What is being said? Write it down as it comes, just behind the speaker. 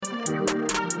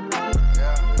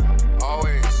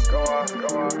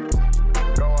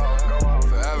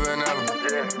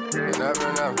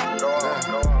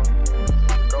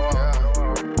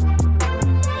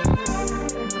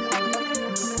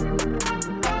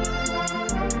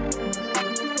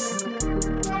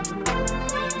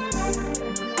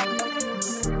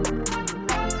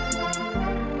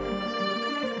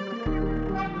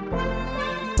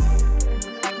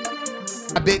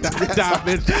bitch.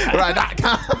 bitch. Right.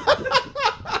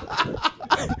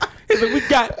 He's like, we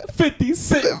got 50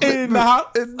 Cent in the house.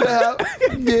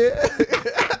 Yeah.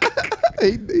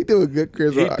 he doing good,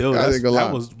 Chris Rock. That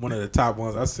was one of the top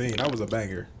ones I seen. That was a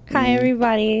banger. Hi,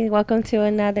 everybody. Welcome to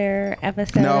another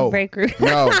episode of Break Room.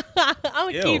 No.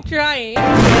 I'm going to keep trying.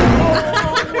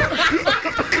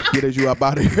 Get you up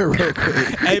out of here real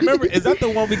quick. Hey, remember, is that the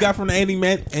one we got from the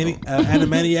Animaniacs?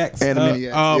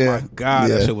 Animaniacs. Oh, yeah. my God.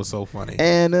 That shit was so funny.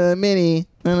 And a mini.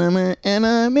 He's like,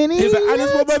 I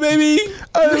just want my baby.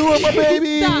 I just want my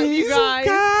baby. Stop, you guys.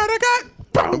 I got.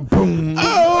 Boom, boom.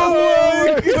 Oh,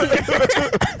 my God.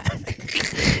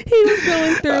 He was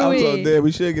going through I'm so it. dead.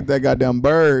 We should get that goddamn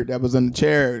bird that was in the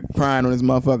chair crying on this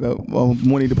motherfucker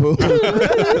Winnie the Pooh.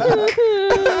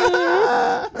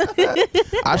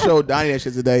 I showed Donnie that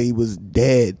shit today. He was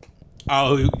dead.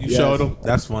 Oh, you showed him?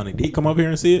 That's funny. Did he come up here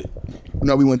and see it?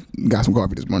 No, we went and got some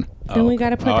coffee this morning. Then we got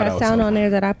to put that sound on there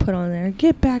that I put on there.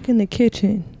 Get back in the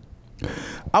kitchen.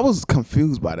 I was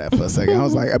confused by that for a second. I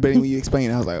was like, I bet when you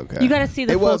explained it, I was like, okay. You got to see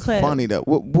the full clip. It was funny though.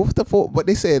 What the full? But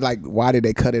they said like, why did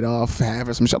they cut it off half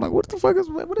or some shit? I'm like, what the fuck is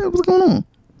what was going on?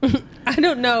 I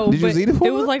don't know. Did you see the full?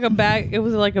 It was like a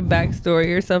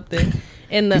backstory or something.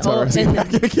 And the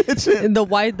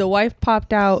wife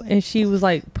popped out and she was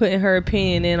like putting her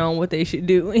opinion in on what they should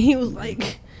do. And he was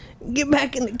like, get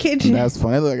back in the kitchen. That's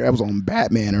funny. Like that was on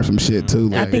Batman or some shit too.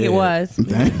 Like, I think it was.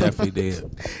 Definitely did.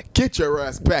 Get your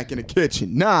ass back in the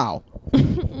kitchen now.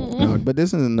 No, but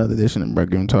this is another edition of Break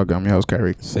Room Talk. I'm your host,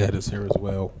 Kyrie. Sad is here as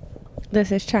well.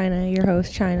 This is China, your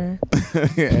host, China.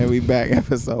 And we back,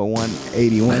 episode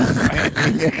 181.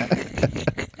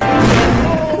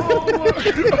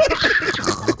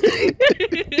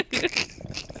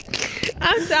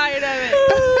 I'm tired of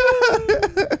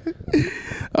it.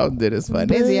 Oh, dude, it's funny.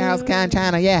 This is your house,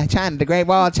 China. Yeah, China, the Great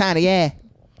Wall of China. Yeah.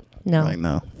 No. Like,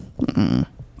 no.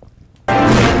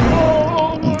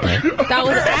 That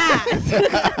was ass.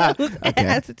 That was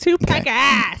ass. A 2-pack of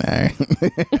ass. All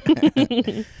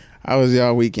right. How was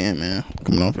y'all weekend, man?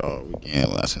 Coming off y'all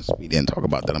weekend. Well, since we didn't talk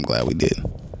about that, I'm glad we did.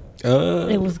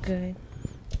 It was good.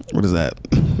 What is that?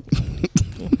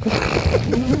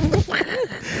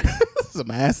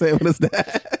 Some acid? What is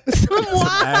that? Some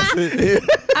acid?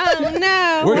 I don't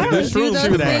know. Where did this room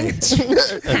shoot at?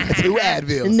 2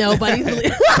 Advils. Nobody's 2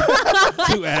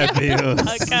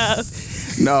 Advils.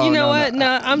 No, you know what?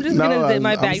 No, I'm just gonna zip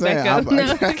my bag back up.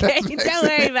 No, okay. Don't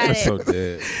worry about it. So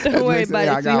dead. Don't worry about it.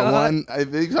 I got one.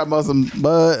 If you talking about some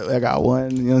bud, I got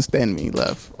one. You understand me?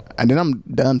 Left. And then I'm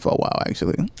done for a while.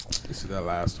 Actually, this is that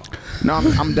last one. No,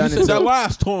 I'm done. This is that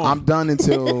last one. I'm done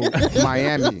until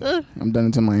Miami. I'm done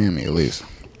until Miami at least.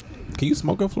 Can you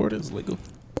smoke in Florida? It's legal.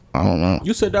 I don't know.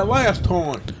 You said that last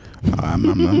time.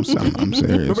 I'm serious.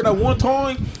 Remember that one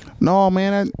time? No,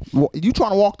 man. You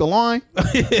trying to walk the line?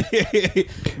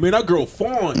 Man, that girl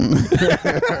fine.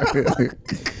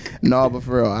 No, but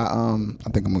for real, I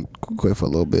think I'm gonna quit for a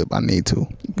little bit. But I need to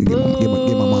get my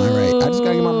mind right. I just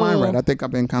gotta get my mind right. I think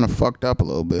I've been kind of fucked up a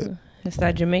little bit. It's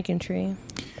that Jamaican tree.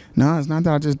 No, it's not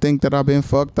that. I just think that I've been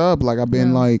fucked up. Like I've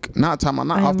been like not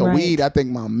off the weed. I think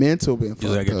my mental been fucked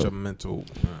up. You gotta get your mental.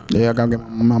 Yeah, I gotta get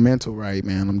my mental right,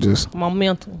 man. I'm just my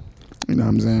mental. You know what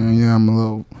I'm saying? Yeah, I'm a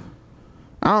little.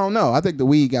 I don't know. I think the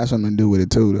weed got something to do with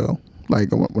it too, though. Like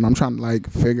when I'm trying to like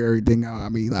figure everything out, I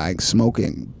be like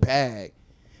smoking bag,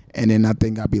 and then I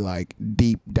think I be like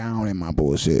deep down in my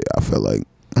bullshit. I feel like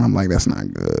I'm like that's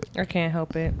not good. I can't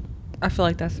help it. I feel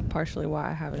like that's partially why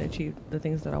I haven't achieved the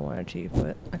things that I want to achieve,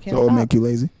 but I can't. So it'll make you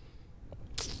lazy.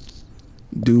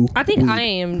 I think I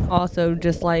am also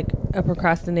just like a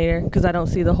procrastinator because I don't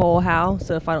see the whole how.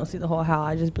 So if I don't see the whole how,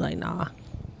 I just be like nah.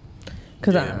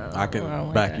 Cause I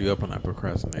can back you up on that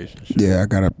procrastination shit. Yeah, I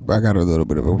got a little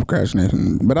bit of a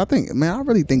procrastination, but I think, man, I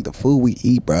really think the food we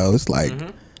eat, bro, it's like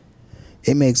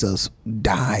it makes us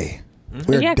die.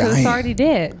 We're yeah, because it's already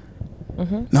dead.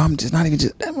 No, I'm just not even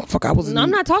just that motherfucker.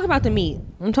 I'm not talking about the meat.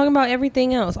 I'm talking about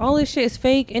everything else. All this shit is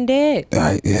fake and dead.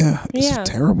 It's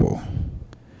terrible.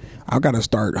 I gotta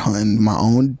start hunting my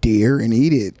own deer and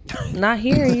eat it. Not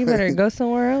here. You better go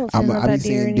somewhere else. I be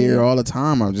seeing deer all the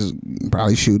time. I'll just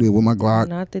probably shoot it with my Glock.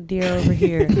 Not the deer over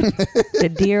here.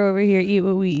 The deer over here eat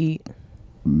what we eat.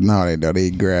 No, they don't. They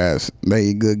eat grass. They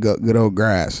eat good old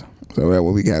grass. So that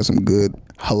way we got some good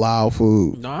halal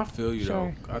food. No, I feel you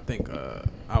though. I think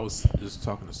I was just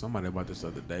talking to somebody about this the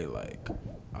other day. Like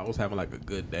I was having like a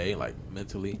good day, like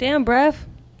mentally. Damn, breath.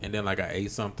 And then like I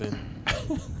ate something.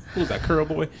 Who's that curl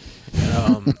boy?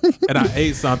 And I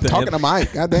ate something. Talking to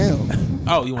Mike. Goddamn.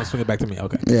 Oh, you want to swing it back to me?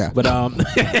 Okay. Yeah. But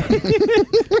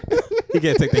he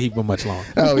can't take the heat for much longer.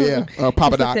 Oh yeah.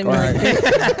 Papa Doc. All right.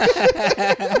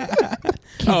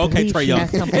 Oh, okay, believe Trae she Young.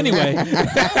 has something. Anyway,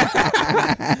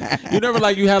 you never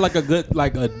like you had like a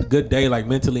good day like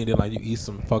mentally, and then like you eat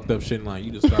some fucked up shit, and like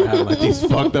you just start having like these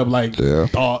fucked up like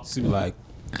thoughts. You like,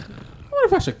 I wonder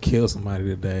if I should kill somebody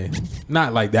today.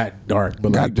 Not like that dark,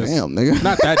 but like just nigga.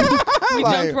 not that. We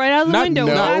jumped right out of the window.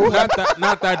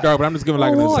 Not that dark, but I'm just giving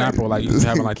like an example. Like you just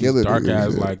having like these dark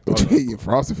ass like you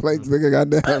Frosted Flakes, nigga.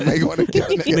 Goddamn, make one to kill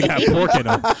a they nigga. got pork in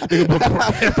them. They put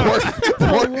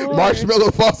Pork,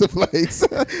 marshmallow Frosted Flakes.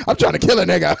 I'm trying to kill a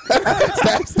nigga.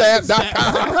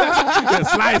 Stab.com.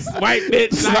 Slice white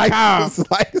bitch.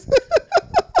 Slice.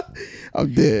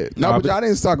 I'm dead. No, but y'all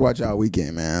didn't talk about y'all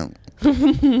weekend, man.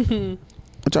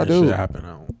 What y'all do? Shit happened.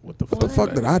 What the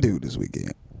fuck did I do this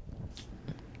weekend?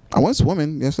 I went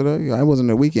swimming yesterday. It wasn't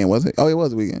the weekend, was it? Oh, it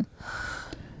was the weekend.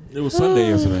 It was Sunday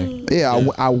yesterday. Yeah,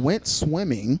 I went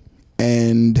swimming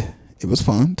and it was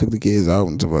fun. Took the kids out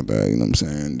and stuff like that. You know what I'm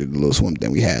saying? Did a little swim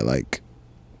thing. We had like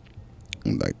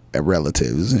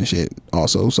relatives and shit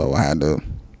also, so I had to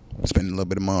spend a little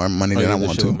bit more money than I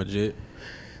want to. Legit?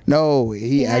 No,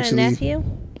 he actually. Had a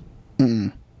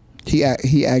nephew? He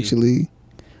actually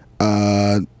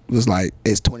was like,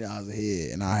 it's $20 a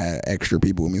head, and I had extra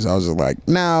people with me, so I was just like,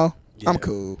 no, I'm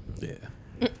cool. Yeah.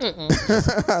 That's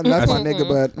my nigga,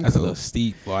 but that's a little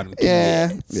steep for them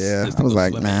kids. Yeah. I was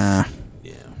like, nah.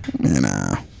 Yeah.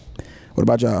 Nah. What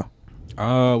about y'all?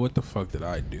 What the fuck did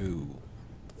I do?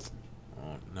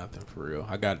 Oh, nothing for real.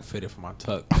 I got fitted for my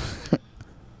tuck.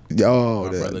 Yo, my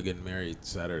brother getting married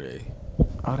Saturday.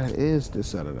 Oh, that is this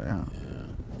Saturday, huh?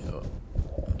 Yeah. Yo.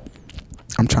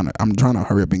 I'm trying to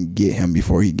hurry up and get him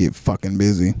before he get fucking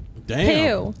busy.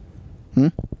 Damn.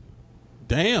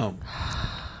 Damn.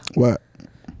 What?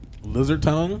 Lizard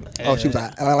tongue. Oh, she was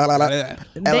like, they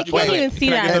can't even see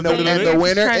that. And the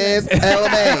winner is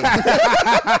LMA.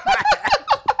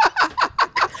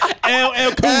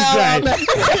 LL Cool J.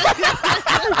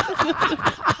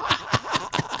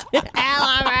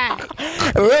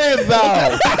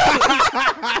 Lizzo.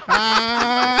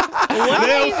 What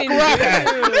do you even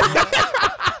do?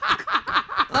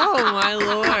 Oh my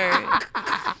lord.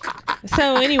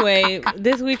 So anyway,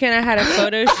 this weekend I had a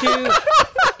photo shoot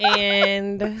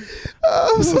and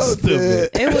so stupid.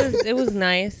 it was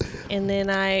nice. And then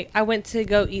I went to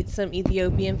go eat some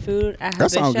Ethiopian food at Habisha.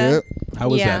 That sounds good. How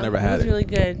was that? I never had it. It was really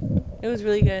good. It was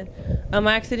really good. I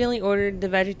accidentally ordered the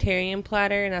vegetarian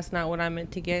platter, and that's not what I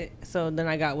meant to get. So then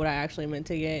I got what I actually meant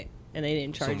to get, and they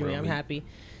didn't charge me. I'm happy.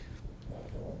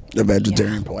 The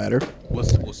vegetarian platter.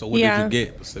 So what did you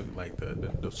get? Specific, like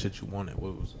the shit you wanted.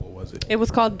 What was it? It was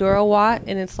called Durawat,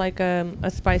 and it's like a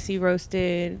spicy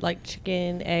roasted like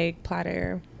chicken egg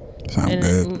platter. Sounds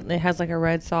good. It has like a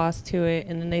red sauce to it,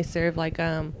 and then they serve like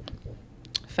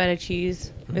feta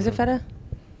cheese. Mm-hmm. Is it feta?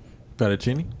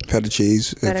 Fettuccine? Feta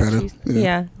cheese. Feta cheese.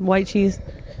 Yeah, white cheese.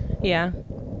 Yeah.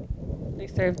 They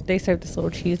serve this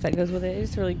little cheese that goes with it.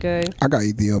 It's really good. I got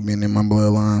Ethiopian in my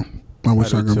bloodline. I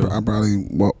wish I could. I probably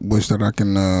wish that I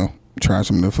can try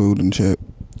some of the food and shit.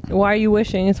 Why are you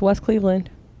wishing? It's West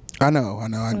Cleveland. I know. I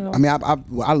mean,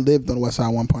 I lived on the West Side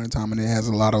at one point in time, and it has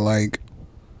a lot of like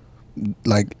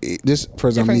just for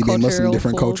example, me being Muslim,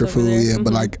 different culture food. Yeah, mm-hmm.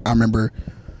 But like I remember,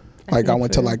 like I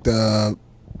went to like the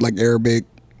Arabic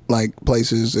like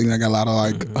places, and I got a lot of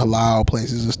like halal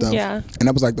places and stuff. Yeah. And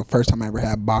that was like the first time I ever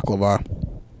had baklava.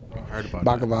 I heard about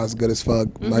baklava is good as fuck.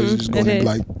 Mm-hmm. Like you just go in and be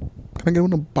like, can I get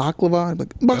one of baklava?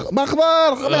 Like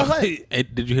baklava. Hey,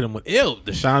 did you hit him with ew?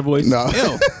 The Sean voice? No.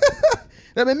 Ew.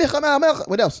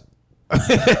 What else?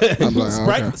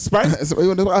 Sprite.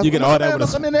 You get all that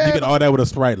with a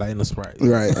Sprite, like in the Sprite.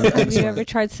 Right. Have you ever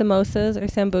tried samosas or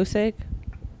sambusik?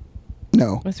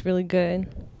 No. It's really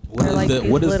good.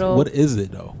 What is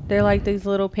it though? They're like these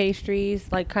little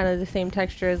pastries, like kind of the same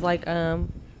texture as like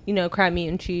crab meat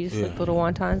and cheese, like little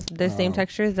wontons. They're the same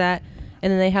texture as that.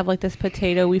 And then they have like this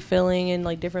potato-y filling and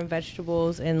like different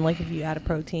vegetables, and like if you add a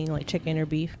protein like chicken or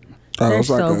beef. They're it's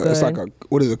like so good. It's like a,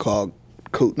 what is it called?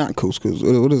 Not couscous.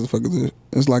 What is the fuck is it?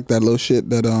 It's like that little shit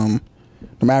that the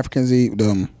Africans eat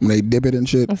when they dip it and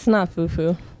shit. It's not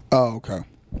fufu. Oh, okay.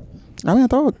 I mean, I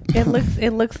thought it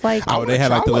looks like they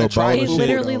had like the little bowl of shit. It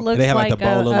literally looks they had like the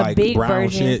bowl of like big brown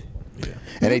version. shit. Yeah.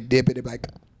 And they dip it like,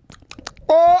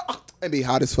 oh, it be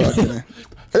hot as fuck. Water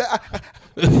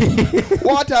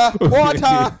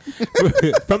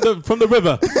from the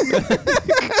river.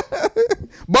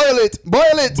 Boil it.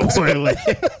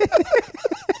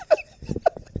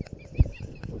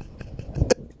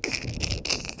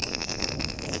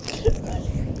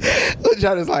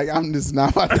 Jonathan's like, I'm just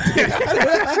not about to do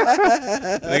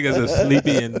that. Niggas are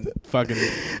sleepy and fucking.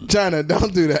 China,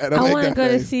 don't do that. I want to go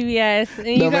to CVS and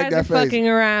you guys are fucking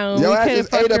around. Yo, We I could have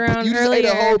just ate fucked around you just earlier. ate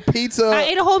a whole pizza. I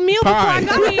ate a whole meal before Pie. I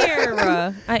got here.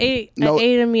 I ate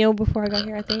a meal before I got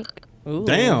here, I think. Ooh.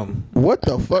 Damn. What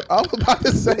the fuck? I was about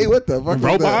to say, what the fuck?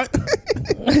 Robot?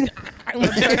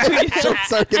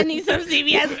 I need some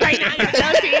CVS right now. No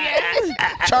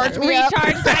CVS. Charge me up.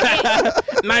 Recharge packet.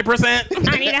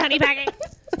 9%. I need a honey packet.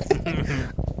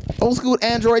 Old school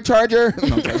Android charger.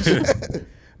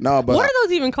 No, but What are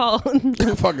those even called?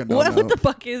 I fucking don't know. What the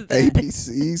fuck is that?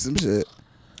 APC, some shit.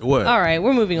 What? All right,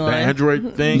 we're moving on. The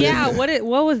Android thing? Yeah,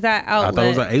 what was that I outlet? thought it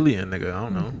was an alien nigga. I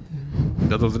don't know.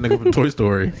 That was a nigga from Toy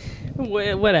Story.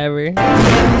 Whatever. You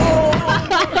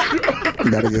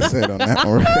gotta get set on that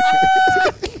one.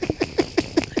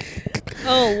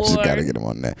 Oh, Just Lord. gotta get him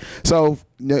on that. So,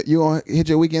 you gonna hit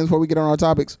your weekends before we get on our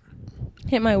topics?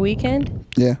 Hit my weekend?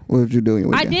 Yeah, what did you do in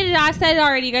your I weekend? did it. I said it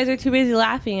already. You guys are too busy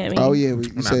laughing at me. Oh, yeah,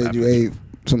 you said you ate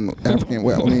some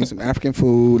African, some African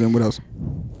food, and what else?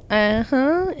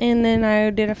 And then I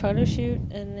did a photo shoot,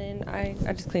 and then I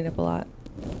just cleaned up a lot.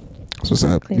 So what's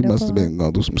up? You Cleaned up must a have been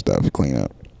going through some stuff to clean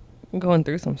up. I'm going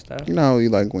through some stuff. You know how you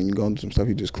like when you go through some stuff,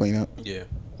 you just clean up? Yeah.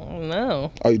 Oh,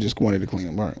 no. Oh, you just wanted to clean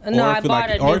up, right? No, I bought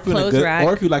a new clothes rack.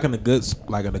 Or if you like in a good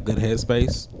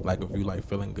headspace, like if you like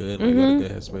feeling good, like you got a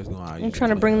good headspace going on. I'm trying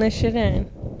to bring this shit in.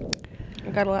 I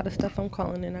got a lot of stuff I'm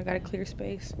calling in. I got to clear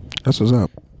space. That's what's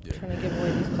up. Yeah. Trying to give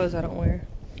away these clothes I don't wear.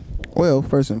 Well,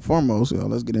 first and foremost,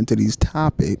 let's get into these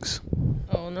topics.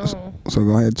 Oh, no. So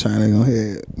go ahead, China. Go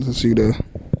ahead. Let's see the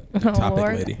Topic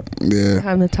Lord. lady. yeah.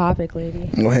 I'm the topic lady.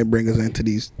 Go ahead, bring us into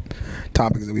these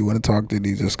topics that we want to talk to.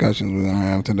 These discussions we're gonna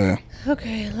have today.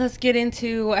 Okay, let's get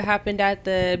into what happened at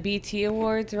the BT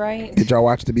Awards, right? Did y'all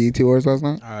watch the BET Awards last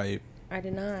night? I I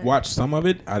did not. watched some of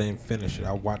it. I didn't finish it.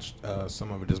 I watched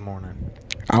some of it this morning.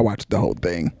 I watched the whole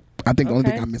thing. I think the only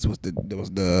thing Okay. I missed was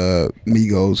the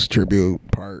Migos tribute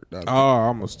part. Oh, I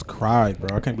almost cried,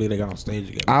 bro. I can't believe they got on stage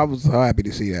again. I was so happy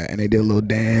to see that, and they did a little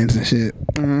dance and shit.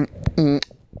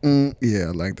 Yeah,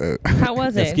 I like that. How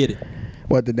was Let's it? get it.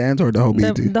 What, the dance or the whole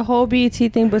BET? The whole BT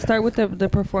thing, but start with the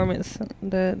performance.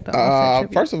 The Offset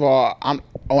tribute. First of all,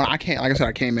 I can't. Like I said,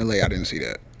 I came in late. I didn't see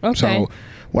that. Okay. So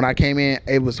when I came in,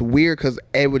 it was weird because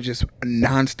it was just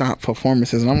nonstop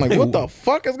performances, and I'm like, what the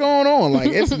fuck is going on? Like,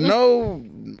 it's no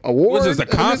awards. Was this a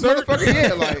concert?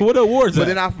 Yeah, like What awards? But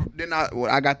at? then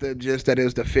I got the gist that it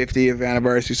was the 50th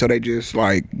anniversary, so they just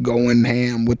like going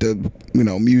ham with the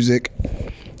music,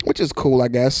 which is cool, I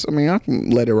guess. I mean, I can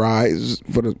let it rise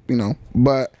for the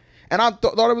but. And I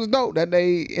thought it was dope that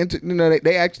they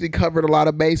actually covered a lot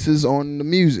of bases on the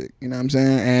music. You know what I'm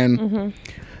saying? And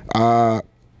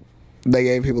they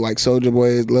gave people like Soulja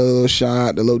Boy's little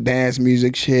shot, the little dance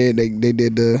music shit. They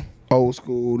did the old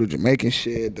school, the Jamaican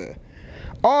shit,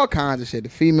 all kinds of shit. The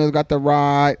females got the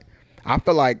ride. I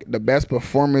feel like the best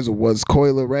performance was Coi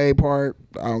Leray part.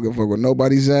 I don't give a fuck what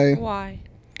nobody say. Why?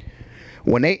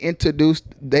 When they had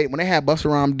Busta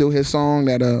Rhymes do his song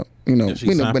that when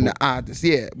the artist,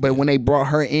 but when they brought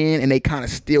her in and they kind of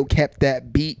still kept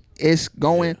that beat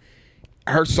going,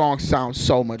 her song sounds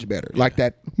so much better. Like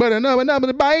that, but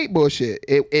another bite bullshit.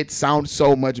 It sounds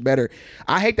so much better.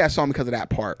 I hate that song because of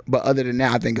that part, but other than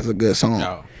that, I think it's a good song.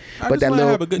 No. But that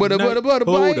little Hold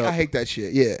bite, up. I hate that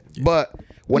shit. Yeah, but.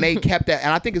 When they kept that,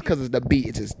 and I think it's because it's the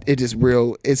beat. It's just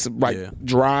real. It's like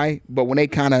dry. But when they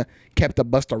kind of kept the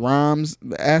Busta Rhymes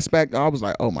aspect, I was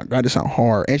like, oh my god, this sound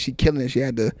hard. And she killing it. She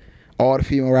had all the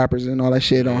female rappers and all that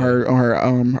shit on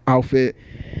her outfit.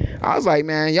 I was like,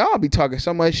 man, y'all be talking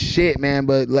so much shit, man,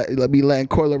 but be letting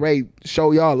Coi Leray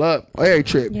show y'all up every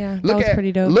trip. Yeah, that was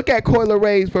pretty dope. Look at Coi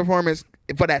Leray's performance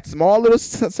for that small little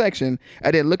section,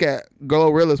 and then look at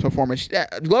Glorilla's performance.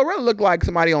 Glorilla looked like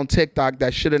somebody on TikTok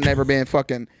that should have never been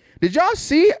fucking. Did y'all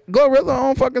see Glorilla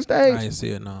on fucking stage? I didn't see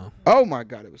it, no. Oh my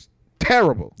god, it was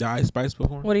terrible. The Ice Spice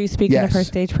performance? What are you speaking of Yes. her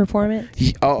stage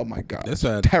performance? Oh my god, That's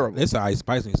a terrible. It's a Ice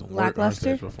Spice needs some work on Lackluster?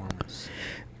 stage performance.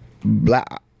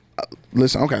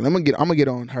 Listen, okay, I'm gonna get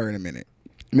on her in a minute.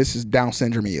 Mrs. Down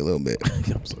syndrome me a little bit.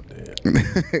 I'm so dead.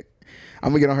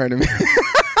 I'm gonna get on her in a minute.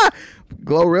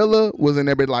 Glorilla was in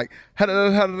there, but like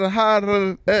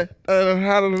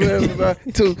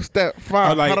 2-step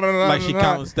 5. Like she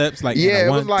counting steps, like Yeah, in a it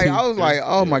one, was like two, I was like,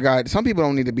 oh my god, some people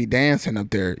don't need to be dancing up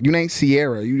there. You ain't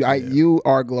Sierra. You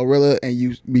are Glorilla, and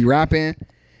you be rapping,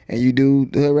 and you do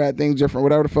the rap things different,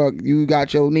 whatever the fuck. You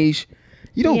got your niche.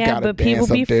 You don't gotta but dance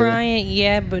people be up there. frying.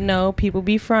 Yeah, but no, people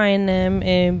be frying them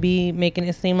and be making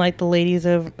it seem like the ladies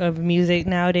of music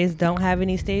nowadays don't have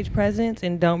any stage presence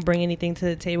and don't bring anything to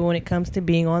the table when it comes to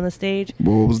being on the stage.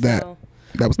 What was that? So,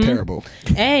 That was terrible.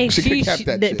 Hey, She could've kept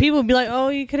that shit. people be like, "Oh,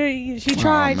 you could have." She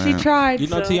tried. man. She tried. You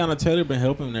know, so. Tiana Taylor been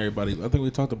helping everybody. I think we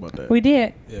talked about that. We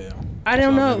did. Yeah. I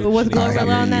don't know. maybe Was she needs to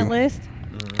Glorilla on be- that list?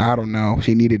 I don't know.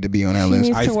 She needed to be on that She list.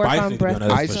 needs Ice to work Spice on need to be on breath.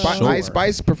 that list. control. Ice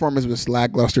Spice performance was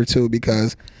lackluster too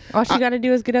because All she got to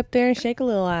do is get up there and shake a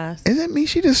little ass. isn't me?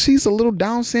 She's a little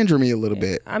Down syndrome-y a little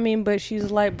bit. I mean, but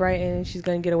she's light, bright, and she's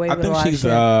gonna get away I with a think lot she's.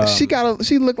 of shit.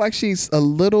 She looked like she's a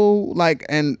little like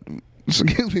and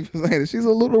excuse me for saying it. She's a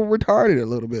little retarded a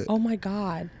little bit Oh my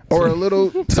god. or a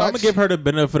little. So I'm gonna touch. give her the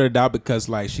benefit of the doubt because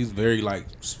like she's very like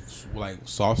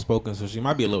soft spoken, so she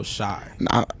might be a little shy.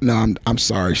 No, I'm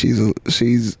sorry. She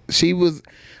was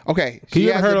okay. Can she you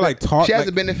ever has heard the her, like, talk, She has like-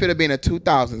 the benefit of being a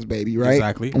 2000s baby, right?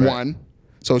 Exactly, right. One,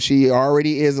 so she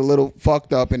already is a little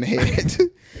fucked up in the head,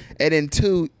 and then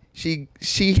two, she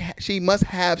must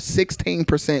have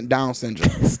 16% Down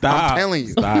syndrome. Stop. I'm telling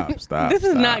you. Stop. This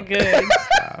is stop. not good.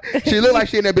 She looked like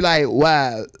she'd be like,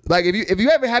 wow. Like have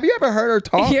you ever heard her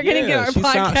talk? You're gonna get our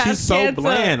podcast. She's so canceled.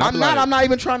 bland. I'm not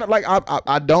even trying to like.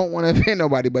 I don't want to offend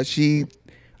nobody, but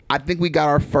I think we got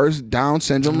our first Down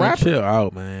syndrome Man, rapper. chill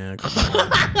out, man. Come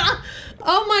on.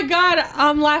 Oh my god,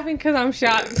 I'm laughing because I'm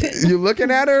shocked. You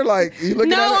looking at her like you looking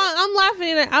No, at her? I'm laughing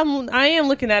at. I am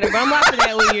looking at it, but I'm laughing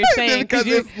at what you're saying Because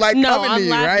you're, it's, like, no, coming to I'm you,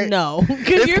 laughing. right? No, because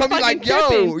It's you're coming fucking like, yo,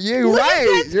 tripping. you're Look right.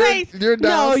 At that You're- face. you're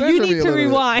Down No, you syndrome need a to little bit.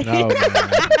 rewind. No,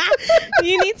 man.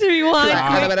 You need to rewind.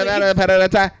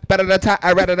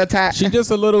 quickly. She just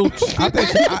a little. I think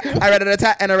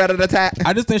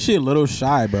I just think she a little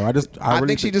shy, bro. I really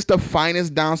think she's just the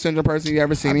finest Down syndrome person you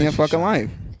ever seen in your think she's fucking shy. life.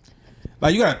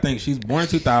 Like, you gotta think, she's born in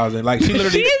 2000. Like, she literally.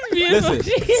 She is beautiful.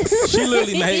 Listen, she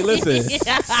literally made.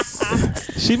 Listen,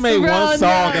 she made Bro, one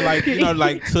song no.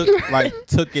 and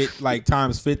took it like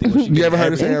times 50. When she You ever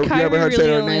heard her say her? Kyrie You ever heard her really say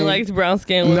her only name? likes brown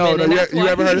skin women. No, and you that's why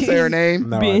ever heard her say her name?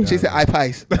 No, I She said, "I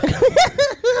pies."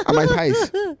 I'm like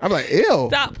pies. I'm like, ew.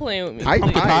 Stop playing with me. I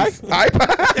Pumpkin pies. I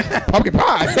pie. Pumpkin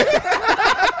pie.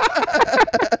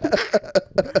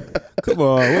 Come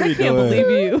on, what are I we can't doing?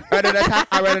 believe you.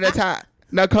 I read it attached.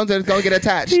 No, come to go get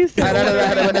attached. You said, I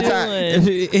what am I And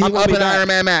doing? I'm up in an Iron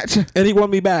Man match. and he want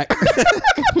me back.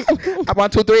 I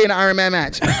want 2-3 in an Iron Man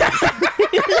match.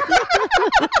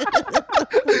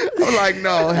 I'm like,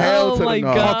 no, hell Oh to my the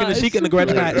no. God. Talking to Sheik in the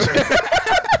grudge match.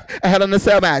 I had on the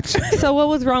cell match. So what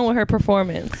was wrong with her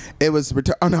performance? It was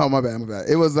oh no, my bad.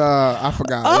 It was I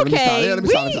forgot. Okay, Let me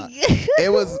stop.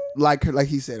 It was like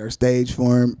he said, her stage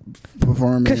form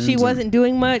performance. Because she and- wasn't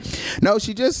doing much. No,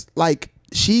 she just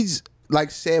she's like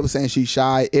Sad was saying she's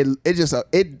shy.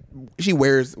 She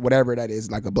wears whatever that is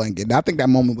like a blanket. And I think that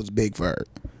moment was big for her.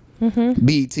 Mm-hmm.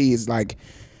 BET is like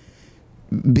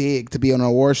big to be on an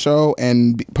award show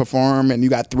and perform, and you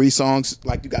got 3 songs.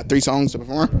 Like you got 3 songs to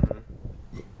perform.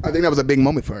 I think that was a big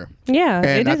moment for her. Yeah,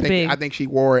 And it is big. I think she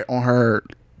wore it on her.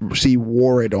 She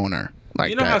wore it on her. Like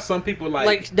You know that. how some people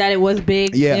like that it was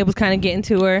big. Yeah. It was kind of getting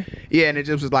to her. Yeah, and it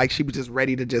just was like she was just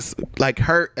ready to just like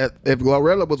her. If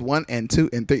Glorilla was 1 and 2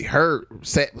 and 3, her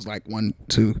set was like 1,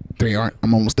 2, 3. All right,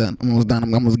 I'm almost done.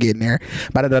 I'm almost getting there.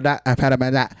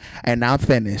 And now I'm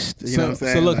finished. You know what I'm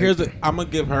saying? So look, Like, I'm gonna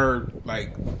give her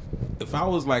like, if I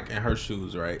was like in her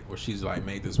shoes, right, where she's like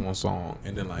made this one song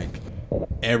and then like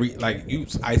you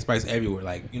Ice Spice everywhere,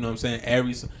 like you know what I'm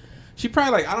saying, she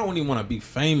probably like, I don't even want to be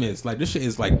famous. Like this shit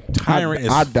is like tiring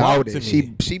I as doubt fuck to it.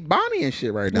 me. She Bonnie and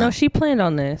shit right now. No, she planned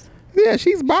on this. Yeah,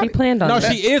 she's Bonnie. She planned on No,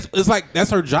 this. she is. It's like that's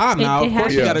her job now. it Of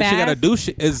course, she happened gotta fast. do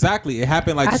shit. Exactly, it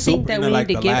happened like I think super that in we like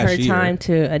need the to give last her year. time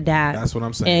to adapt. That's what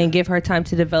I'm saying. And give her time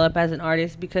to develop as an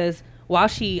artist, because I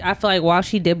feel like while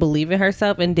she did believe in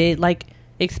herself and did like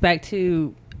expect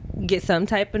to get some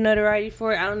type of notoriety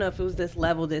for it, I don't know if it was this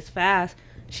level this fast.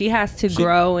 She has to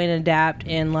grow and adapt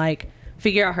and like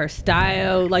figure out her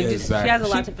style. Like just, she has a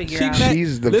lot to figure out.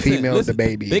 She's the female of the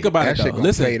baby. Think about That it shit though. gonna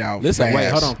Listen, fade out wait,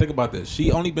 fast. hold on. Think about this.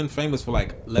 She only been famous for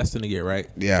like less than a year, right?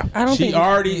 Yeah. I don't She think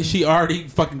already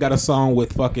fucking got a song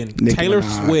with fucking Nicki Taylor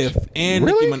Minaj. Swift and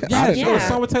Really? Nicki Minaj. I Yeah, didn't she know got a that.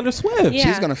 song with Taylor Swift. Yeah.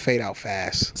 She's gonna fade out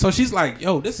fast. So she's like,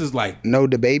 yo, this is like, No,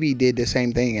 the baby did the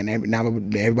same thing, and now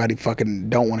everybody fucking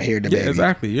don't want to hear the yeah, baby.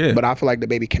 exactly, yeah. But I feel like the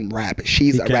baby can rap.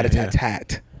 She's He a can,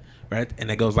 rat-a-tat-tat. right,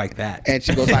 and it goes like that. And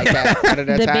she goes like that.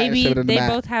 the baby, they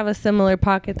both have a similar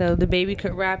pocket though. The baby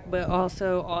could rap, but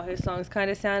also all his songs kind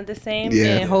of sound the same.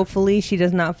 Yeah. And hopefully she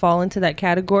does not fall into that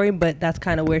category, but that's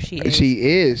kind of where she is. She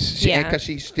is. Yeah. Because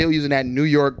she's still using that New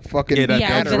York fucking Yeah, that- yeah, I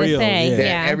was that's gonna real, say, yeah. that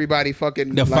yeah. everybody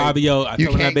fucking The like, Fabio, I you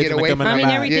told can't that bitch get to away come from in I the mean,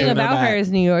 back. everything Yeah. about her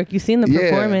is New York. You've seen the Yeah.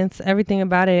 performance, everything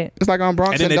about it. It's like on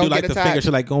Bronx And then they do don't like get the finger attached.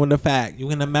 shit, like go in the fact. You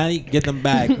in the money, get them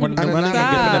back. When the money,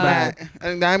 get them back.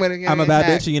 I'm I'm a bad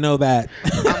bitch, and you know that.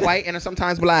 I'm white and I'm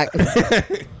sometimes black.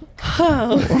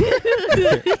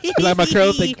 You like my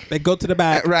curls? They go to the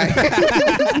back. Right.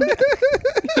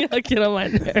 Y'all get on my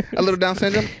nerves. A little Down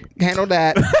syndrome. Handle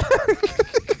that.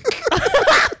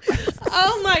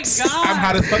 Oh my God. I'm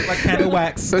hot as fuck like candle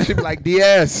wax. So she be like,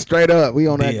 DS, straight up. We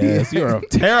on that DS. You're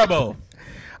terrible.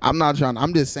 I'm not trying.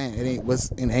 I'm just saying it ain't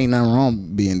nothing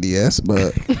wrong being DS,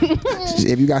 but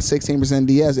if you got 16%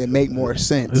 DS, it make more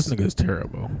sense. This nigga is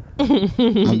terrible.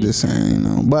 I'm just saying, you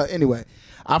know. But anyway,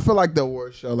 I feel like the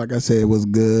award show, like I said, was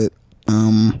good.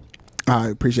 I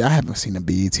appreciate. I haven't seen the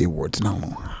BET Awards in I don't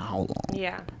know how long.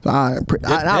 Yeah. So I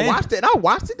watched it. I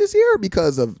watched it this year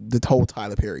because of the whole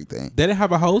Tyler Perry thing. They didn't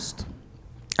have a host.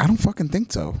 I don't fucking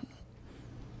think so.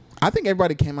 I think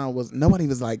everybody came out nobody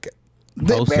was like.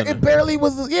 It barely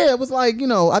was. Yeah, it was like, you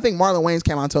know. I think Marlon Wayans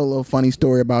came out and told a little funny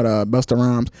story about Busta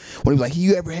Rhymes when he was like,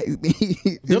 "You ever?"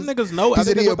 Them niggas know. He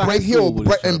said he'll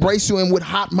embrace you and with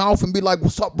hot mouth and be like,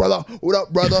 "What's up, brother? What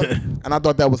up, brother?" And I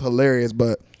thought that was hilarious.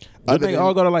 But they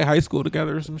all go to like high school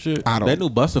together or some shit? They knew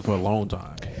Busta for a long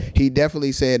time. He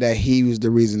definitely said that he was the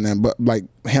reason that, but like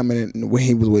him and when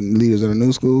he was with leaders of the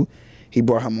new school. He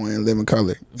brought him on in Living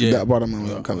Color. Yeah, brought him on in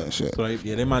Living Color and shit. So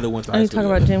they might have went to Are high you school.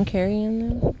 talking about Jim Carrey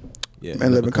in them? Yeah,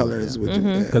 and Living Color is with you.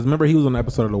 Because remember he was on the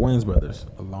episode of the Wayans Brothers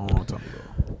a long time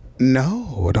ago.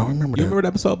 No, I don't remember that. You remember the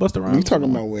episode of Busta Rhymes? You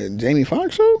talking about with Jamie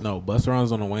Foxx show? No, Busta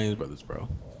Rhymes on the Wayans Brothers, bro.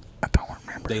 I don't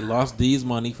remember. They lost D's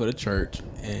money for the church,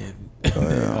 and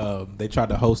they tried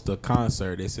to host a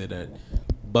concert. They said that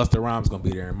Busta Rhymes gonna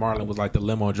be there, and Marlon was like the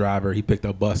limo driver. He picked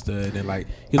up Busta, and then like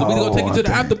he was like, "We gonna take you to the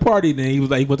after party." Then he was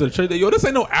like, he went to the church. Yo, this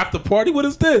ain't no after party. What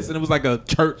is this? And it was like a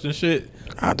church and shit.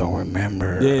 I don't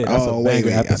remember. Yeah, that's a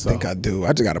banger episode. I think I do.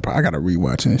 I gotta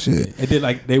rewatch and shit. And then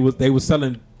like they was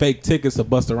selling fake tickets to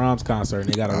Busta Rhymes concert,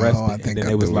 and they got arrested. I think and then I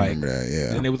they was do like, remember that,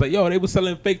 yeah. And they was like, "Yo, they was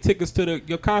selling fake tickets to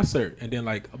your concert." And then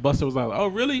like Busta was like, "Oh,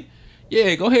 really?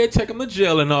 Yeah, go ahead, take him to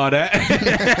jail and all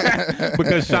that."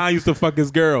 Because Sean used to fuck his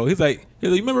girl. He's like,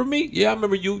 "You remember me? Yeah, I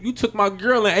remember you. You took my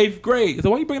girl in 8th grade. He's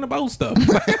like, why you bringing up old stuff?" He's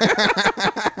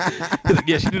like,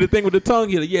 "Yeah, she did the thing with the tongue."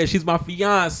 He's like, "Yeah, she's my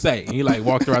fiance." And he like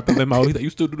walked her out the limo. He's like, "You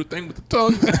still do the thing with the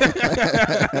tongue?"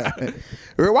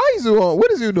 Why is you on?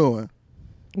 What is you doing?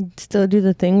 Still do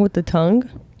the thing with the tongue?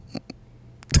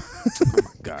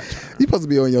 God, you supposed to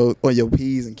be on your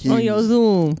P's and Q's. On your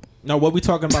Zoom. No, what we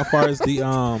talking about? Far as the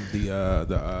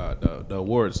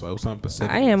awards, so something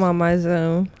specific. I am on my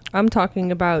Zoom. I'm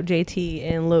talking about JT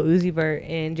and Lil Uzi Vert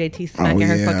and JT smacking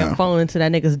her fucking phone into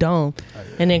that nigga's dome,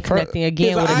 and then connecting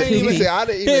again with a two-piece. I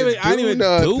didn't even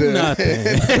do nothing.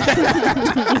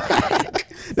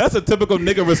 That's a typical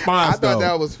nigga response. I thought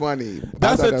that was funny.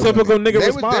 That's a typical nigga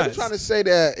response. They were trying to say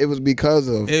that it was because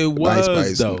of Ice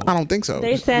Spice. Though. I don't think so.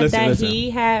 They said listen. He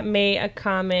had made a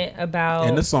comment about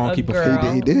and the song a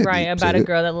girl, he did. Right, about a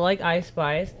girl that looked like Ice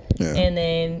Spice. Yeah. And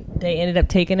then they ended up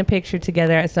taking a picture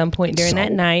together at some point during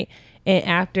that night. And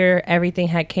after everything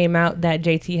had came out that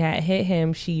JT had hit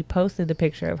him, she posted the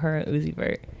picture of her and Uzi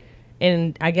Vert.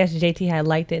 And I guess JT had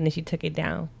liked it and then she took it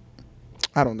down.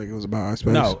 I don't think it was about Ice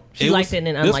Spice. No, she liked it and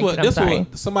then unliked it. I'm sorry.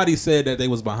 Somebody said that they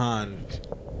was behind.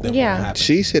 Yeah,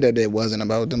 she said that it wasn't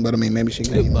about them, but I mean, maybe she.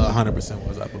 100%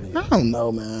 was, I believe. I don't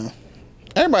know, man.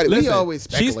 Everybody, we always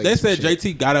speculate. They said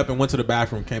JT got up and went to the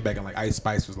bathroom, came back, and like Ice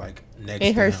Spice was like next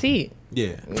in to her him. seat.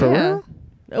 Yeah, for real.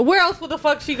 Where else would the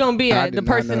fuck she gonna be at? The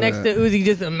person next to Uzi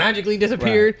just magically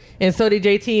disappeared, and so did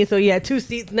JT. And so he had two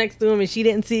seats next to him, and she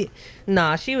didn't see.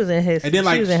 Nah, she was in his. And then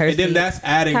like, she was in her and then seat. that's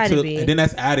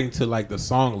adding to like the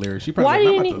song lyrics. She probably why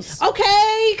like, do you need?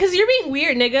 Okay, because you're being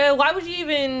weird, nigga. Why would you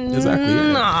even? Exactly.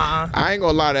 Yeah. Nah. I ain't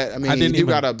gonna lie that. I mean, you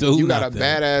got a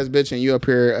badass bitch, and you up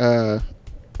here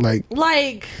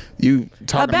like you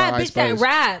talking about Ice Spice.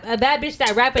 A bad bitch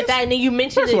that rap at that, and then you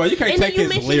mention First of all, you can't take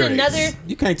his lyrics.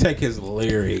 You can't take his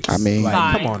lyrics. I mean,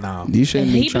 like, come on now. You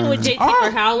shouldn't be trying. He been with JT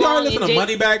for how long? Y'all listen to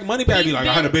Moneybagg. Moneybagg be like,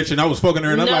 I had a bitch and I was fucking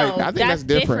her, and I'm like, I think that's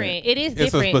different. It is it's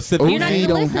different. A specific. You're not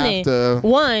even listening.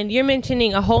 One, you're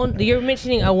mentioning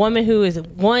a woman who is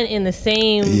one in the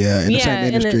same. Yeah, in the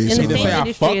same industry. In the same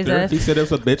industry as us. He said it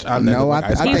was a bitch.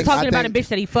 He was talking about a bitch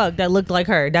that he fucked that looked like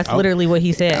her. That's literally what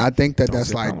he said. I think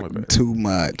that's like too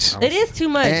much. It is too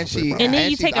much. And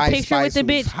then you take a picture with the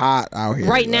bitch hot out here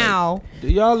right now. Do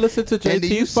y'all listen to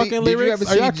JT's fucking lyrics?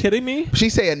 Are y'all kidding me? She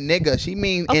say a nigga. She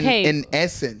mean in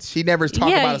essence. She never talk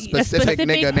about a specific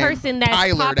nigga person named that's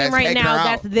Tyler popping that's right now. out.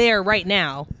 That's there right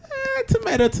now.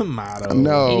 Tomato.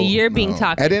 No, and you're being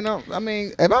toxic. And then I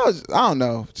mean, if I don't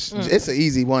know. It's an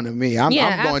easy one to me. I'm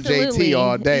going JT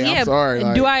all day. I'm sorry.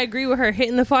 Do I agree with her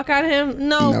hitting the fuck out of him?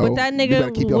 No, but that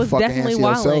nigga was definitely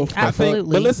wilding.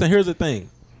 Absolutely. But listen, here's the thing.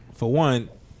 For one,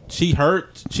 she heard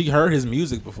his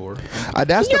music before.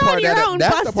 That's the part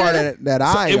that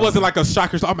I. It wasn't like a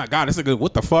shocker. Oh my god, this is good.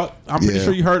 What the fuck? I'm pretty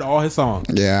sure you heard all his songs.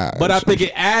 Yeah, but I think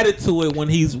it added to it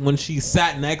when she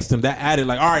sat next to him. That added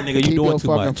like, all right, nigga, you doing too much. Keep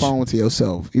your fucking phone to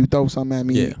yourself. You throw something at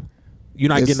me. Yeah, you're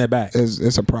not getting it back.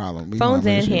 It's a problem. Phones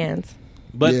and hands.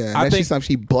 But yeah, I think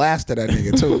she blasted that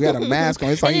nigga too. We had a mask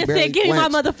on. It's like and he barely said, "Give me my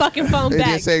motherfucking phone back."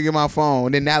 He just said, "Give my phone."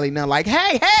 And then Nally Nunn like,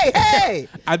 "Hey, hey, hey!"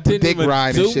 I didn't even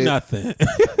do nothing.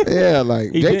 Yeah,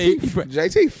 like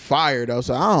JT fired though.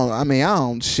 So I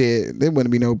don't shit. There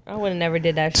wouldn't be no. I would have never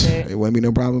did that shit. It wouldn't be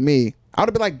no problem with me. I would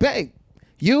have been like, "Babe,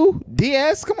 you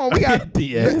DS, come on, we got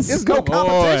DS. There's no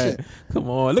competition. Come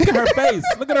on, look at her face.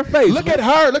 Look at her face. Look at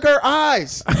her. Look at her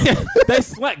eyes. They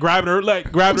slack grabbing her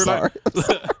like grabbing her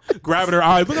like grabbing her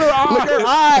eyes. Look at her eyes. Look at her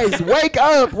eyes. Wake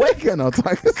up. Wake up. No,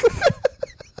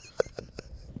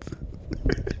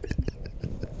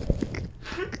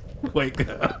 wake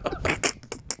up.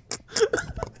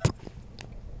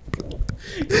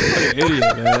 You're an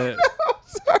idiot, man.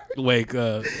 Wake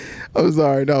up. I'm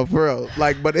sorry, no, for real.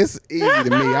 Like, but it's easy to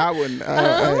me. I wouldn't.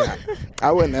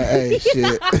 I wouldn't. Hey,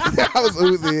 shit. I was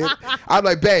oozing. I'm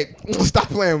like, babe, stop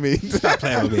playing with me. Stop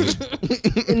playing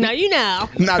with me. Now you know.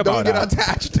 Nah, don't get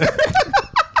attached.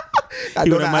 I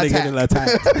do not money getting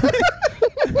attacked.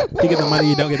 You get the money,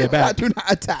 you don't get it back. I do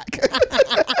not attack.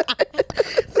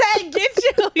 Say, get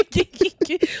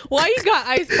you. Why you got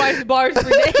Ice Spice bars for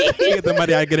days? You get the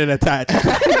money, I get it attached.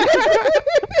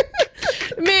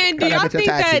 Man, do y'all think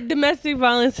that domestic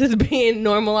violence is being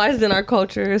normalized in our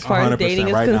culture as far as dating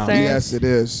is concerned? Yes, it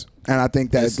is. And I think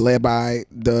that's led by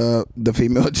the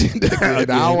female gender. I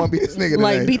don't want to be this nigga today.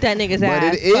 Like, beat that nigga's ass.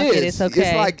 But it is. It's okay.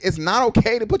 It's like, it's not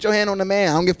okay to put your hand on the man.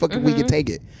 I don't give a fuck if we can take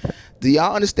it. Do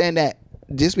y'all understand that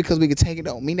just because we can take it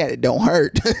don't mean that it don't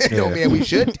hurt? It don't mean we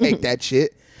should take that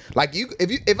shit. Like,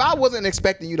 if I wasn't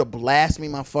expecting you to blast me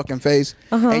in my fucking face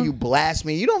and you blast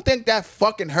me, you don't think that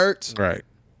fucking hurts? Right.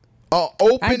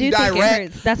 Open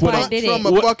direct. That's why I did it. From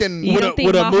a fucking with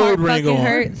a mood ring on.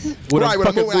 Hurts? With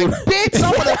a mood ring. Like, bitch,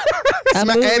 I want a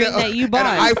mood ring that you bought.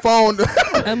 An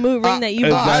iPhone. A mood ring that you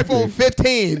bought. iPhone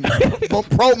 15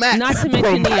 Pro Max. Not to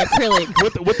mention the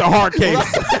acrylic. with the hard case.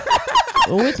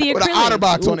 With the acrylic. With an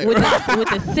OtterBox on it. With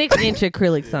a 6-inch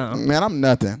acrylic on. Man, I'm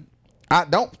nothing. I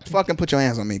don't fucking put your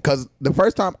hands on me, because the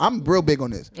first time, I'm real big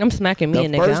on this. I'm smacking me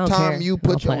and nigga. The first time you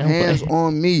put your hands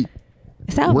on me,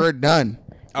 we're done.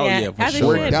 Oh yeah, for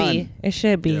sure. It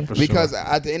should be. Yeah, for because sure.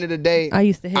 At the end of the day, I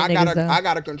used to hit I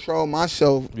gotta control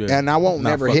myself, and I won't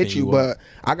never hit you, but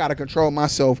I gotta control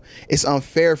myself. It's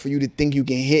unfair for you to think you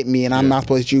can hit me, and I'm not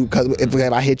supposed to hit you, because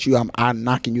if I hit you, I'm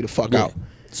knocking you the fuck out.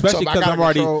 Especially because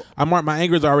my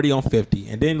anger is already on 50,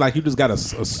 and then like you just got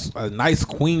a nice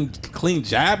clean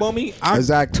jab on me.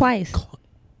 Exactly. Twice.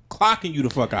 Clocking you the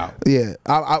fuck out. Yeah,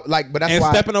 I like, but that's and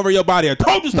why stepping over your body. I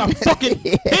told you stop fucking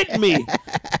hitting me.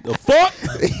 The fuck?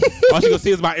 All you gonna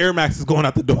see is my Air Max is going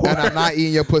out the door. And I'm not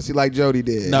eating your pussy like Jody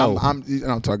did. No, I'm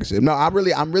talking shit. No, I'm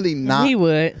really not. He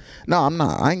would. No, I'm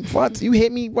not. I ain't. What? You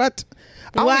hit me? What?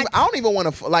 I don't even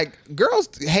want to. Like, girls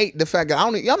hate the fact that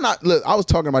I'm not. Look, I was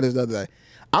talking about this the other day.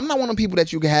 I'm not one of the people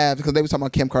that you can have, because they was talking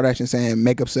about Kim Kardashian saying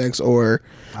makeup sex or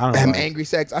angry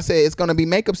sex. I said it's gonna be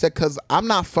makeup sex, because I'm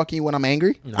not fucking you when I'm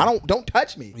angry. No. Don't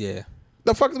touch me. Yeah.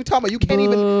 The fuck is we talking about? You can't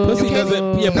even. Pussy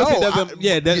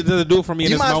doesn't do it for me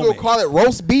in this moment. You might as well call it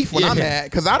roast beef when I'm mad,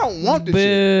 because I don't want this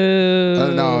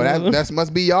shit. No, that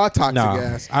must be y'all toxic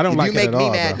ass. I don't like it at all. If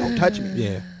you make me mad, don't touch me.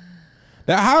 Yeah.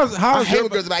 I hate when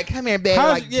girls are like, come here, babe.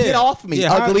 Like, get off me,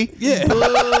 ugly. Yeah.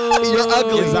 You're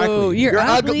ugly. Exactly. You're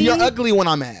ugly. You're ugly when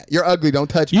I'm mad. You're ugly. Don't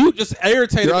touch me. You just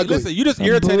irritated me. Listen, you just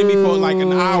irritated me for like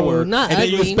an hour. Not and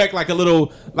ugly. then you expect like a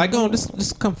little, like, oh,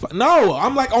 this come. No,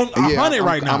 I'm like on 100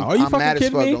 right now. Are you fucking mad kidding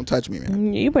as fuck. me? Don't touch me,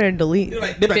 man. You better delete. They're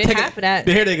like, take half of that.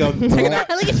 Here they go. Take it out.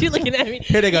 Look at you looking at me.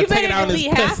 Here they go. Take it out of this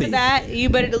half pussy. of that. You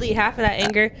better delete half of that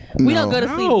anger. We don't go to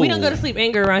sleep. We don't go to sleep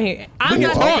anger around here.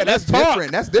 That's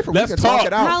different. That's different. We can talk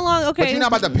it out. How long? Okay. But you're not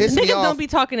about to piss me off. Niggas don't be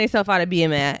talking themselves out of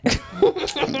being mad. If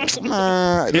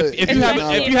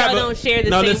you don't share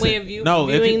the same way of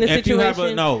viewing the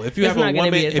situation. If you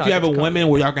have a woman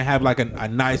where y'all can have like a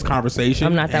nice conversation.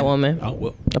 I'm not that woman. Oh,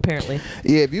 well. Apparently.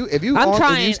 Yeah, if you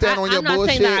stand on your bullshit. I'm not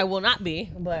saying that I will not be,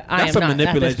 but I am not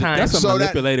at this time. That's a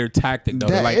manipulator tactic though.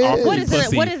 Like offering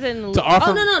pussy. What is in? To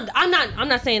offer? Oh no, I'm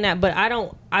not saying that, but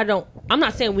I'm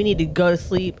not saying we need to go to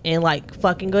sleep and like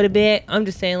fucking go to bed. I'm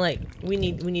just saying like we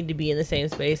need to be in the same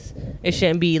space. It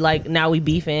shouldn't be like now we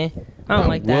beefing. I don't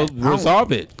like that. We'll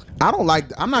resolve it. I don't like.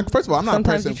 I'm not. First of all, I'm not.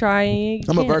 Sometimes a person. You try. And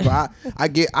I'm a Virgo.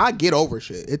 I get over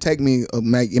shit.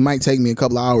 It might take me a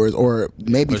couple of hours or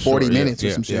maybe 40 minutes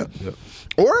or some shit. Yeah.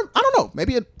 Or I don't know.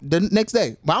 Maybe the next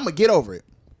day. But I'm gonna get over it.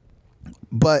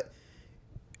 but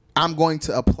I'm going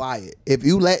to apply it. If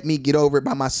you let me get over it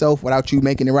by myself without you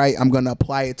making it right, I'm going to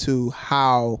apply it to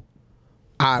how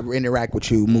I interact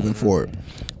with you moving forward.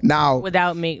 Now,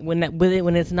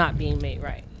 when it's not being made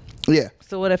right. Yeah.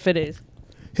 So what if it is?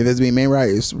 If it's being made right,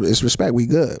 it's respect. We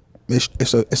good.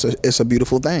 It's a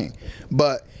beautiful thing.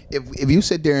 But if you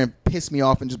sit there and piss me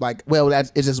off and just like, well,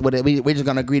 it's just what we're just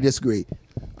gonna agree to disagree.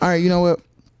 All right, you know what?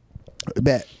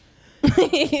 Bet.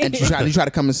 And you try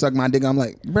to come and suck my dick. I'm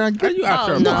like, bro, Are you out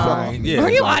your mind? Yeah.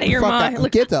 Are you out of your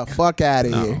mind? Get the fuck out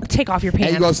of here. Take off your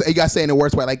pants. And you gotta say in the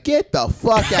worst way, like, get the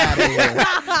fuck out of here.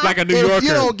 Like a New Yorker. If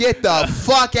you don't get the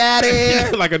fuck out of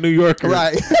here. Like a New Yorker.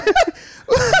 Right.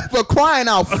 For crying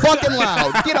out fucking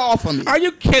loud. Get off of me. Are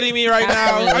you kidding me right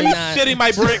now? Are you shitting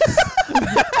my bricks?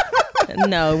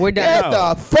 No, we're done. Get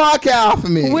the fuck out of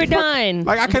me. We're done.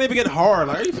 Like, I can't even get hard.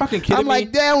 Like, are you fucking kidding me? I'm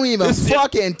like, they don't even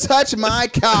fucking touch my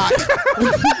cock.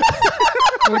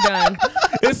 We're done.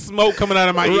 It's smoke coming out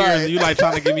of my ears and you like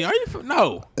trying to get me. Are you?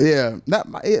 No. Yeah.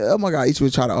 Oh my God. Each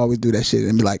would try to always do that shit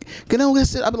and be like, I'd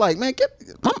be like, man,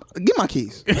 get my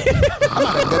keys.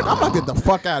 I'm not get the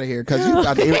fuck out of here because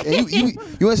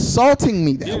you insulting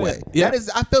me that way. Yeah. That is,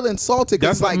 I feel insulted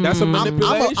because that's a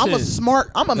manipulation.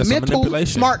 I'm a mental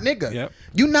smart nigga. Yep.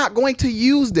 You're not going to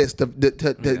use this to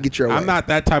get your way. I'm not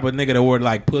that type of nigga that word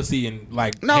like pussy and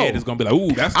like head is gonna be like,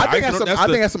 ooh, that's. I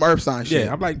think that's some earth sign shit.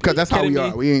 Yeah, I'm like, because that's how we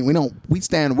are.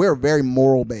 We're very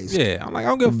moral based. Yeah, I'm like, I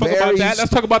don't give a fuck about that. Let's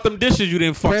talk about them dishes you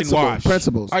didn't fucking wash.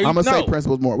 Principles. I'm gonna say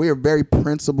principles more. We are very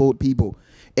principled people.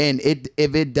 And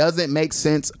if it doesn't make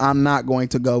sense, I'm not going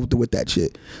to go through with that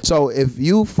shit. So if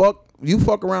you fuck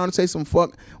around and say some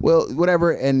fuck, well,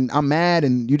 whatever, and I'm mad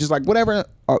and you just like, whatever,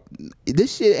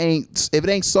 this shit ain't, if it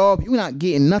ain't solved, you're not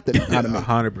getting nothing out of me.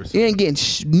 100%. You ain't getting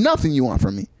nothing you want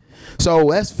from me. So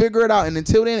let's figure it out. And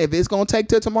until then, if it's going to take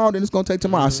till tomorrow, then it's going to take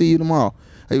tomorrow. I'll see you tomorrow.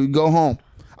 Hey, we go home.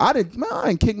 I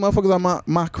didn't kick motherfuckers out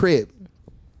my crib.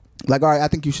 Like, all right, I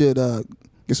think you should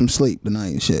get some sleep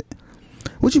tonight and shit.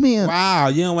 What you mean? Wow,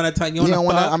 you don't want to talk. You don't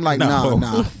want to. I'm like, nah.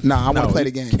 I want to play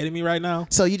the game. You kidding me right now?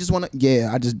 So you just want to?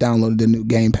 Yeah, I just downloaded the new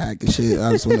game pack and shit.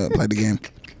 I just want to play the game.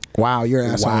 Wow, you're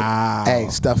an asshole. Wow. Hey,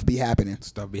 stuff be happening.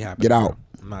 Get out.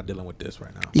 I'm not dealing with this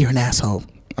right now. You're an asshole.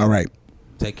 All right.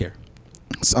 Take care.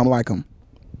 So I'm like him.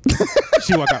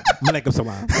 She walk out. Malaikum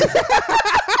salam.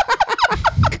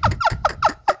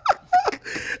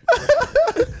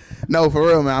 No, for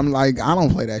real, man. I'm like, I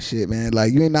don't play that shit, man.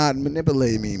 Like, you ain't not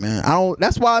manipulating me, man. I don't.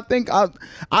 That's why I think I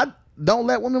don't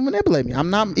let women manipulate me. I'm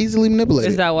not easily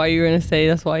manipulated. Is that why you were gonna say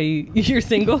that's why you're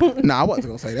single? No, I wasn't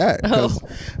gonna say that. Because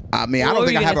I mean, I don't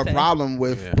think I have a problem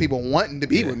with people wanting to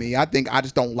be with me. I think I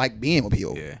just don't like being with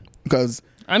people. Yeah. Because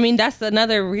I mean, that's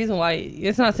another reason why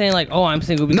it's not saying like, oh, I'm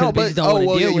single because bitches don't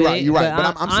want to deal with it. You're right.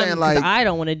 But I'm saying like, I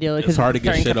don't want to deal with it because it's hard to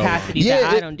get shit capacity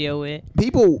that I don't deal with.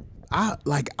 People,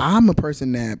 I'm a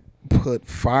person that put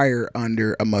fire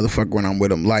under a motherfucker when I'm with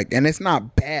them. Like, and it's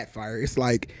not bad fire. It's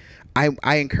like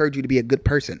I encourage you to be a good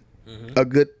person, a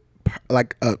good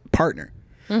a partner.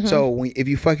 So if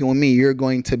you fucking with me, you're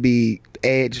going to be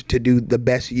edged to do the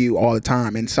best you all the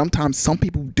time. And sometimes some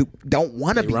people don't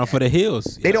want to be run for the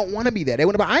hills. They don't want to be that. They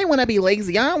want to. I want to be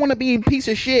lazy. I want to be a piece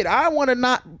of shit. I want to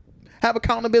not have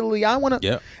accountability. I want to.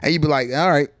 Yeah. And you be like,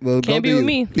 all right, well, can't be with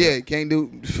me. Yeah, can't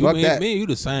do. Fuck that. Me and you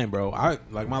the same, bro. I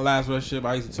like my last relationship.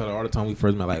 I used to tell her all the time we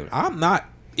first met, like, I'm not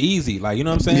easy. Like, you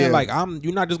know what I'm saying? Yeah. Like,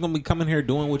 you're not just gonna be coming here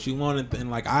doing what you want and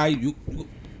like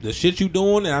the shit you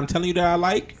doing and I'm telling you that I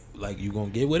like you gonna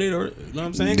get with it, or you know what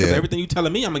I'm saying? Because everything you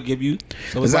telling me, I'm gonna give you.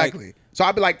 So exactly. So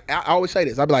I'd be like, I always say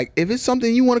this. I'd be like, if it's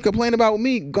something you want to complain about with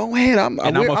me, go ahead. I'm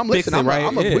listening.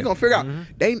 We're gonna figure out.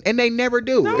 They never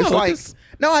do. No, it's like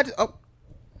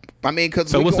because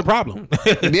so what's the problem?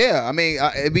 Yeah, I mean,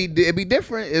 it'd be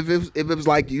different if it was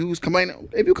like you was complaining.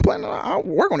 If you complain, I'll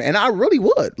work on it, and I really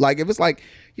would. Like if it's like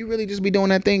you really just be doing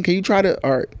that thing, can you try to?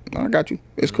 All right, I got you.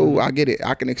 It's cool. I get it.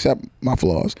 I can accept my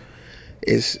flaws.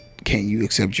 Can you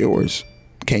accept yours?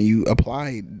 Can you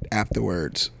apply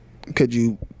afterwards? Could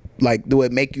you do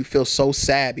it make you feel so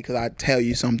sad because I tell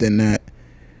you something that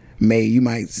you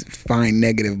might find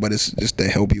negative, but it's just to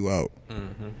help you out.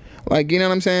 Like, you know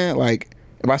what I'm saying? Like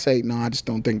if I say no, I just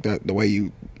don't think that the way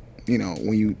you know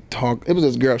when you talk. It was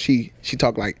this girl. She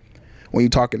talked like when you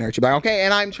talking to her, she'd be like, okay,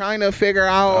 and I'm trying to figure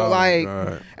out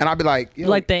God. And I'd be like,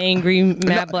 like the angry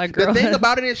mad black girl. The thing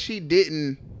about it is she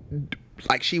didn't.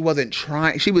 Like she wasn't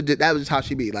trying. That was just how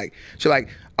she be. Like she like,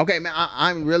 okay, man,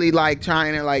 I'm really like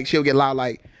trying, and like she'll get loud.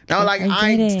 Like no, like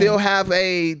I still have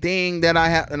a thing that I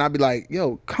have, and I'd be like,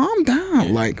 yo, calm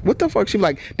down. Like what the fuck? She be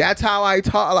like, that's how I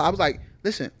talk. I was like,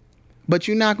 listen, but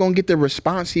you're not gonna get the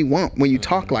response he want when you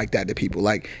talk like that to people.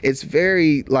 Like it's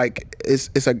very like it's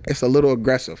a little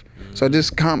aggressive. So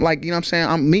just come, like, you know what I'm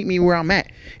saying, meet me where I'm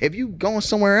at. If you going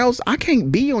somewhere else, I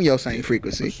can't be on your same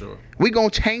frequency. Sure. We gonna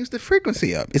change the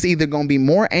frequency up. It's either gonna be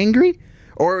more angry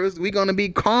or is we gonna be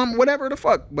calm, whatever the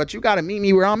fuck. But you gotta meet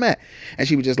me where I'm at. And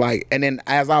she was just like, and then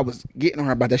as I was getting on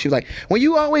her about that, she was like, well,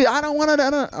 you always, I don't want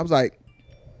to. I was like,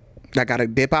 I gotta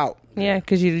dip out. Yeah,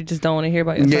 because you just don't want to hear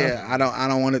about yourself. Yeah, I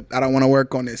don't want to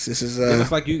work on this. This is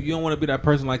it's like you don't want to be that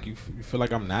person like you feel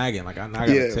like I'm nagging. Like I'm not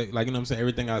gonna take, like, you know what I'm saying,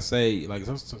 everything I say. Like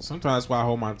sometimes that's why I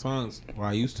hold my tongue. What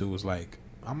I used to was like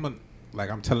I'm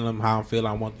telling them how I feel.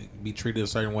 I want to be treated a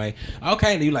certain way.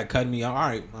 Okay, and you like cutting me off. All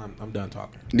right, I'm done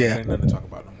talking. Yeah, there ain't nothing to talk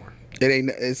about no more. It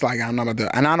ain't. It's like I'm not about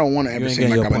to, and I don't want to ever seem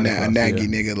like I'm a naggy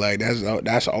nigga. Like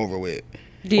that's over with.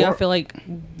 Do y'all feel like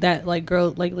that, like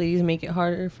ladies make it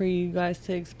harder for you guys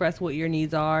to express what your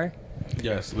needs are?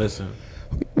 Yes, listen.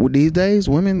 Well, these days,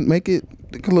 women make it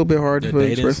a little bit hard the to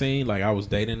dating express. Scene, like I was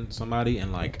dating somebody,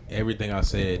 and like everything I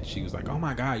said, she was like, "Oh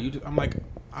my god, you." I'm like,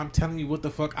 I'm telling you what the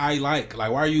fuck I like.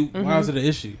 Like, why are you? Why is it an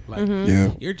issue? Like,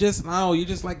 you're just you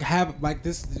just like have like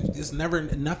this. It's never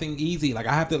nothing easy. Like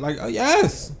I have to like, oh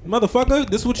yes, motherfucker,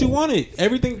 this is what you wanted.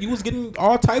 Everything you was getting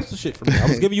all types of shit from me. I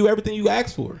was giving you everything you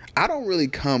asked for. I don't really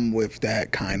come with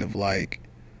that kind of like,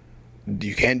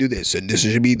 you can't do this and this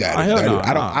should be that.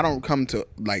 I don't come to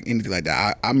like anything like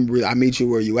that. I meet you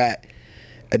where you at,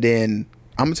 and then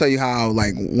I'm gonna tell you how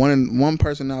like one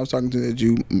person I was talking to that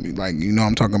you like, you know,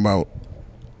 I'm talking about.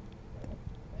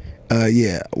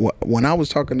 When I was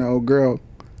talking to old girl,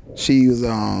 she was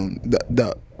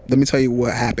let me tell you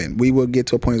what happened. We would get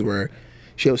to a point where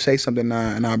she'll say something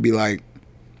and I'll be like,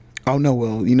 oh no,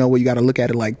 well, you know what, you got to look at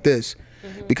it like this,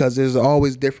 because there's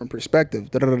always different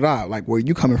perspectives. Like where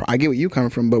you coming from, I get where you coming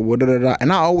from, but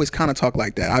and I always kind of talk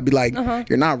like that. I'd be like,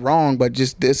 you're not wrong, but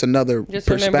just this another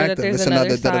perspective. It's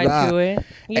another side to it.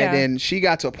 Yeah. And then she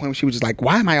got to a point where she was just like,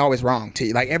 why am I always wrong to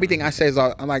you? Like everything I say is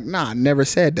all, I'm like, nah, I never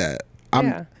said that.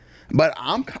 But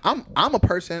I'm a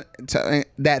person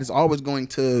that is always going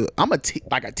to, I'm a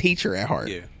teacher at heart.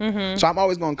 Yeah. So I'm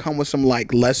always going to come with some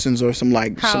like lessons or some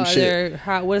like some shit.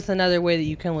 What's another way that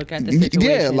you can look at the situation?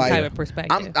 Yeah, like type of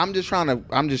perspective. I'm just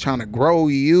trying to grow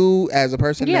you as a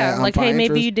person. Yeah, that like hey,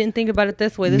 maybe you didn't think about it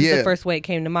this way. This is the first way it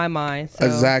came to my mind. So.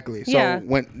 Exactly. So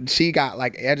when she got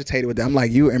like agitated with that, I'm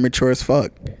like, you immature as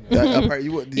fuck.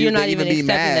 You're not even accepting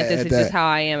that this is just how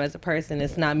I am as a person.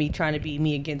 It's not me trying to be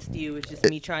me against you. It's just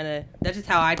me trying to. That's just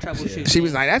how I troubleshoot. She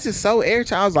was like, that's just so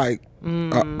irritating. I was like,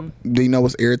 do you know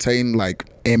what's irritating? Like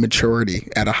immaturity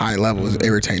at a high level is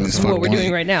irritating as fuck. What we're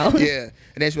doing right now. Yeah. And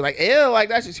then she was like, ew, like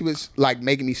that's just, she was like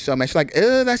making me so mad. She's like,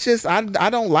 ew, that's just, I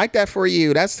don't like that for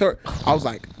you. That's her. I was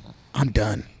like, I'm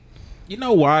done. You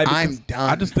know why? Because I'm done.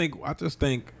 I just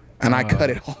think. And I cut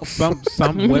it off.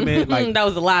 Some women like that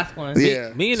was the last one.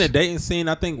 Yeah. Me in the dating scene,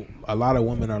 I think a lot of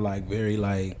women are like very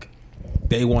like,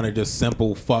 they want to just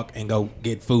simple fuck and go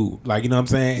get food. Like, you know what I'm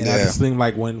saying? And I just think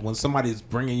like when somebody's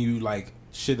bringing you like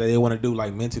shit that they want to do,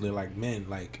 like mentally, like men,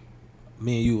 like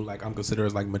me and you, like I'm considered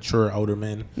as like mature older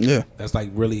men. Yeah. That's like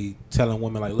really telling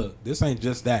women like, look, this ain't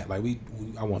just that. Like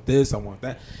I want this, I want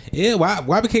that. Yeah. Why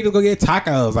we can't just go get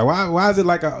tacos? Like why is it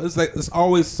like it's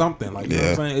always something? Like, you know what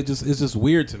I'm saying? It's just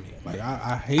weird to me. Like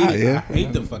I hate it. Yeah. I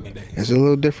hate the fucking days. It's a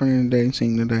little different in the dating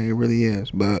scene today. It really is.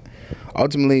 But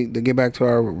ultimately, to get back to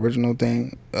our original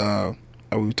thing, we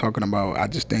were talking about, I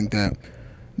just think that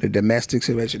the domestic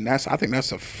situation, I think that's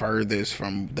the furthest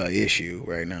from the issue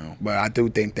right now. But I do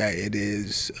think that it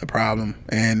is a problem,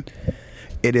 and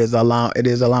it is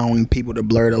allowing people to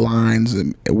blur the lines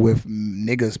with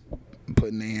niggas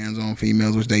putting their hands on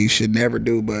females, which they should never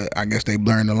do. But I guess they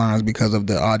blurring the lines because of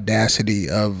the audacity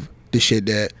of the shit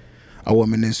that a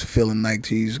woman is feeling like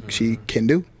she can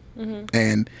do.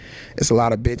 And it's a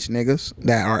lot of bitch niggas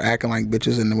that are acting like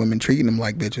bitches and the women treating them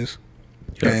like bitches.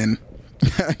 And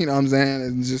you know what I'm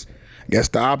saying? It's just, I guess,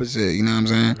 the opposite. You know what I'm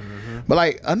saying? But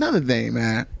like another thing,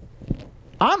 man,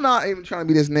 I'm not even trying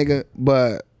to be this nigga,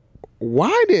 but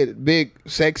why did Big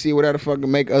Sexy, whatever the fuck,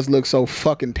 make us look so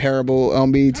fucking terrible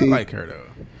on BET? I like her though.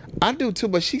 I do too,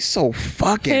 but she's so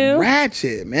fucking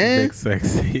ratchet, man. Big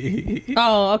Sexy.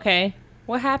 Oh, okay.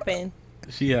 What happened?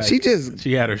 She had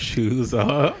her shoes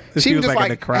off. She was just like in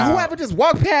the crowd. Whoever just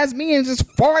walked past me and just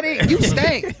farted, you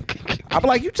stink. I'm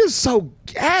like, you just so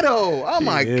ghetto. Oh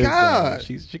my god.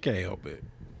 She can't help it.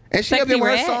 And she up there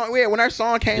when her song, when her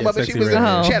song came up, and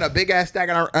she had a big ass stack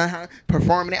on her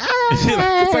performing it.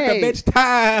 It's like a bitch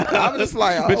time. I was just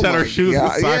like, oh bitch had her shoes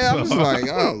with socks on. Yeah, I was like,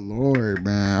 oh Lord,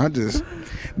 man.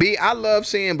 I love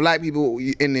seeing black people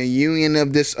in the union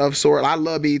of sort. I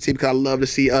love BET because I love to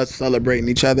see us celebrating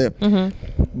each other.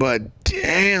 But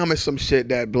damn, it's some shit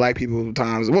that black people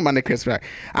sometimes. What my nigga Chris like?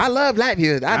 I love black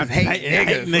people. I just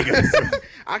hate niggas.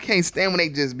 I can't stand when they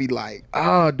just be like,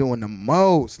 oh, doing the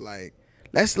most. Like,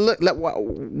 let's look like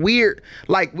weird.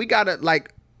 Like we gotta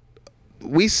like.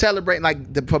 We celebrate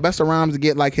like the Professor Rhymes to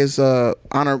get like his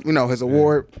honor, his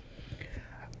award.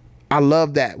 I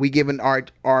love that we giving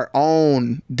our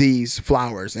own these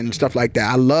flowers and stuff like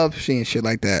that. I love seeing shit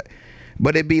like that,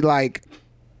 but it'd be like,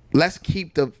 let's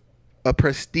keep a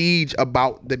prestige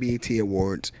about the BET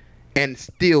Awards and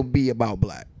still be about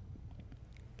black.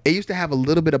 It used to have a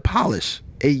little bit of polish.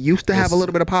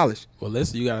 Well,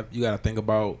 listen, you gotta think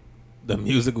about the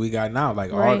music we got now.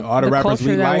 Like right. all the rappers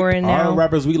we like, all the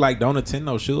rappers we like don't attend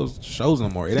those shows no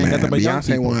more. It ain't nothing but young Beyonce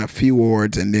people. won a few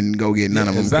awards and didn't go get none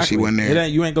of them because she wasn't there.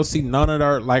 You ain't go see none of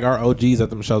our OGs at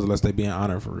them shows unless they being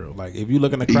honored for real. Like if you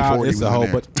look in the crowd, it's a whole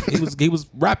bunch. He was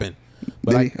rapping.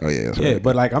 But like, right.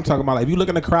 But like I'm talking about, like if you look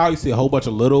in the crowd, you see a whole bunch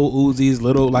of little Uzis,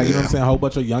 you know what I'm saying, a whole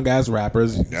bunch of young ass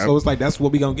rappers. Yep. So it's like that's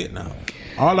what we gonna get now.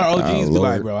 All our OGs be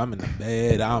like, bro, I'm in the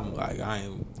bed. I'm like, I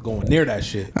ain't going near that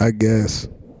shit. I guess.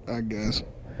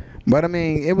 But I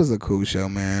mean, it was a cool show,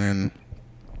 man, and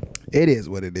it is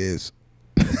what it is.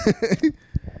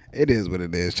 It is what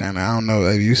it is, China. I don't know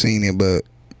if you seen it, but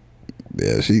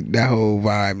yeah, that whole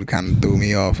vibe kind of threw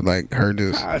me off. Like her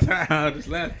just, I was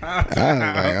like,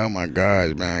 oh my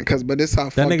gosh, man. But this how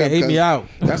that fucked nigga up. ate me out.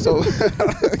 That's so.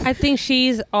 I think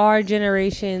she's our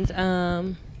generation's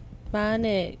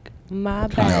Bionic. My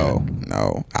bad.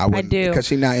 No, I wouldn't. I do because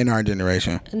she's not in our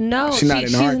generation. No,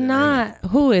 she's not.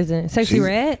 Who isn't? Sexy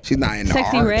Red? She's not in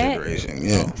Sexy our Red? generation.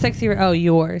 Yeah. Sexy Red. Oh,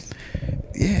 yours.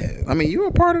 Yeah, I mean you're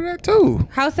a part of that too.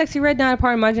 How's Sexy Red not a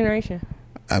part of my generation?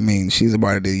 I mean she's a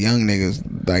part of the young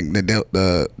niggas, like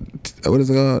the what is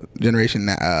it called? Generation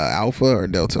Alpha or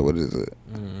Delta? What is it?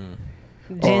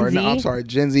 Gen Z? No, I'm sorry,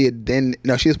 Gen Z. Then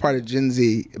no, she's part of Gen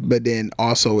Z, but then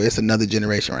also it's another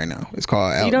generation right now. It's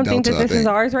called You don't Delta, think that this is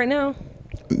ours right now?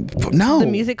 No, the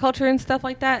music culture and stuff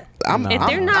like that. I'm about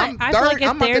to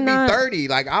be 30.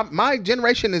 Like my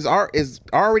generation is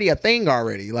already a thing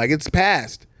already. Like it's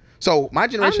past. So my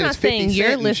generation is 50 I'm not saying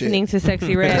you're listening to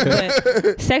Sexy Red,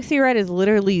 but Sexy Red is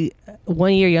literally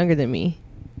 1 year younger than me.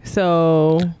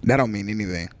 So that don't mean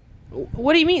anything.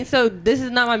 What do you mean? So this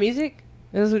is not my music?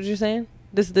 This is what you're saying?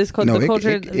 The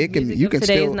culture you can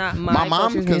still, is not my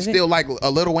mom can music? still like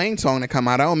a Lil Wayne song that come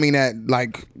out. I don't mean that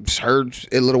like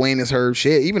Lil Wayne is her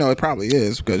shit, even though it probably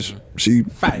is because she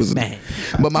was.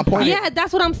 But my point,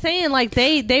 that's what I'm saying. Like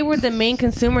they were the main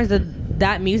consumers of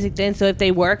that music then. So if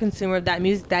they were a consumer of that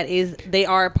music, they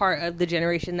are a part of the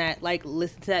generation that like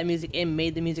listened to that music and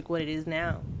made the music what it is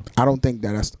now. I don't think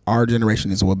that's our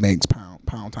generation is what makes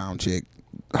Pound Town Chick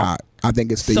hot. I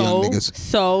think it's the young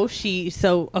niggas.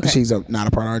 Okay. She's not a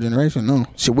part of our generation. No,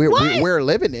 we're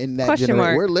living in that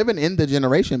generation. We're living in the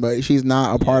generation, but she's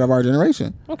not a part of our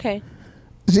generation. Okay.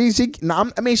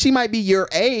 She might be your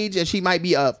age, and she might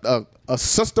be a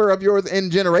sister of yours in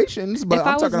generations. But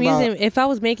if I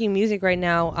was making music right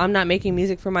now, I'm not making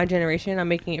music for my generation. I'm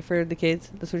making it for the kids.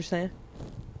 That's what you're saying.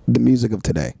 The music of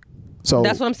today. So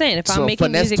that's what I'm saying. If I'm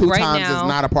making music right now, is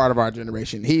not a part of our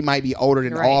generation. He might be older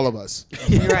than all of us.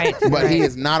 Right. But he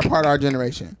is not a part of our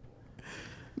generation.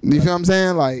 You feel what I'm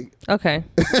saying? Like, okay.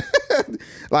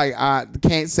 Like I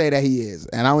can't say that he is,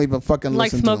 and I don't even fucking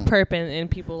like listen to him. Smoke Perp and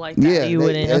people like that. Yeah, you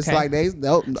wouldn't. It's okay. like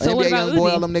NBA young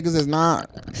boy, all them niggas is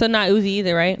not. So not Uzi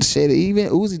either, right? Shit, even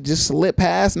Uzi just slipped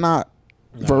past. Not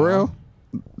for real.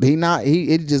 He not.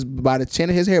 It just by the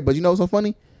chin of his hair. But you know what's so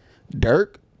funny?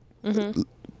 Dirk. Mm-hmm.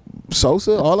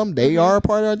 Sosa, all them, they are a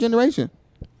part of our generation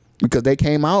because they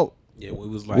came out. Yeah, we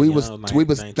was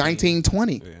 19,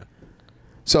 20. Yeah.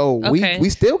 So we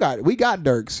still got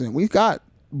Dirks and we got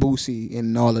Boosie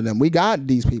and all of them. We got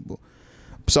these people.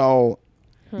 So,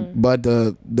 but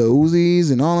the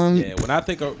Uzis and all of them. Yeah, when I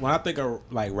think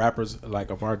of like rappers like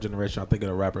of our generation, I think of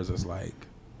the rappers as like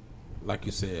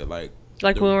you said, like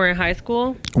when we were in high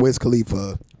school. Wiz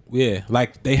Khalifa. Yeah,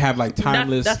 like they have like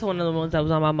timeless. That's one of the ones that was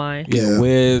on my mind. Yeah,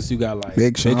 Wiz. You got like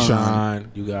Big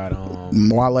Sean. You got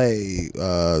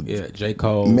Wale. J.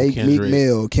 Cole, Meek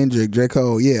Mill, Kendrick, J.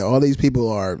 Cole. Yeah, all these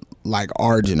people are like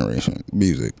our generation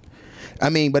music. I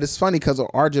mean, but it's funny because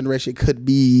our generation could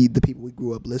be the people we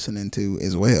grew up listening to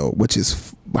as well. Which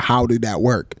is how did that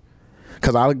work?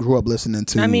 Because I grew up listening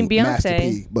to Beyonce, Master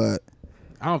P, but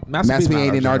Master P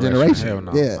ain't in our generation. Hell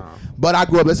no, yeah. No. But I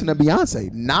grew up listening to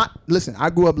Beyonce. I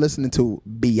grew up listening to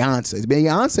Beyonce.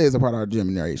 Beyonce is a part of our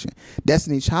generation.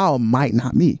 Destiny Child might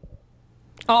not be.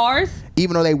 Ours?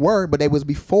 Even though they were, but they was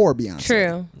before Beyonce.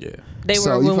 True. Yeah. They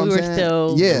So, were you when feel we what were I'm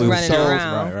still saying? Yeah. running So,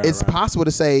 around. It's possible to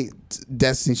say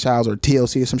Destiny Childs or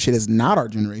TLC or some shit is not our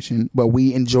generation, but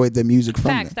we enjoyed the music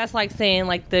from Facts. them. That's like saying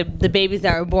like the babies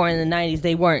that were born in the 90s,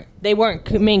 they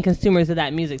weren't main consumers of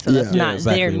that music, so that's Yeah. not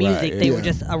exactly their music. right. They Yeah. were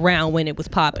just around when it was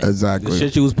popping. Exactly. The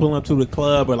shit you was pulling up to the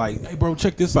club or like, hey bro,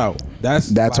 check this out.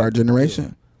 That's like, our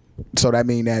generation. So that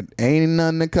mean that ain't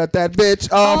nothing to cut that bitch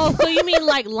Oh, off. so you mean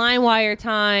like LimeWire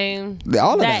time?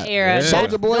 All of that era. Yeah.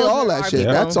 Soldier Boy, Those all are that our shit.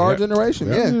 people. That's our Yeah. generation.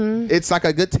 Yeah. Yeah, Mm-hmm. it's like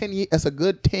a good 10. It's a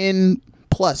good 10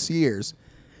 plus years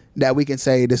that we can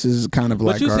say this is kind of But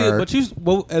like you see, our.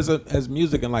 as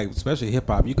music and like especially hip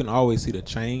hop, you can always see the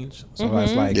change. So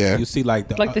that's like Yeah. you see like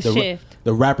the shift.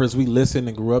 The rappers we listen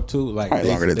and grew up to, like Probably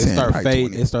longer than they 10, start probably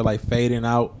 20. they start like fading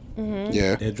out.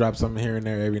 Yeah, They drop something here and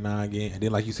there every now and again, and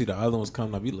then like you see the other ones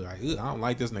coming up, you look like, "Ugh, I don't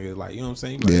like this nigga." Like, you know what I'm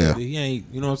saying? Like, Yeah. he ain't.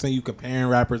 You know what I'm saying? You comparing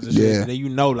rappers and shit, Yeah. and then you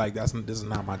know like this is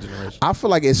not my generation. I feel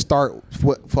like it start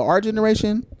for our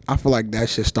generation. I feel like that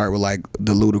should start with like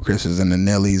the Ludacris's and the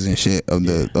Nellies and shit of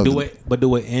the. Of do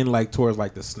the, it end like towards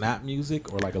like the snap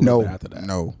music or like a little no, bit after that?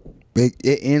 no.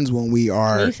 It ends when we When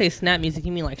are you say snap music,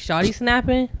 you mean like shawty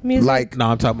snapping music? like, No,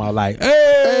 I'm talking about like,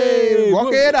 hey,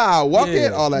 walk it out, walk Yeah.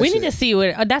 it, all that. we shit. need to see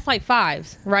what that's like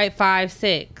fives, right? 5,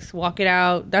 6. Walk it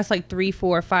out. That's like 3,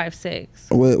 4, 5, 6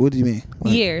 What do you mean?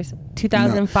 Like, years.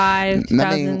 2005, I mean,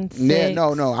 2006. yeah,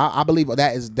 no. I believe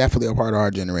that is definitely a part of our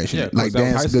generation. Yeah, 'cause like that was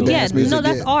high dance, school. the Yeah, dance music. no,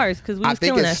 that's yeah. ours because we I was think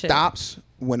killing it that shit. stops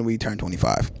when we turn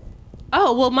 25.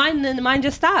 Oh well, mine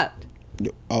just stopped.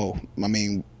 Oh, I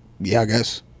mean, yeah, I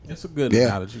guess. it's a good Yeah,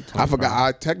 analogy. I forgot. 25.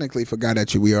 I technically forgot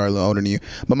that we are a little older than you.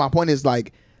 But my point is,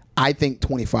 like, I think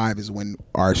 25 is when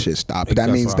our shit stopped. But that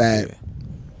That's means what I that. said.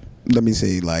 Let me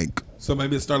see, like, So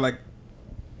maybe it start like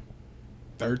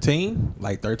 13,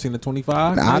 like 13 to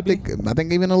 25. I maybe?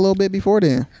 think even a little bit before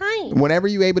then. Hi. Whenever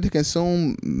you able to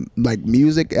consume like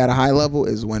music at a high level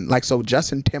is when, like, so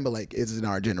Justin Timberlake is in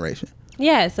our generation.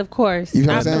 Yes, of course. You know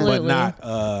what I'm saying? Absolutely. but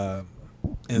not.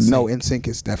 No, NSYNC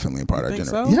is definitely a part of our think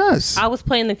generation. so? Yes. I was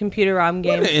playing the computer ROM When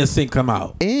game. did NSYNC come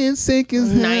out? NSYNC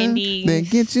is 90s, Then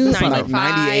get you 95,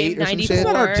 98 or some 94. shit. That's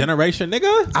not our generation,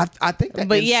 nigga. I think that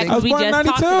But yeah, NSYNC, because we born just in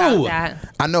talked 92. about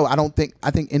that. I know.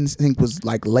 I think NSYNC was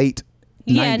like late.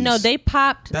 Yeah, 90s. no, they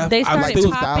popped. That- They I was started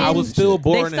still- popping. I was still they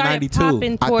born in started 92.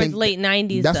 popping I towards think late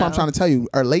 90s. That's what I'm trying to tell you.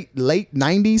 Or late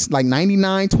 90s, like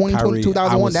 99, 20, Kyrie,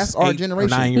 2001. I That's was our 8 or generation.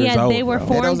 9 years Yeah, old, they were bro. That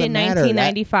formed doesn't in matter.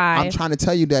 1995. I'm trying to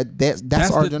tell you that's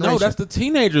our generation. No, that's the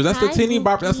teenagers. That's the Hi, teeny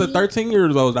bop. Bookie. That's the 13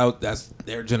 years old. That's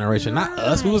their generation, not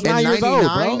us. We was In 9 years old,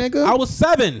 99, bro. nigga? I was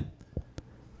 7.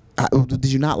 Did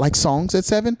you not like songs at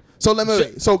 7? So let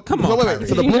me. So Come so on, wait. Kyrie.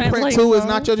 So the You guys Blueprint like 2 is songs?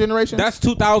 not your generation. That's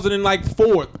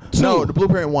 2004. No, the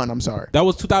Blueprint 1. I'm sorry. That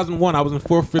was 2001. I was in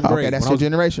 4th, 5th grade. Okay, that's when I your was-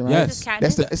 generation, right? Yes.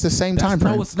 It's the same time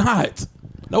frame. No, it's not.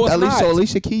 No, it's Alicia, not. so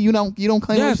Alicia Key, you don't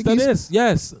claim Yes, Alicia that Keys? is.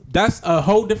 Yes, that's a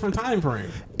whole different time frame.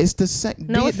 It's the same.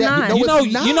 No, it's not. No, you know,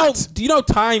 it's not. you know,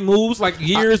 time moves like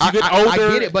years. You get older. I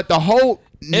get it, but the whole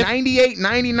 98,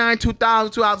 99,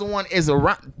 2000, 2001 is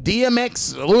around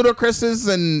DMX, Ludacris's,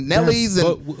 and Nelly's, Yes,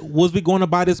 and but was we going to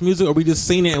buy this music, or we just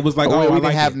seen it and was like, we I didn't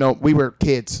like have it? no. We were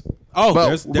kids. Oh,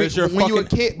 But there's your when you a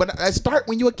fucking- kid. But I start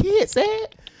when you a kid,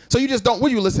 said. So you just don't.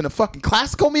 What, you listen to fucking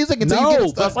classical music until you get to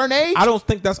a but certain age? I don't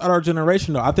think that's our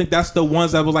generation though. I think that's the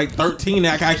ones that was like 13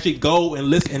 that can actually go and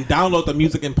listen and download the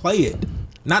music and play it.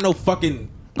 Not no fucking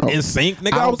in sync,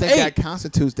 nigga. I I don't was think 8. that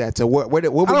constitutes that. So where I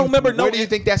don't remember no- Where do you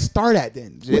think that start at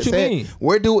then? What you Say, mean?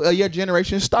 Where do your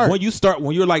generation start? when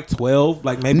you're like 12,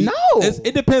 like maybe No.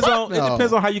 it depends Fuck on no. it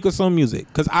depends on how you consume music.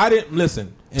 Because I didn't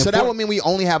listen. And So that for- would mean we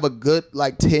only have a good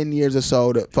like 10 years or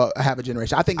so to have a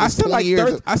generation. I think I it's said 20 like years.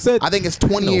 30 I said I think it's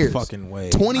 20 no years. fucking way.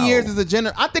 20 No. years is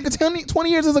a I think it's 20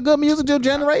 years is a good musical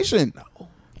generation.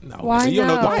 No, Why you don't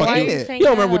know not? what the fuck Why you, ain't it? you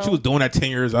don't remember what you was doing at 10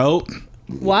 years old.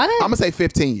 What? I'm gonna say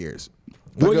 15 years.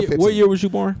 A good What 15. year was you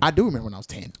born? I do remember when I was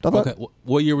 10. The fuck? Okay,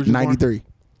 what year was you born? 93.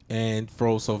 And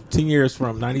so 10 years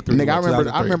from 93. Nigga, to I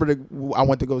remember. 2003. I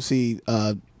went to go see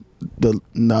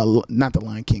not the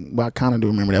Lion King, but I kind of do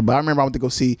remember that. But I remember I went to go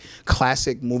see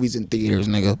classic movies in theaters,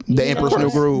 nigga. The Emperor's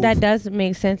New Groove. That does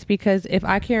make sense because if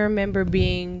I can remember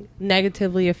being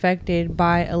negatively affected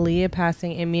by Aaliyah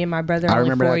passing and me and my brother I only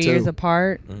remember 4 that too. years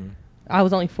apart, I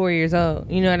was only 4 years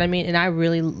old. You know what I mean? And I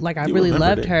really You really remembered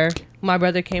loved it. her. My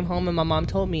brother came home and my mom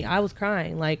told me I was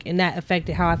crying, like, and that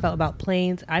affected how I felt about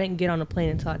planes. I didn't get on a plane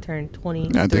until I turned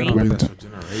 23. I think That's we- your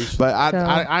generation. But So-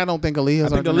 I don't think Aaliyah is our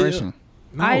think Aaliyah- generation.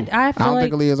 No. I I feel don't like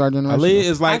think Aaliyah is our generation. Aaliyah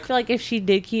is I like feel like if she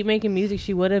did keep making music,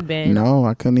 she would have been. No,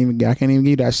 I can't even give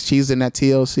you that. She's in that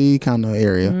TLC kind of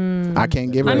area. I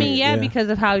can't give her. I mean, yeah, because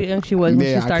of how young she was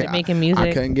when she started making music.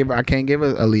 I can't give her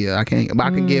Aaliyah. I can't. But I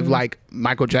can give like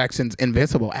Michael Jackson's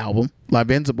Invincible album, like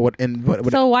Invincible.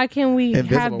 So why can't we have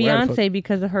Invisible, Beyonce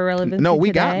because of her relevance? No,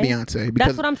 we got Beyonce.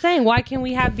 That's what I'm saying. Why can't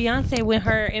we have Beyonce when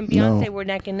her and Beyonce were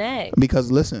neck and neck?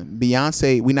 Because listen,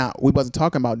 Beyonce, we wasn't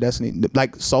talking about Destiny.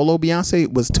 Like solo Beyonce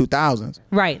was 2000s.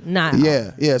 Right. Not.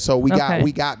 Yeah. So we got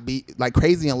like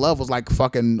Crazy in Love was like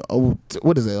fucking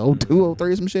what is it? 02,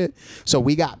 03 or some shit. So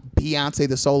we got Beyonce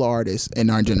the solo artist in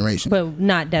our generation. But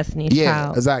not Destiny's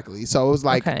Child. Exactly. So it was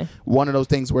like one of those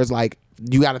things where it's like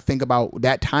you got to think about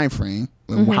that time frame,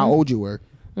 how old you were.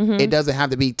 It doesn't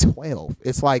have to be 12.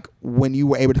 It's like when you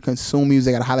were able to consume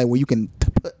music at a high level where you can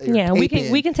put your we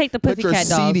can take the Pussycat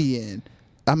Dolls. CD in.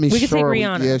 I mean, we can take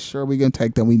Rihanna. Sure, we can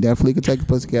take them. We definitely can take the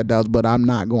Pussycat Dolls, but I'm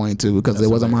not going to because it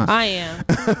wasn't mine. I am.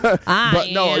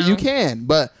 But no, you can.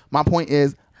 But my point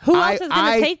is, who else is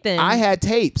going to take them? I had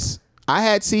tapes. I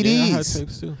had CDs. Yeah, I had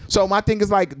tapes too. So my thing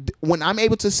is like when I'm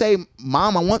able to say,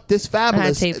 "Mom, I want this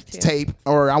Fabulous tape,"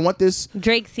 or "I want this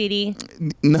Drake CD."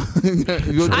 No,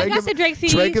 I got the Drake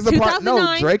CD. Drake is a part.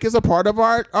 No, Drake is a part of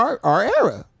our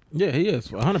era. Yeah, he is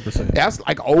 100%. That's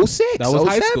like 06, That was 07.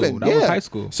 high school. That was high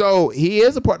school. So he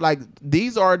is a part. Like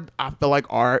these are, I feel like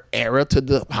our era to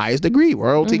the highest degree.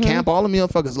 Royalty Camp, all the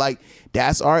motherfuckers. Like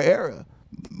that's our era.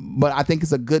 But I think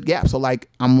it's a good gap. So like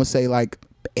I'm gonna say like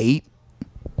 8,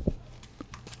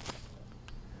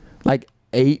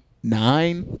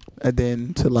 9, and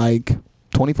then to like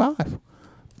 25.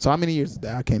 So how many years is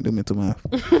that? I can't do mental math.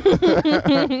 8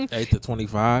 to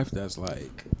 25. That's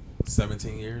like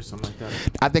 17 years, something like that.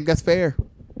 I think that's fair.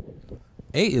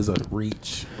 8 is a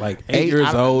reach. Like 8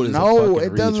 years old is a no,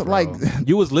 fucking it doesn't reach, bro. like.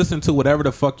 You was listening to whatever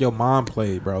the fuck your mom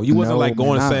played, bro. You wasn't like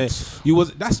going and saying you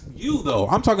was. That's you though.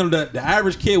 I'm talking to the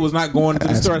average kid was not going to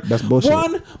the store. That's bullshit.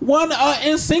 One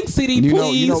NSYNC CD,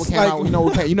 please. You know what came out.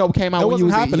 You know what came out when you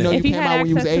was 8. You know if you came had out when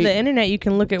you was access 8. to the internet, you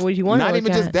can look at what you want. Not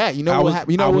even just that. You know what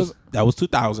happened. You know what that was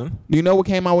 2000. You know what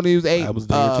came out when he was 8? That was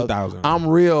the year 2000. I'm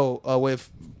Real with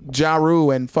Ja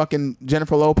Rule and fucking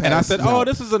Jennifer Lopez. And I said, "Oh,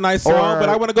 this is a nice song, but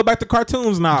I want to go back to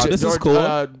cartoons now. This is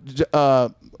cool."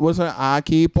 What's her? I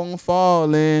keep on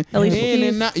falling. Alicia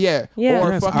Keys. Yeah.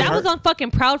 Or yes, that was on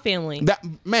fucking Proud Family. That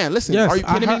man, listen. Yes, are you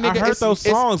kidding me, nigga? I heard those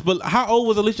songs, but how old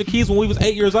was Alicia Keys when we was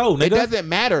 8 years old? Nigga? It doesn't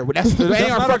matter. That's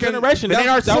not our generation. That ain't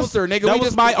our sister, nigga. That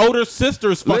was my older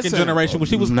sister's fucking generation when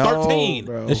she was 13,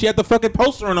 bro. and she had the fucking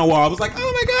poster on the wall. I was like, "Oh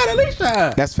my god,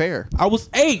 Alicia!" That's fair. I was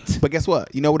 8. But guess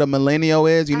what? You know what a millennial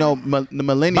is? You know the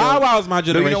millennial. Bow Wow's my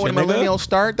generation. Do you know when millennials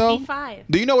start though? B5.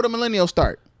 Do you know what a millennial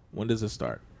start? When does it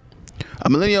start? A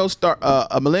millennial start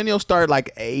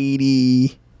like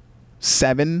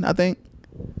 87, I think.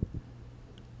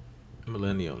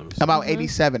 Millennial. Let me see. About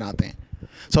 87, I think.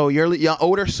 So your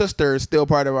older sister is still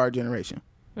part of our generation.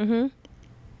 I'm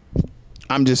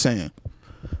just saying.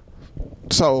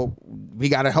 So we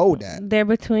gotta hold that. They're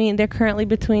currently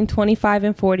between 25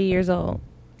 and 40 years old.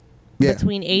 Yeah.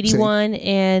 Between 81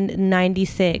 and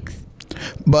 96.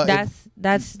 But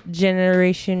that's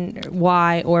Generation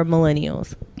Y or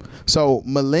millennials. So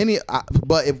millennial,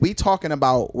 but if we talking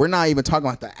about, we're not even talking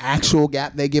about the actual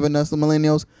gap they giving us, the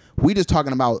millennials. We just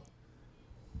talking about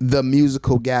the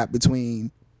musical gap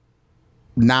between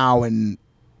now and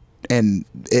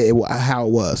how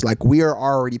it was. Like we are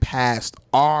already past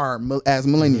as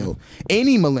millennial,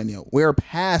 any millennial, we're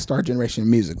past our generation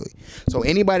musically. So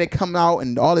anybody that come out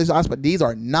and all this, but these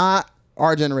are not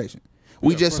our generation.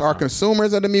 We just are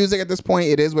consumers of the music at this point.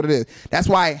 It is what it is. That's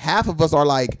why half of us are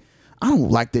like, I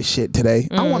don't like this shit today.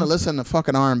 I want to listen to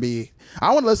fucking R&B.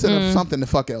 I want to listen to something the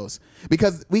fuck else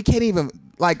because we can't even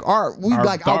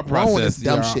outgrown this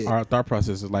dumb shit. Our thought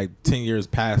process is like 10 years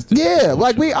past. Yeah,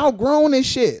 like we outgrown this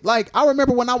shit. Like I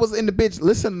remember when I was in the bitch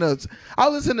listening to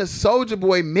Soulja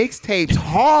Boy mixtapes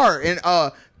hard in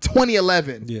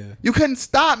 2011. Yeah, you couldn't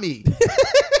stop me.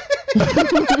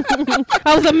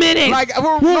 That was a minute. Like,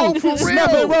 no, for real. Snap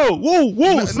and roll.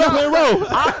 Woo. Snap and roll.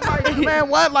 I was like, man,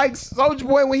 what? Like, Soulja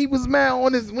Boy, when he was, man,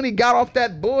 when he got off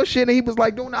that bullshit and he was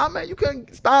like doing that, man, you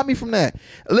couldn't stop me from that.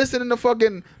 Listening to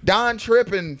fucking Don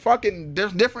Tripp and fucking,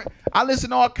 there's different, I listen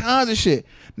to all kinds of shit.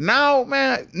 Now,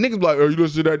 man, niggas be like, oh, you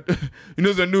listen to that, you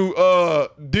listen to new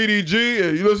DDG,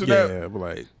 and you listen to that. Yeah, but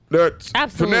like,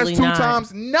 absolutely finesse 2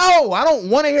 times. No, I don't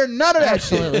want to hear none of that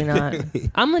absolutely not.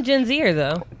 I'm a Gen Zer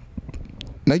though.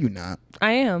 No, you're not.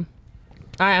 I am.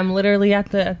 I am literally at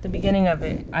the beginning of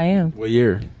it. I am. What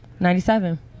year?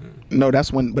 97. No,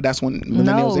 that's when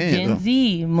millennials end. Gen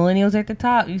Z. Millennials at the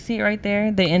top. You see it right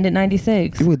there. They end at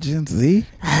 96. You a Gen Z?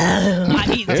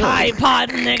 I eat Tide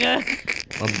Pods, nigga.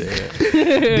 I'm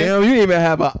dead. Damn, you didn't even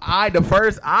have the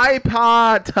first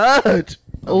iPod Touch.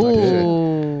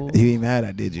 Ooh. You didn't even have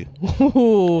that, did you?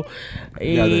 Ooh.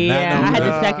 Yeah, the Yeah, Nano. I had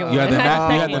the second one. You had the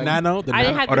I had the Nano, second one. I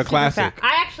didn't have or the super classic. fat.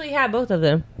 I actually had both of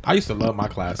them. I used to love my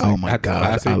classic. Oh I my had the god!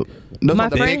 classic. My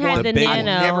friend had the big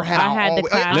Nano. one. Never had I had the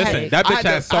classic. Listen, that bitch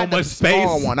had so much space.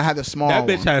 Small one. I had the small That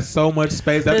bitch one. had so much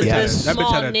space. That The, bitch had, the that bitch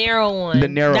small, had a, narrow one. The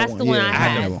narrow That's one, the one yeah. I I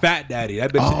had had. the fat daddy.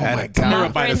 That bitch Oh had my a God. My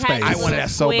terabyte friend of had space. I the wanted that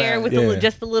so square bad. with Yeah.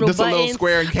 just the little Just a buttons. little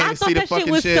square, you can't I even thought see the that fucking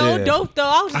shit was shit. so Yeah. dope though.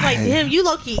 I was just like, damn, you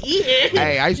low key eating.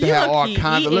 Hey, I used to You have all low-key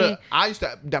kinds of eating. look. I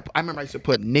remember I used to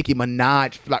put Nicki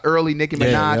Minaj, like early Nicki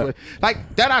Minaj, Yeah. with,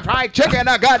 like that I fried chicken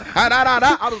I got.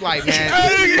 I was like, man,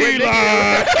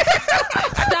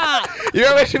 Stop. you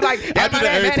remember she was like, I do that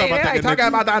every time I think of talking Nicki.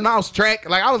 about that mouse track.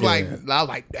 Like I was Yeah.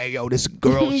 like, hey yo, this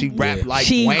girl, she rap like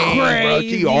She Wayne, bro.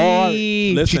 She hard.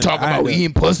 Listen, She talking I had about to-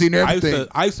 eating pussy and everything.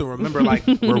 I used to remember like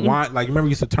rewind. Like remember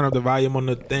you used to turn up the volume on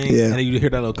the thing, Yeah. and then you hear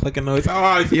that little clicking noise. Oh,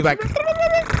 I used to- You're like,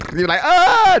 Turn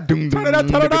it up,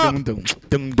 turn it up.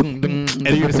 and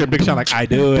you just hear Big Sean like, I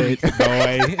do it,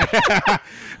 boy.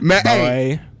 man,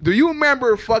 hey, Boy. do you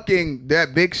remember fucking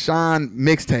that Big Sean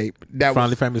mixtape? That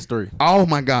Finally was, Famous 3. oh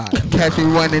my god, catch me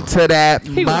running to that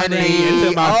money.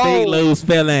 Until my feet lose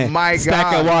feeling. my Stack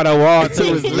of God. water, water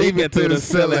It was leaving to the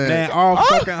ceiling. Man, all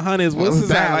fucking hundreds. What's Was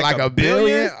that like a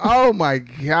billion? Oh my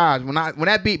god! When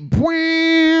that beat,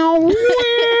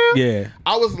 Yeah.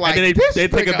 I was like, And then this they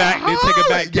take it nigga back. They take it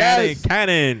back. hard. Yes.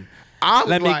 Cannon. I was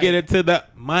Let me like, get it to the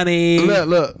money.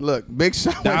 Look, Big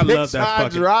Sean. I when Big love that Sean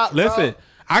fucking. dropped, bro. Listen,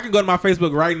 I can go to my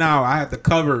Facebook right now. I have the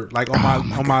cover like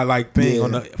on my like thing Yeah.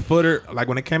 on the footer. Like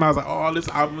when it came out, I was like, oh, this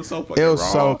album is so fucking. It was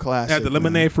raw. so classic, It had the man.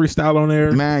 Lemonade freestyle on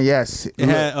there. Man, yes. It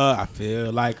had I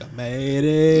feel like I made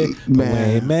it. Man. We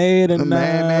ain't made enough.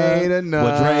 Man made enough.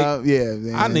 With Drake. Yeah,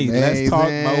 man, I need Let's Talk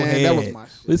amazing. Mohead. That was my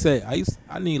shit. We say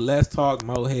I need Let's Talk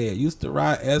Mohead. Used to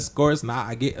ride escorts, now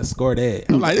I get escorted.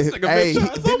 I'm like, this nigga Hey, Big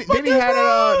Sean so didn't he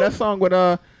have that song with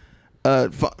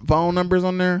phone numbers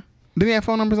on there? Didn't he have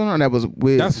phone numbers on there? Or that was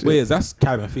Wiz. That's Wiz. That's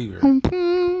Cabin Fever.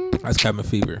 That's Cabin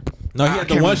Fever. No, he had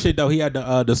the one shit though. He had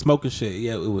the smoking shit.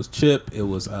 Yeah, it was Chip. It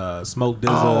was Smoke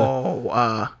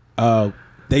Dizza.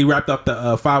 They wrapped up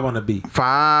the 5 on the beat.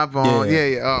 5 on, Yeah.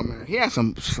 yeah. Oh man, he had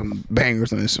some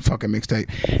bangers on this fucking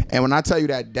mixtape. And when I tell you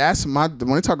that's when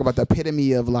they talk about the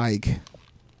epitome of like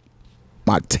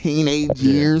my teenage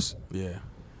years, Yeah.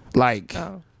 like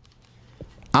Oh.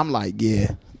 I'm like,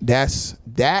 yeah, that's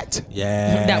that.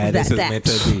 Yeah, That was this that- is meant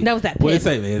to be. that was that What it pit.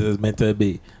 say, man? This is meant to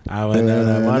be. I went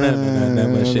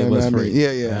but shit was free.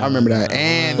 Yeah, I remember that.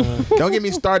 And don't get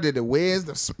me started. The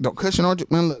Wiz, the cushion on,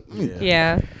 man. Look,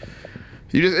 Yeah.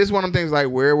 it's one of them things like,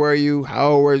 where were you?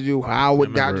 How old were you? How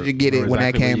did you get it when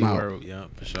that came out? Yeah,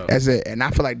 for sure. That's it. And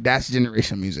I feel like that's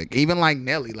generation music. Even like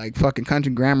Nelly, like fucking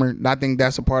country grammar. I think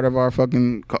that's a part of our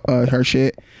fucking her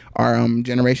shit, our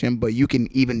generation. But you can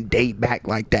even date back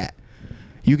like that.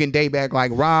 You can date back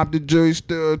like Rob the Jury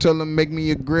still tell him make me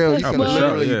a grill. You Oh, can for sure,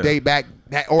 literally yeah. date back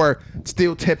that, or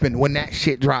still tipping when that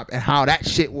shit dropped and how that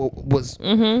shit was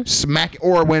smacking.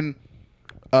 Or when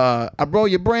I roll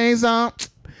your brains out.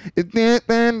 It's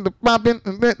then the popping.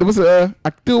 What's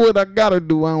I do what I gotta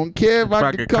do. I don't care if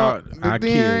I get caught. I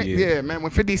kill you. Yeah, man.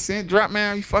 When 50 Cent dropped,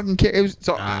 man, you fucking care. It was,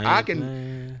 so I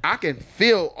can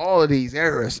feel all of these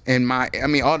eras in my. I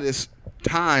mean, all this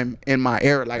time in my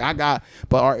era. Like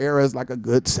but our era is like a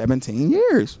good 17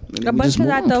 years. And A we bunch just of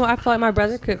that move on. though, I feel like my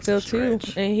brother could feel too,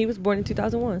 and he was born in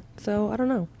 2001. So I don't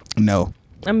know. No,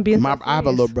 I'm being. I have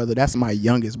a little brother. That's my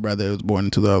youngest brother. Who was born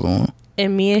in 2001.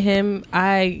 And me and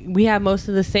him, we have most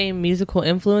of the same musical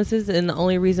influences, and the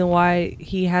only reason why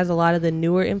he has a lot of the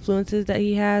newer influences that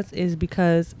he has is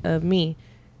because of me.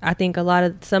 I think a lot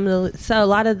of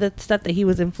the stuff that he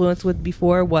was influenced with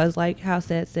before was like how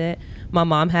said. My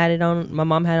mom had it on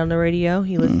the radio.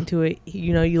 He listened to it.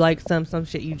 You like some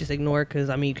shit you just ignore because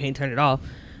you can't turn it off.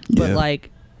 But Yeah. like,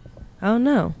 I don't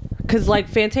know, because like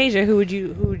Fantasia, who would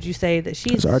you say that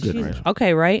she's That's our generation.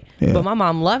 okay, right? Yeah. But my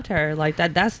mom loved her like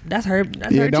that. That's her.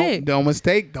 That's her chick. Don't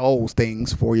mistake those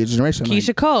things for your generation.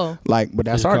 Keisha Cole. But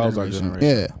that's Keisha our Cole's our generation.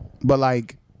 generation. Yeah, but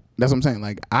like that's what I'm saying.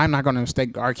 Like I'm not gonna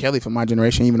mistake R. Kelly for my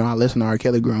generation, even though I listened to R.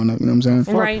 Kelly growing up. You know what I'm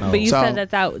saying? Right, no. but you So- said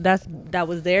that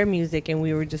was their music, and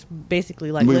we were just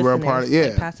basically like We listeners, were a part of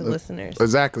like passive listeners.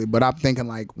 Exactly. But I'm thinking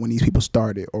like when these people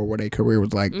started or where their career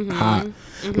was like hot.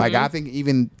 Like I think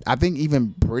even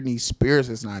Britney Spears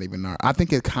is not even our. I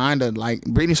think it kind of like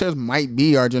Britney Spears might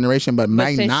be our generation, but But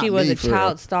might since not she was be a for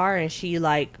child star and she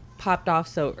like popped off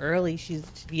so early.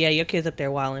 Your kid's up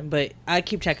there wilding, but I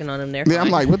keep checking on them there. Yeah, I'm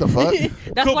like, what the fuck?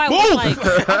 That's why I was like,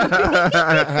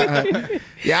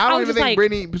 yeah, I don't even think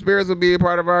Britney Spears would be a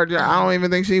part of our job. I don't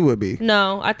even think she would be.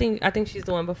 No, I think she's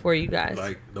the one before you guys.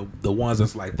 Like the ones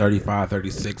that's like 35,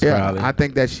 36 Yeah, probably. I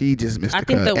think that she just missed the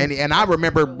cut. And I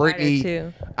remember Britney.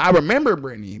 Too. I remember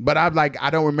Britney, but I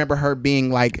don't remember her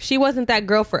being like. She wasn't that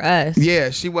girl for us.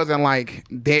 Yeah, she wasn't like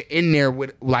they're in there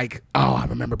with like. Oh, I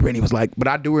remember Britney was like, but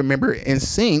I do remember in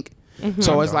sync. Mm-hmm.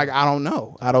 So it's like I don't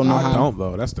know. I don't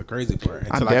though. That's the crazy part.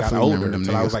 Until I got older.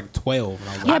 Until I was like 12. And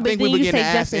I was yeah, like, but then you say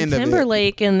Justin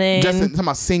Timberlake, and then talking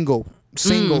about single.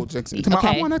 Jackson.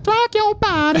 Okay. I want to rock your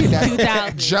body.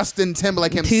 Justin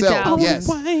Timberlake himself. Yes.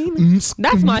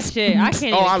 That's my shit. I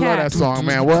can't. I love that song,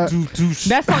 man. What?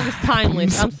 That song is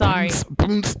timeless. I'm sorry.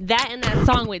 That and that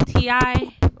song with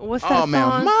T.I. What's that song? Oh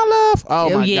man, my love. Oh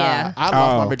my god. I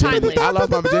lost my virginity. I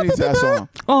lost my virginity to that song.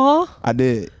 Oh. I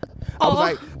did. I was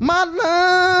like, my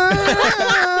love.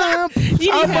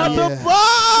 I'm about to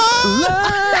fall.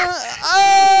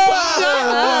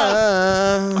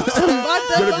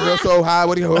 Get a girl so high,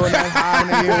 what are you holding that high in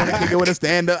the air and kick it with a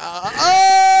stand up?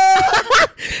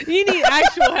 You need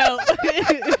actual help.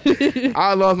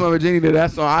 I lost my virginity to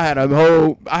that song. I had a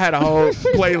whole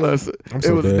playlist.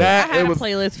 It was that. I had a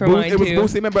playlist for mine too. It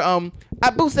was Boosie. Remember, I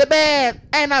boosted bad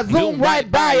and I zoomed right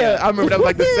by her. I remember that was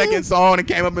like the second song and it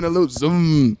came up in the loop.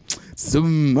 Zoom.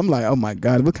 I'm like, oh my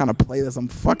god, what kind of playlist I'm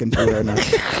fucking to right now?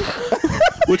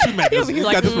 What you meant? You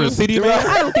got this from the CD, man?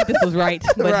 I don't think this was right,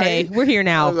 but hey, we're here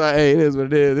now. I was like, hey, it is what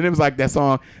it is. And it was like that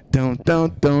song, don't.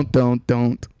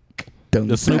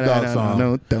 The Snoop Dogg song.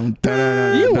 You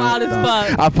wild as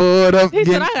fuck. I pulled up, he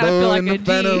said, I gotta feel like a G.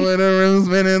 With the room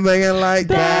spinning, thinking like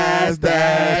that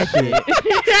shit.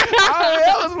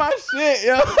 That was my shit,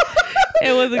 yo.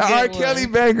 It was a good R. Kelly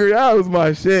Banger, that was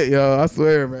my shit, yo. I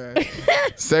swear, man.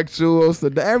 Sexual,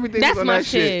 so everything That's was on my that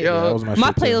shit, yo. Yeah, was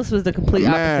my playlist was the complete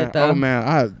opposite, though. Oh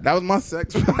man, that was my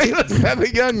sex playlist as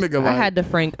a young nigga. I had the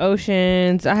Frank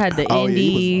Oceans, I had the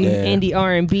indie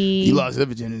R&B. You lost your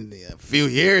virginity a few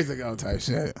years ago, type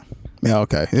shit. Yeah,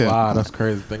 okay. Yeah. Wow, that's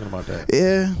crazy thinking about that.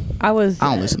 Yeah. I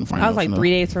don't listen to Frank I was like Ocean, 3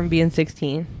 days from being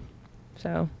 16.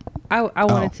 So I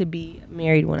wanted to be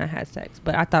married when I had sex,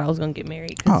 but I thought I was going to get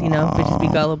married because, bitches be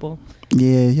gullible.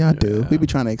 Yeah, y'all do. We be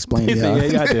trying to explain to y'all.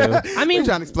 Yeah, y'all do. I mean, we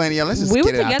trying to explain to y'all. Let's just we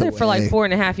get were together for like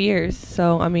 4.5 years.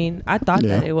 So, I mean, I thought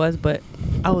that it was, but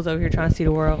I was over here trying to see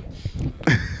the world.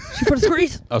 She for the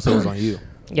screens. Oh, so it was on you.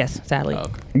 Yes, sadly.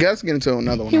 Okay. Let's get into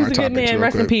another one. He was a good man.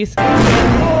 Rest in peace.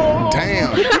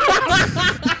 Damn.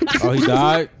 Oh, he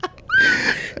died?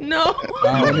 No.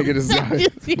 That nigga just died.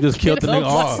 You just killed the nigga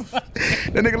off.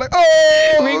 That nigga like,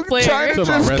 oh, trying to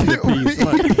just rest in peace.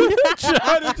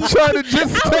 trying to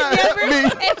just stab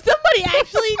me. If somebody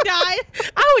actually died,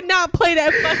 I would not play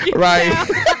that fucking sound.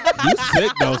 You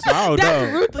sick though, so I don't know.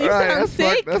 That's ruthless. Right, I'm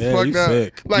sick. That's yeah, fucked up.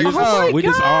 Sick. Like, we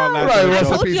just all laughed right, at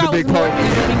rest in the peace y'all to Big was Pope. more You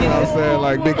know what I'm than saying?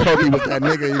 Like, Big Pope was that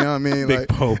nigga, you know what I mean? Big Like,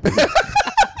 Pope. they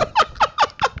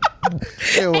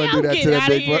don't want to do that to that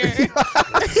Big Pope.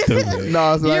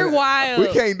 No, it's You're like, wild. we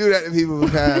can't do that to people who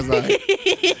pass. Like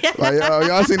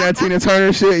y'all seen that Tina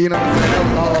Turner shit? You know what I'm saying? That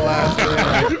was all last year.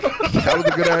 Like, that was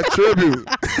a good ass tribute.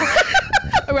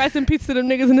 Rest in peace to them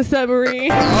niggas in the submarine.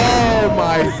 Oh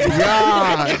my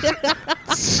god.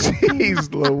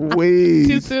 Jeez Louise.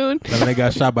 Too soon. And then they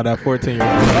got shot by that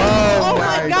 14-year-old. Oh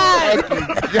my god.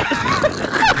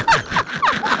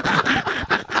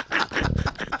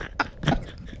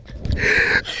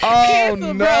 Oh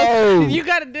Cancel, no! Bro. You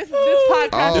gotta this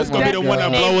podcast. This gonna be the one that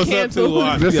blow us up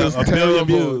to This is a million terrible.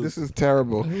 views. This is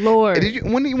terrible. Lord,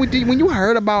 when you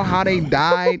heard about how they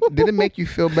died, did it make you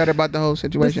feel better about the whole the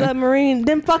situation? submarine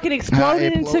then fucking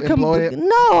exploded into imploded?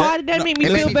 No, that made me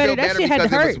feel better. That shit had to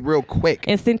hurt. It was real quick,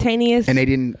 instantaneous, and they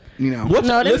didn't. You know,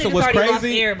 listen, what's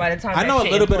crazy? By the time I know a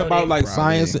little bit about like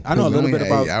science. I know a little bit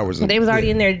about. They was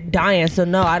already in there dying, so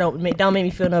no, don't make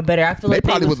me feel no better. I feel like they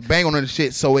probably was banging on the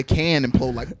shit so it can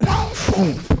implode like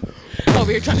boom.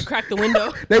 Over here trying to crack the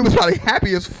window. They was probably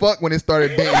happy as fuck when it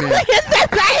started banging in. Is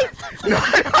that right?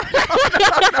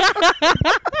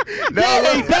 No,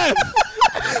 like that.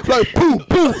 Like boom,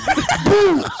 boom,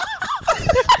 boom.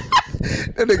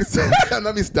 That nigga said,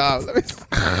 let me stop. Let me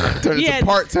turn it to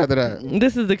parts after that.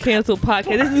 This is the canceled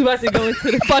podcast. This is about to go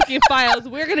into the fucking files.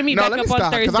 We're going to meet back up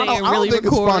on Thursday and really record.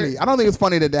 It's funny. I don't think it's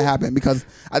funny that happened because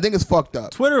I think it's fucked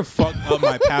up. Twitter fucked up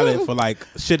my palate for like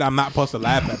shit I'm not supposed to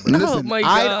laugh at. Bro. Listen, oh my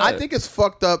God. I think it's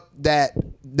fucked up that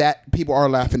that people are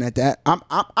laughing at that.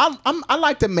 I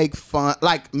like to make fun,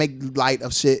 like make light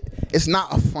of shit. It's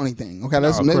not a funny thing. Okay,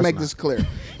 let's make this clear.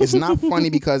 It's not funny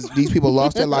because these people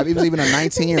lost their life. It was even a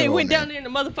 19-year-old. They went down there in the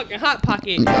motherfucking hot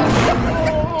pocket.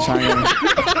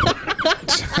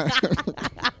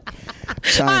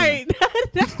 All right.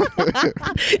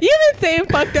 You've been saying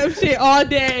fucked up shit all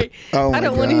day. Oh I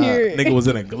don't want to hear it. Nigga was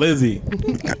in a glizzy.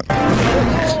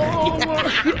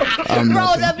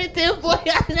 Rolled up into a boy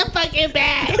out in the fucking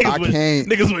bag. I can't.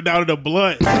 Niggas went down to the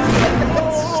blunt.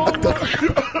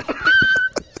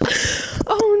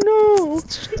 Oh no.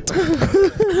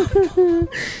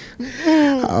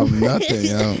 I'm nothing,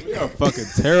 yo. You're fucking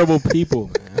terrible people,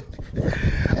 man.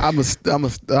 I'm just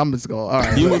going. All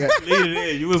right. You was leaning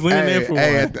in. You was leaning in for one.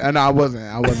 And I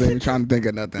wasn't even trying to think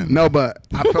of nothing. No, but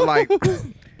I feel like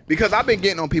because I've been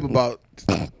getting on people about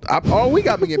all week.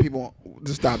 I've been getting people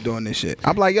to stop doing this shit.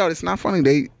 I'm like, yo, it's not funny.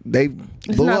 They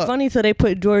It's blew not up. funny till they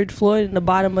put George Floyd in the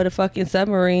bottom of the fucking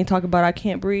submarine. Talk about I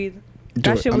can't breathe.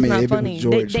 That shit was not funny.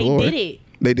 They did it.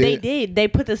 They did. They did. They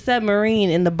put the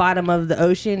submarine in the bottom of the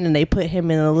ocean and they put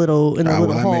him in a little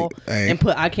hole and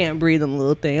put I can't breathe in the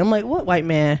little thing. I'm like, what white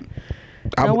man?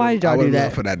 Now why did y'all do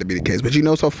that? For that to be the case, but you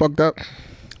know, so fucked up.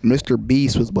 Mr.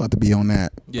 Beast was about to be on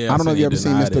that. Yeah, I don't know if you ever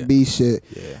seen Mr. Beast shit.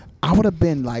 Yeah. I would have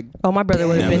been like, Oh, my brother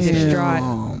would have been distraught.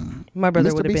 My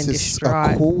brother Mr. would have been Beast is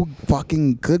distraught. a cool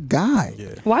fucking good guy.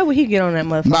 Yeah. Why would he get on that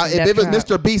motherfucker? Now, if it was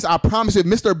Mr. Beast, I promise you, if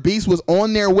Mr. Beast was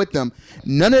on there with them,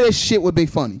 none of this shit would be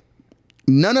funny.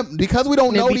 Because we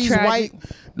don't know these tragic. white.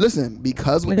 Listen,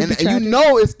 because It'd be and you tragic.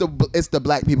 know it's the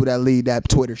black people that lead that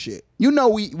Twitter shit. You know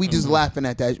we just laughing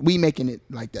at that. We making it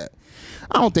like that.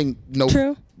 I don't think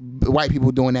True. white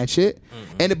people doing that shit.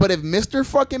 But if Mr.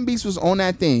 fucking Beast was on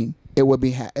that thing, it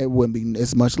wouldn't be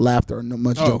as much laughter or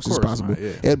much jokes as possible. Not, yeah.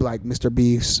 It'd be like Mr.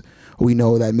 Beast. We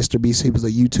know that Mr. Beast, he was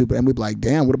a YouTuber, and we'd be like,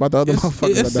 damn, what about the other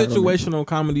motherfuckers? It's situational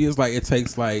comedy. Is like it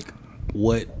takes like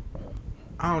what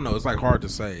I don't know. It's like hard to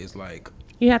say. It's like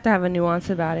You have to have a nuance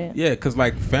about it. yeah, because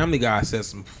like Family Guy says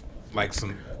some Man,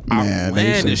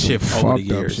 they outlandish say shit some over the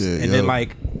fucked up years, shit, and yo. then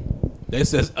like they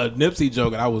says a Nipsey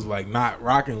joke, and I was like not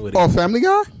rocking with it. Oh, Family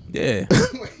Guy? Yeah,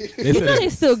 You know they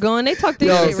still going. They talk to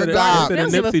Yo, shit stop. regardless. They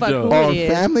don't give a Nipsey fuck joke. who On it is.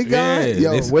 Family Guy?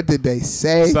 Yeah, Yo, what did they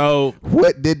say? So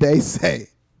What did they say?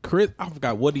 Chris, I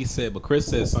forgot what he said, but Chris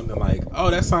said something like,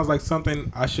 "Oh, that sounds like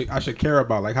something I should care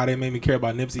about, like how they made me care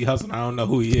about Nipsey Hussle. I don't know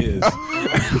who he is."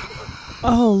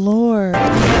 Oh Lord.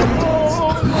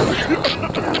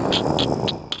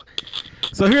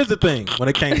 So here's the thing when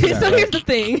it came to that. So right? here's the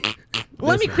thing.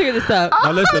 Let me clear this up.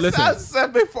 Now listen. I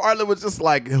said before, Arlen was just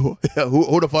like, who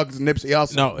the fuck is Nipsey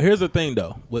Hussle? No, here's the thing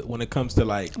though. When it comes to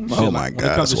like, Oh shit, my like, God,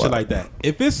 when it comes to that's shit wild. like that,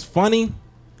 if it's funny,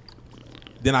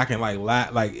 then I can like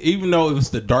laugh. Like even though it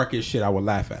was the darkest shit, I would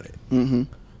laugh at it. Mm-hmm.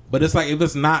 But it's like if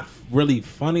it's not really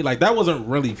funny, like that wasn't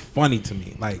really funny to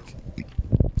me. Like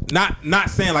not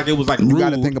saying like it was like You rude. got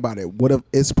to think about it. What if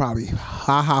it's probably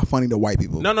funny to white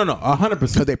people? No, 100%.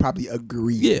 Because they probably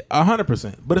agree. Yeah,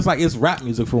 100%. But it's like it's rap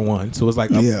music for one, so it's like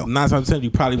Yeah. 9 times out of 10 you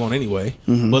probably won't anyway.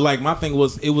 But like my thing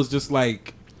was, it was just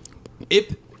like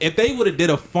if they would have did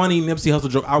a funny Nipsey Hussle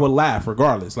joke, I would laugh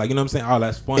regardless. Like you know what I'm saying? Oh,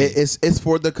 that's funny. It's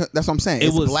for the. That's what I'm saying.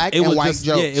 It's black it and was white just-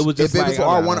 jokes. yeah, it was just if like, it was for I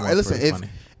our don't one, know, it's listen. very If funny.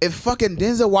 if fucking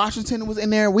Denzel Washington was in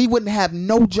there, we wouldn't have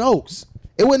no jokes.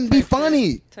 It wouldn't be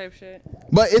funny. Type shit.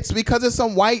 But it's because it's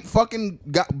some white fucking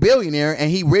billionaire and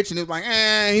he rich and it's like,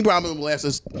 he probably left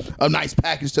us a nice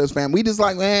package to his family. We just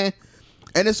like, man,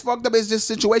 and it's fucked up. It's just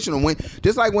situational.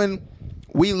 When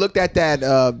we looked at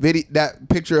that video, that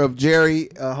picture of Jerry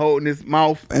holding his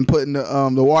mouth and putting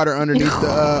the water underneath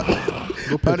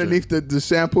the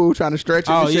shampoo, trying to stretch it.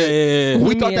 Oh, and yeah, shit. yeah, yeah.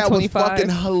 We You thought mean that at was 25? fucking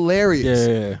hilarious.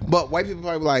 Yeah. But white people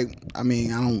probably like, I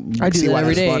mean, I do see that why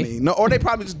every that's day. funny. No, or they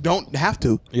probably just don't have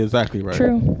to. You're exactly right.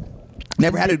 True.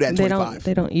 Never had to do that at They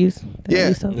 25. don't use. They Yeah. don't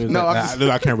use something. No, I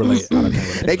can't relate. I can't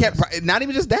relate. They can't. Not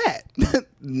even just that.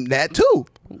 That too.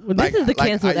 Well, this is the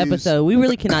canceled I use- episode. We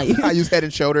really cannot use. I use Head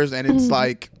and Shoulders, and it's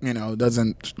like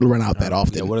doesn't run out that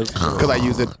often. Yeah, what is- Because I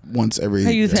use it once every.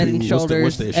 I use Head 2 and what's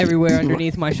Shoulders the issue? everywhere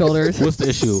underneath my shoulders. What's the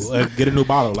issue? Get a new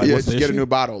bottle. Like Yeah, what's just the get a issue? new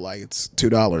bottle. Like it's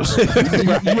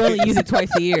 $2. You only use it twice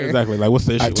a year. Exactly. Like what's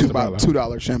the issue? What's the problem?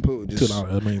 $2 shampoo. Just,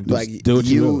 $2. I mean, like just do what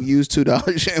you you do. use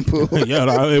 $2 shampoo. Yeah,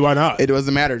 no, why not? It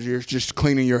doesn't matter. You're just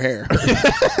cleaning your hair.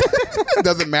 It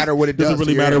doesn't matter what it does. Doesn't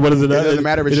really matter what it does. It doesn't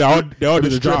matter if They all do if the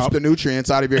it strips job. the nutrients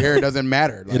out of your hair. It doesn't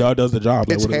matter. It all does the job.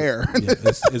 It's what hair.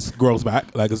 It grows back.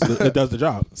 Like it does the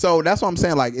job. So that's what I'm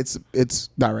saying. Like it's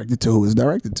directed to who it's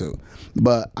directed to.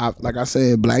 But like I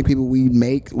said, black people,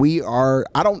 we are.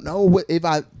 I don't know if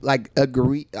I like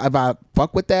agree, if I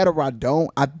fuck with that or I don't.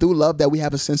 I do love that we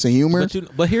have a sense of humor.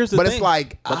 But here's the thing. It's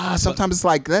like sometimes it's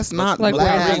like let's not like,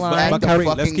 laugh but at the Kyrie,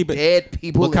 fucking let's keep it, dead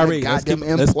people but Kyrie, and the let's goddamn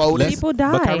keep- let's- imploded. let's- People but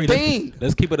die. Kyrie, Dang.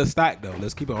 let's keep it a stack though.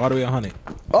 Let's keep it all the way 100.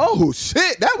 Oh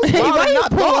shit, that was Hey, wild. why I you not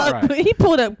pull thought. up? Right. He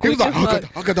pulled up He was quick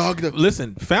like, as fuck.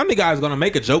 Listen, Family Guy is gonna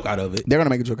make a joke out of it. They're gonna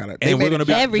make a joke out of it. And we're gonna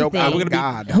be- joke Everything. out We're of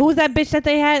gonna be- God. Who was that bitch that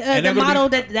they had? And The they're gonna model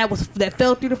that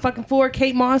fell through the fucking floor,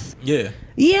 Kate Moss. Yeah.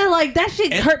 Yeah, like that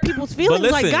shit hurt people's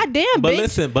feelings. Like, goddamn,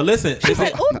 bitch. But listen. She's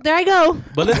like, oh, there I go.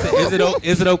 But listen,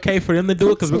 is it okay for them to do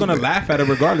it? Because we're gonna laugh at it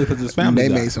regardless because it's Family They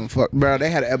Guy. made some fuck, bro.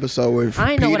 They had an episode where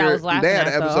I didn't know what I was laughing They had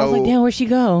at. an Though. I was episode like, damn, where'd she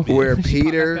go? where She popped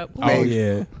Peter back up. Oh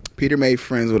yeah. Peter made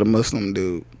friends with a Muslim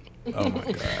dude, Oh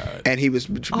my god. and he was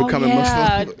becoming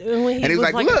yeah. Muslim. When he And he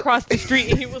was like, "Look." across the street,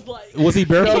 and he was like, Was he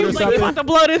barefoot he or was like, about something? to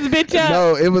blow this bitch up.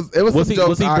 No, it was Was some he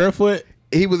jokes. barefoot?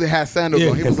 He had sandals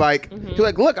Yeah. on. He was like, Mm-hmm. he was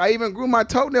like, look, I even grew my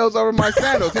toenails over my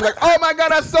sandals. He's like, oh my god,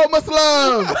 that's so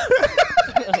Muslim.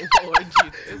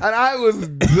 And I was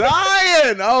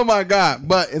dying. Oh my god!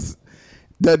 But it's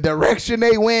the direction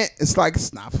they went. It's like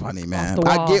it's not funny, man. Off the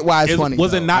I wall. get why it's funny.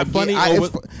 Was it though. not I get- funny? I- Or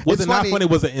it's- was it's it not funny?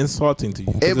 Was it insulting to you?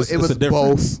 'Cause It it's- was it's a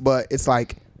difference. both, but it's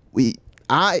like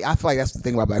I feel like that's the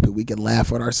thing about black people. We can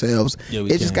laugh at ourselves. Yeah,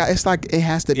 we it just can. got. It's like it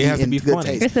has to be has to in be good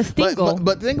funny. taste. It's a stingle.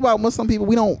 But the thing about Muslim people,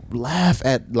 we don't laugh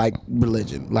at like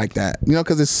religion like that. You know,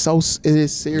 because it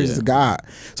is serious Yeah. to God.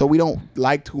 So we don't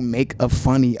like to make a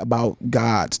funny about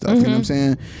God stuff. You know what I'm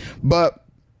saying? But.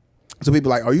 So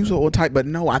people like, are you so type? But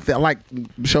no, I feel like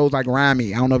shows like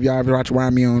Rami. I don't know if y'all ever watch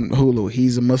Rami on Hulu.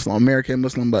 He's a Muslim, American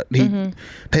Muslim, but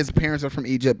his parents are from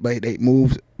Egypt, but they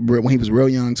moved when he was real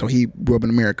young, so he grew up in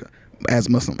America as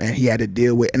Muslim, and he had to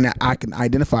deal with. And I can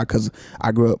identify because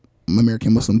I grew up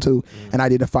American Muslim too, and I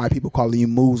identify people calling you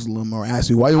Muslim or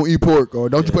asking you why you don't eat pork or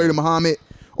don't you pray to Muhammad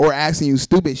or asking you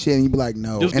stupid shit, and you be like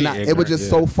no. Just And be it was ignorant, just yeah.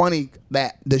 so funny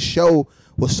that the show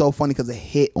was so funny because it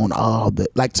hit on all the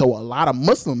so a lot of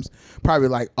Muslims probably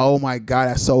like, oh my god,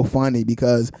 that's so funny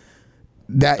because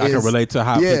I can relate to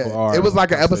how people are. It was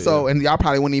like an I'll say, episode, yeah. and y'all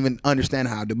probably wouldn't even understand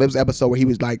how to do. But it was an episode where he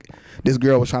was like, this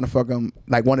girl was trying to fuck him,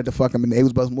 like wanted to fuck him, and he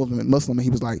was both Muslim, and he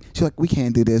was like, she's like, we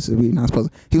can't do this, we're not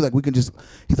supposed to. He was like, we can just.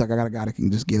 He's like, I got a guy that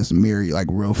can just get us married like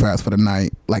real fast for the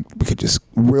night, like we could just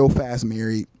real fast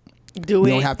married. Do We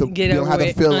it. don't have to. Get We don't over have to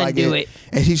it, feel like undo it.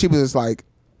 And she was just like.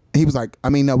 He was like, I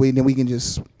mean, no, then we can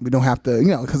just, we don't have to,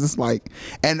 because it's like,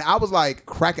 and I was like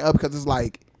cracking up because it's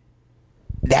like,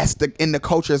 that's in the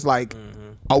culture, it's like,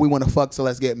 oh, we want to fuck, so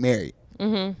let's get married.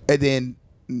 And then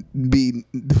be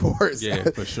divorced. Yeah,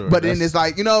 for sure. But then it's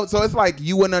like, so it's like,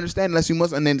 you wouldn't understand unless you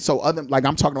must, and then so like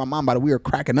I'm talking to my mom about it, we were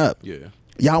cracking up. Yeah.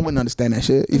 Y'all wouldn't understand that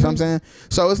shit. You feel what I'm saying?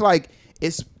 So it's like,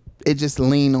 it just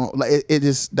lean on, like, it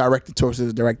just directed towards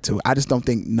it's directed to. I just don't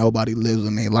think nobody lives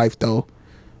in their life though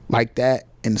like that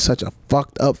in such a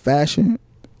fucked up fashion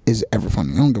is ever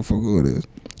funny. I don't give a fuck who it is.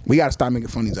 We gotta stop making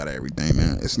funnies out of everything,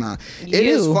 man. It's not. It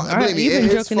is fun. Believe me, You've it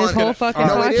been is joking this fun. whole fucking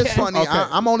No, it is podcast. funny. Okay.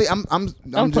 I'm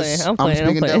speaking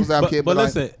playing. devil's advocate, But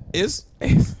like, listen,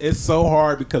 it's so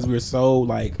hard because we're so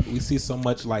like we see so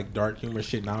much like dark humor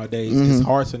shit nowadays. It's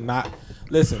hard to not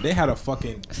listen. They had a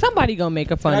fucking. Somebody gonna make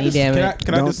a funny, damn it.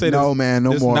 Can I just say this? No, man,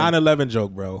 no this more. 9/11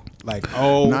 joke, bro. Like,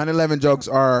 oh, 9/11 jokes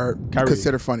are Kyrie.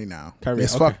 considered funny now. Kyrie,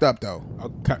 It's okay. fucked up though.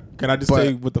 Can I just But-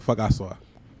 say what the fuck I saw?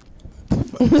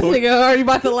 This nigga already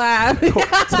about to laugh.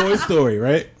 Toy Story,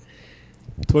 right?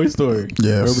 Toy Story.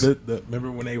 Yes.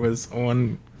 Remember when they was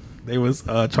trying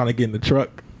to get in the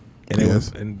truck, and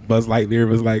Yes. and Buzz Lightyear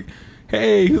was like,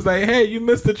 "Hey," he was like, "Hey, you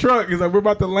missed the truck." He's like, "We're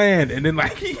about to land," and then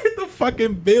like he hit the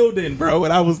fucking building, bro.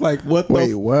 And I was like, "What the?"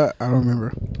 Wait, what? I don't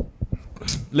remember.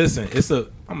 Listen,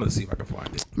 I'm gonna see if I can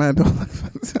find it. Man,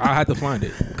 don't. I had to find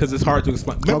it because it's hard to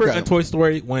explain. Remember Okay. in Toy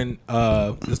Story when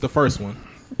it's the first one.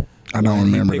 I don't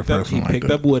remember the first one. He picked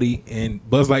up Woody, and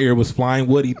Buzz Lightyear was flying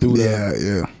Woody through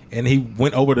Yeah. and he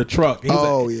went over the truck. He was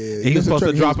Oh, like, yeah. He was supposed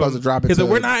to drop it. He said, to-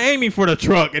 "We're not aiming for the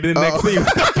truck." And then the next scene,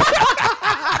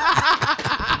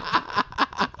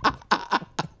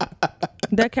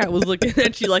 That cat was looking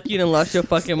at you like you done lost your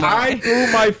fucking I mind.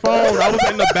 threw my phone. I was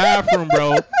in the bathroom,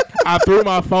 bro. I threw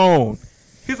my phone.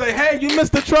 He's like, "Hey, you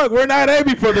missed the truck. We're not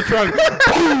aiming for the truck."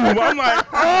 Boom! I'm like,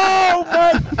 "Oh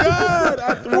my god!"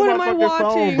 I threw What my am I fucking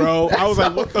phone, watching? bro. I was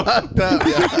like, "What the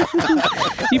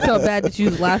fuck?" You felt bad that you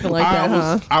was laughing like that,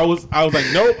 huh? I was like,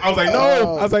 "Nope." I was like,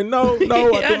 "No." I was like, "No." I threw my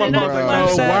phone. I was like, Yeah,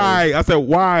 "No." I Why? I said,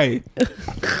 "Why?"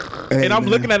 Hey, and I'm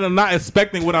man. looking at him not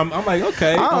expecting what I'm like,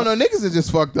 okay. I don't know. Niggas is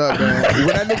just fucked up, man. When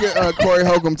that nigga Corey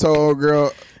Holcomb told old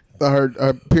girl her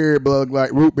period blood looked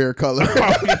like root beer color.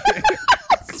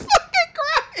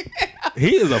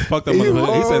 He is a fucked up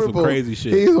motherfucker. He said some crazy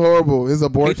shit. He's horrible. His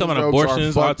abortion talking about jokes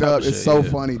abortions, are all fucked type up. of It's shit, so yeah.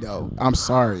 funny though. I'm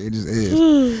sorry. It just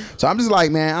is. So I'm just like,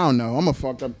 man, I don't know. I'm a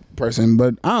fucked up person,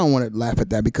 but I don't want to laugh at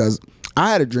that because I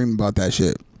had a dream about that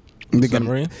shit.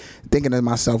 Submarine? Thinking to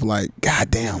myself like, God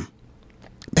damn,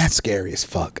 that's scary as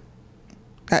fuck.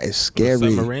 That is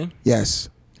scary. Submarine? Yes.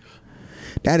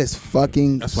 That is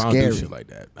fucking That's why I scary. don't do shit like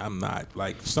that. I'm not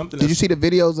like something. Did you see the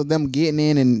videos of them getting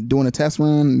in and doing a test run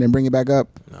and then bring it back up?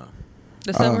 No.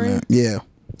 The Oh, submarine. man. Yeah.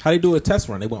 How they do a test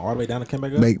run? They went all the way down and came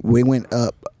back up. We went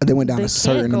up. They went down They a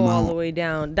certain can't go all the amount. way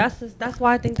down. That's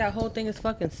why I think that whole thing is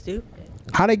fucking stupid.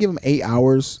 How they give them 8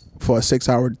 hours for a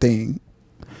 6-hour thing?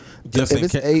 Just in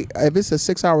case. If it's a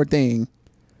 6-hour thing,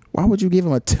 why would you give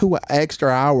them a 2 extra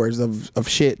hours of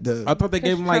shit? I thought they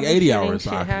gave him like 80 hours.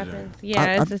 Shit of oxygen. happens.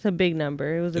 Yeah, it's just a big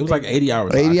number. It was. It was like 80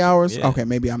 hours. of 80 oxygen. hours? Yeah. Okay,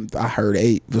 maybe I heard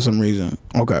 8 for some reason.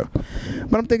 Okay,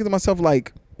 but I'm thinking to myself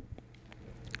like,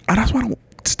 that's why I don't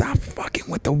stop fucking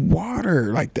with the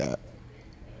water like that.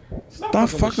 Stop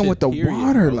fucking with the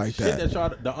water bro. like Shit that.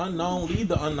 y'all, the unknown, leave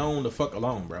the unknown the fuck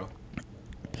alone, bro.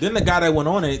 Then the guy that went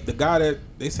on it, the guy that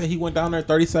they said he went down there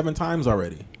 37 times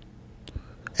already.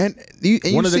 And you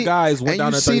One of the see, guys went and down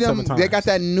you there see 37 them, times. They got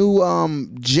that new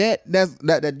jet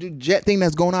that new jet thing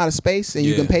that's going out of space, and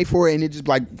you can Yeah. pay for it, and it just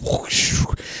like whoosh,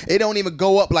 it don't even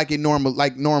go up like normal.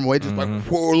 It just like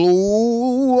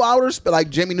outer like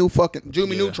Jimmy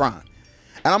Neutron,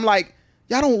 and I'm like,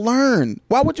 y'all don't learn.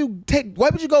 Why would you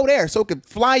go there so it could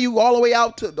fly you all the way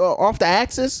out to off the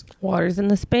axis? Water's in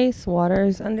the space.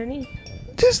 Water's underneath.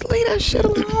 Just leave that shit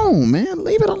alone, man.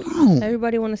 Leave it alone.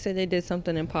 Everybody want to say they did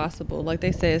something impossible. Like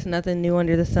they say, it's nothing new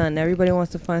under the sun. Everybody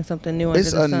wants to find something new under the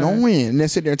It's sun. annoying. And they're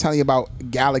sitting there telling you about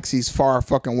galaxies far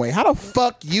fucking away. How the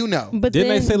fuck you know? But Didn't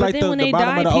then, they say, like, when the they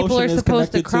bottom die, of the people ocean are is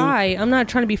supposed to connected to- cry. I'm not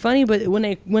trying to be funny, but when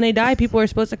they die, people are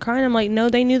supposed to cry. And I'm like, no,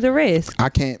 they knew the risk. I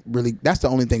can't really. That's the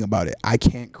only thing about it. I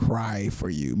can't cry for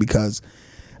you because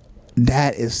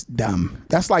that is dumb.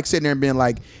 That's like sitting there and being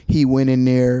like, he went in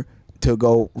there to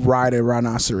go ride a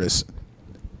rhinoceros,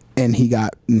 and he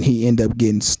ended up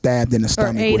getting stabbed in the Or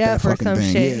stomach ate with that up or fucking some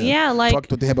thing. shit. Yeah, like fucked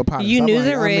with the hippopotamus. you I'm knew like,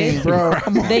 the risk. bro.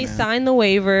 Come on, They man. signed the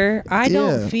waiver. I Yeah.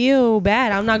 don't feel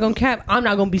bad. I'm not gonna cap. I'm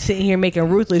not gonna be sitting here making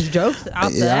ruthless jokes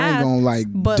out the Yeah, I ass. ain't gonna like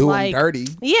but do like, him dirty.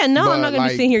 Yeah, no, But, I'm not gonna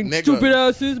like, be sitting here nigga, stupid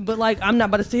asses. But like, I'm not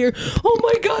about to sit here. Oh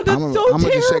my god, that's I'm so terrible.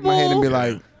 gonna just shake my head and be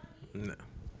like,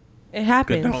 it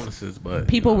happens. Condolences, but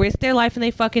People risk their life and they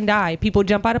fucking die. People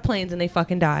jump out of planes and they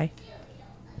fucking die.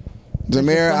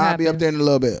 Zamir, what I'll be up happens. there in a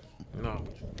little bit. no.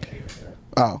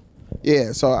 Oh,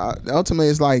 yeah. So ultimately,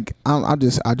 it's like I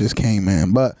just came,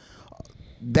 man. But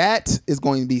that is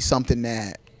going to be something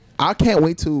that I can't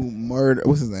wait to murder.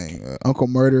 What's his name? Uncle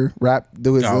Murder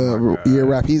do his Oh my God. year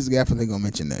rap. He's definitely gonna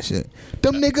mention that shit.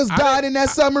 Them niggas died in that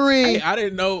submarine. Hey, I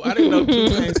didn't know 2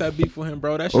 Chainz had beef with him,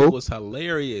 bro. That shit was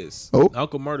hilarious.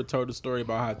 Uncle Murder told the story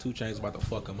about how 2 Chainz about to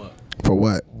fuck him up. For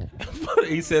what?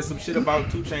 He said some shit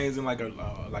about 2 Chainz in like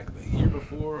the year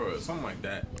before or something like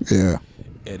that. Yeah.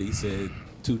 And he said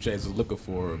 2 Chainz was looking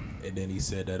for him, and then he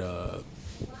said that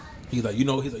he's like 2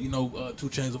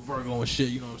 Chainz a Virgo and shit.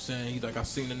 You know what I'm saying? He's like, I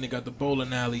seen the nigga at the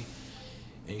bowling alley,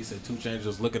 and he said 2 Chainz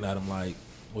was looking at him like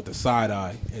with the side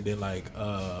eye, and then like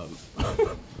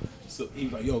so he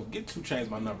was like, yo, get 2 Chainz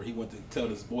my number. He went to tell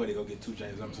this boy to go get 2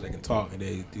 Chainz number so they can talk, and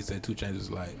he said 2 Chainz was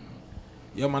like,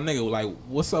 yo, my nigga, like,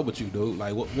 what's up with you, dude?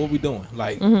 Like, what we doing?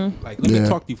 Like, let me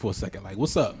talk to you for a second. Like,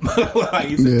 what's up? Like,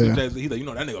 he said, 2 Chainz, he's like, you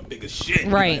know, that nigga big as shit.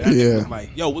 Right. Like, that nigga Yeah. was like,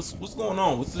 yo, what's going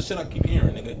on? What's the shit I keep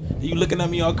hearing, nigga? You looking at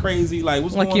me all crazy? Like,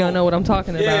 what's Like going on? you don't know what I'm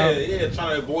talking about. Yeah,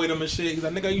 trying to avoid him and shit. He's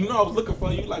like, nigga, you know I was looking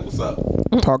for you. Like, what's up?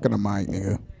 Talking to Mike,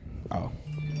 nigga. Oh.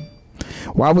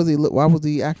 Why was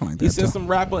he acting like that? He said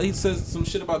though? he said some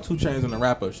shit about 2 Chainz in the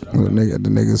wrap-up shit. The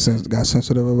nigga got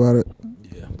sensitive about it.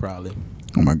 Yeah, probably.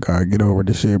 Oh my god, get over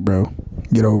this shit, bro.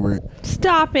 Get over it.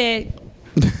 Stop it.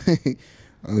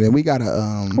 Then we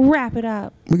gotta Wrap it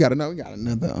up. we got another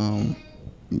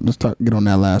let's get on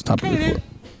that last topic. Before.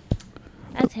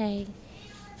 Okay.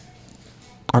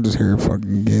 I just hear it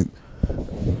fucking get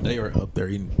They were up there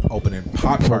opening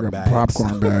popcorn bags.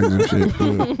 popcorn bags and shit.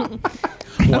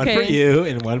 Yeah. One for you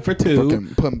and one for 2.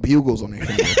 Fucking putting bugles on their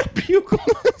fingers. Bugles.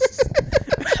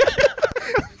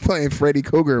 Playing Freddy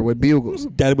Cougar with bugles.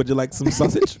 Daddy, would you like some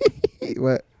sausage?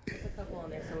 What?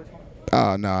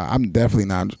 Oh no, I'm definitely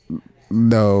not.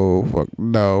 No,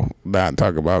 not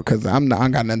talking about because I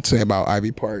got nothing to say about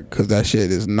Ivy Park because that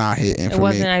shit is not hitting for me. It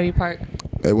wasn't Ivy Park.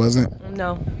 It wasn't.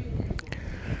 No.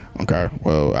 Okay.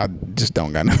 Well, I just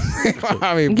don't got no.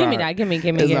 I mean, give me that. Give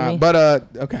me. But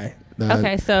okay.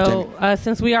 Okay, so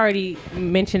since we already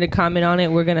mentioned a comment on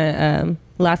it, we're gonna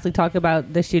lastly talk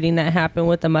about the shooting that happened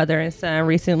with the mother and son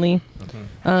recently,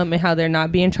 and how they're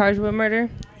not being charged with murder.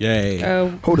 Yay!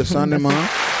 Who, the son and mom?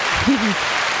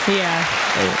 Yeah.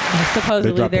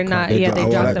 Supposedly they're not. They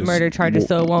dropped the murder charges,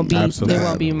 so it won't be. Absolutely. There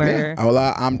won't be murder. Yeah. Well,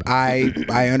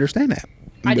 I understand that.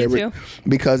 I do too.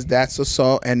 Because that's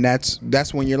assault, and that's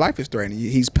when your life is threatened.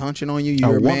 He's punching on you.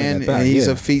 You're a man, and he's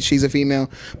she's a female.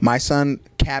 My son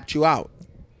capped you out,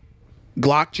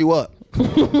 glocked you up.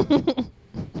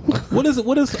 What is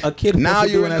a kid now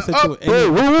supposed to do you're in in that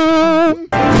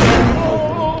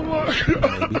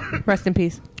situation? Rest in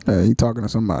peace. He talking to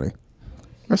somebody.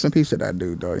 Rest in peace to that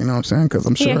dude, though. You know what I'm saying? Because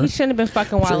I'm sure. Yeah, he shouldn't have been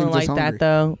fucking wilding like hungry. that,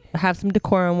 though. Have some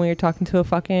decorum when you're talking to a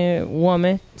fucking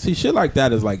woman. See, shit like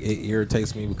that is like, it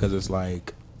irritates me because it's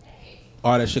like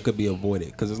all that shit could be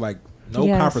avoided. Because it's like no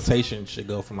confrontation should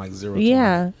go from like 0 to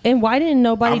 1. And why didn't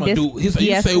nobody you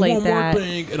say one that? more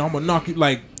thing and I'm gonna knock you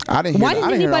like. I didn't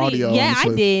hear the audio. Yeah, I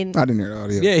did. I didn't hear the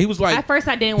audio. Yeah, he was like. At first,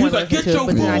 I didn't want to listen to it,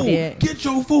 but then I did. Get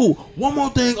your food. One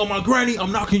more thing on my granny,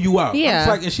 I'm knocking you out. Yeah.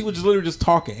 Like, and she was just literally just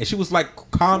talking, and she was like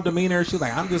calm demeanor. She was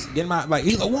like, I'm just getting my like.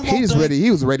 He's like, one more He was thing. ready. He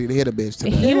was ready to hit a bitch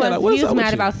today. He like, was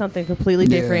mad about something completely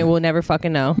different. We'll never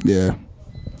fucking know. Yeah.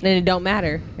 And it don't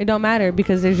matter. It don't matter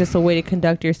because there's just a way to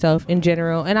conduct yourself in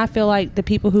general. And I feel like the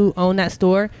people who own that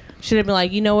store should have been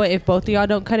like, you know what? If both of y'all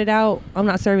don't cut it out, I'm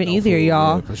not serving either of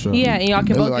y'all. Yeah, for sure. Yeah, and y'all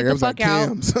can both get the fuck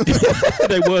out.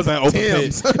 They was at open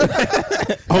Tim's. pit.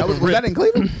 Was that in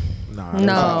Cleveland? Nah,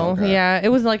 No, okay. yeah, it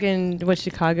was like in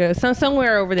Chicago,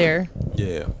 somewhere over there.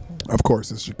 Yeah. Of course,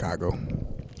 it's Chicago.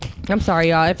 I'm sorry,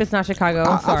 y'all. If it's not Chicago,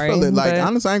 I'm sorry. I feel it like, but-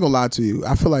 honestly, I ain't gonna lie to you.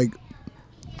 I feel like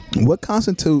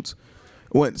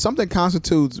when something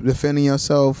constitutes defending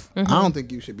yourself, I don't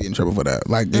think you should be in trouble for that.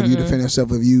 Like, if you defend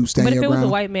yourself, if you stand But if your it was ground.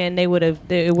 a white man, it would have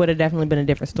definitely been a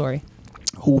different story.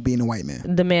 Who being a white man?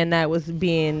 The man that was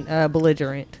being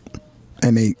belligerent.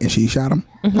 And she shot him,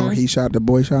 or the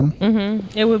boy shot him.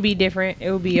 It would be different.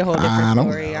 It would be a whole different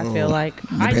story. I feel like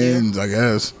Depends, I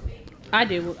guess. I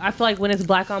do. I feel like when it's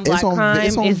black on black It's on- crime,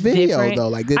 it's on video, different. though,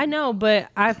 like I know, but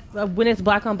when it's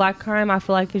black on black crime, I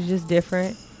feel like it's just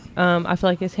different. I feel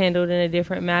like it's handled in a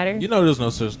different matter. You know, there's no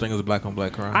such thing as a black on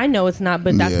black crime. I know it's not,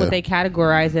 but that's Yeah. what they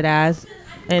categorize it as.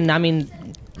 And I mean,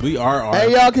 We are.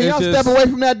 Hey, y'all, can y'all step away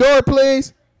from that door,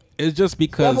 please? It's just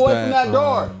because Step away from that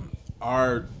door.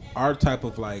 Our type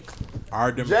of like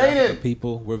our demographic of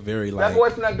people, we're very like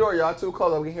from that door, y'all. Too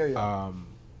close, we can hear you.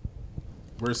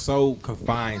 we're so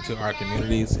confined to our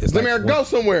communities. It's Let like me go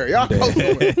somewhere. Y'all go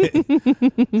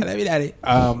somewhere. Daddy.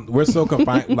 We're so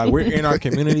confined. Like, we're in our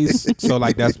communities, so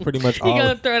like that's pretty much you're all.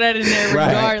 gonna throw that in there Right.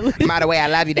 regardless. By the way, I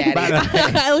love you, Daddy.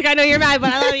 Look, I know you're mad,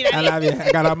 but I love you. I love you.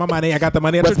 I got all my money. I got the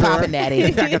money at What's the drawer. poppin', Daddy?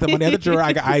 I got the money at the drawer.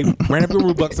 I ran up your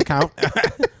Robux account.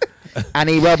 I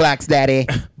need Roblox, Daddy.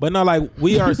 But no, like,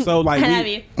 we are so like I love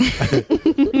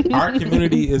you. our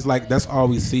community is like, that's all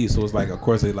we see. So it's like, of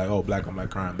course they like, oh, black on black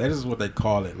crime. That is what they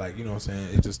call it. Like, you know what I'm saying?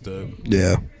 It's just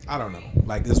Yeah. I don't know.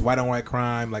 Like, it's white on white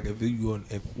crime. Like,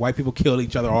 if white people kill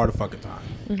each other all the fucking time,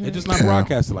 it's just not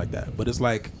broadcasted like that. But it's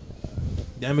like,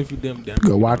 damn if you damn.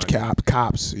 Go watch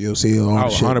Cops. You'll see all the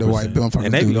shit the white people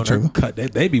and they be on each other. their cut.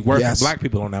 They be worse Yes. than black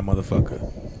people on that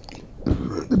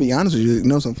motherfucker. To be honest with you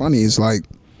know something funny? It's like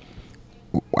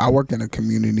I work in a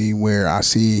community where I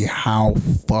see how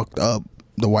fucked up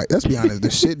the white. Let's be honest.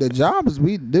 The jobs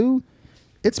we do,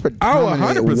 it's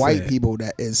predominantly 100%. white people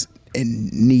that is in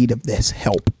need of this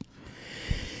help,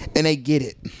 and they get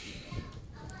it.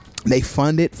 They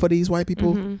fund it for these white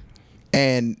people,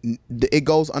 and it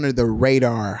goes under the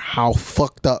radar how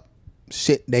fucked up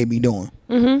shit they be doing.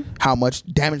 How much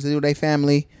damage they do to their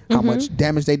family, how much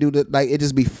damage they do to, like, it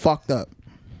just be fucked up.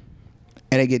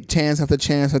 And they get chance after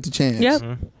chance after chance. Yep.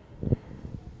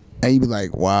 And you be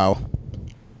like, wow.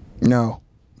 No.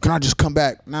 Can I just come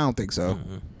back? No, I don't think so.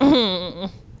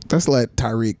 Let's let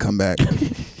Tyreek come back.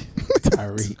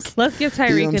 Tyreek. Let's give You know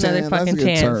Tyreek what I'm another saying? fucking Let's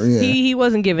give chance. yeah. He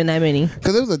wasn't given that many.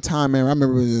 Because there was a time, man, I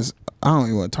remember it was just, I don't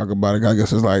even want to talk about it. I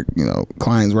guess it's like, you know,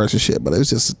 clients versus shit. But it was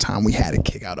just a time we had to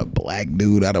kick out a black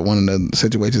dude out of one of the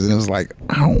situations. And it was like,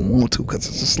 I don't want to, because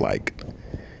it's just like,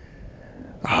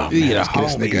 oh, man, let's give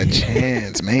this nigga a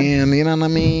chance, man. You know what I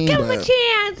mean? Give him a But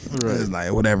chance. it's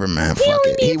like, whatever, man. He Fuck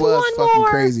only it. He needs was one fucking more.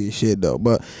 crazy as shit, though.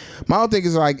 But my whole thing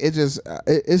is like, it's just,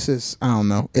 I don't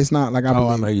know. It's not like I Oh,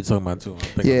 I believe. know you're talking about too. I'm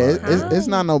thinking Yeah, about it's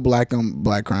not no black on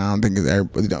black crime. I think it's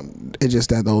everybody. It's just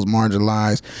that those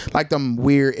marginalized, like them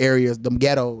weird areas, them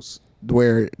ghettos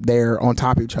where they're on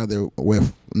top of each other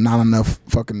with not enough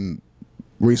fucking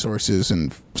resources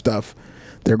and stuff.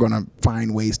 they're gonna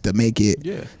find ways to make it.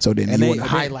 Yeah. So then And you they- want to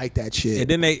and they- highlight that shit. And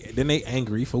then they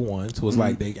angry for one. So it's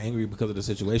like they angry because of the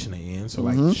situation they in. So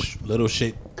like little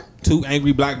shit. Two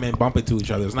angry black men bump into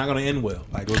each other. It's not gonna end well.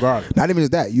 Like regardless. Not even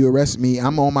just that. You arrest me.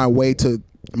 I'm on my way to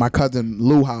my cousin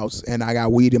Lou house, and I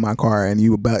got weed in my car, and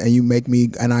you make me,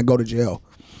 and I go to jail.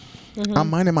 I'm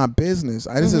minding my business.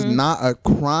 This is not a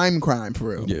crime for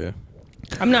real. Yeah.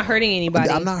 I'm not hurting anybody.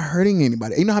 I'm not hurting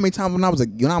anybody. You know how many times when I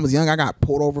was young, I got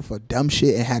pulled over for dumb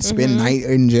shit and had to spend night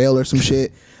in jail or some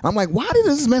shit. I'm like, why did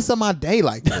this mess up my day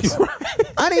like this?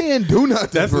 I didn't even do nothing.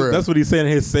 That's what he said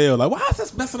in his cell. Like, why is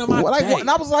this messing up my day? And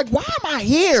I was like, why am I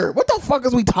here? What the fuck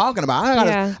is we talking about?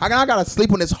 I gotta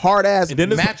sleep on this hard ass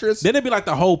mattress. Then it'd be like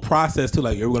the whole process too.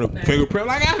 Like, you're gonna fingerprint.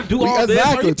 Like, I have to do all this.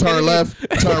 Exactly. Turn left,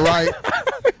 turn right.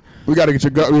 We gotta get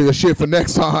your shit for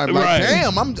next time. Like,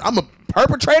 damn, I'm a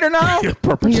perpetrator now.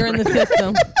 You're in the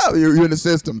system. You're in the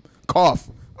system. Cough.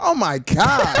 Oh my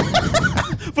god.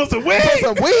 For some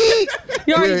weed.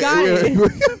 You already got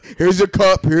it. Here's your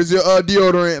cup. Here's your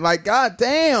deodorant. Like, god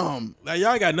damn. Like,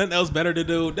 y'all ain't got nothing else better to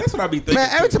do. That's what I be thinking. Man,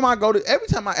 every time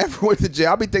I ever went to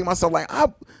jail, I be thinking to myself like,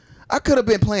 I could have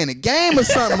been playing a game or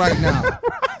something right now.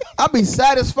 I be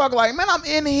sad as fuck. Like, man, I'm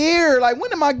in here. Like,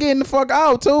 when am I getting the fuck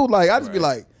out too? Like, I just be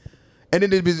like, and then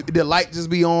the light just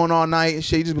be on all night and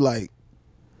shit. You just be like,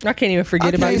 I can't even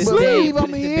forget I about can't this believe day.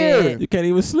 I'm here. You can't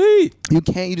even sleep. You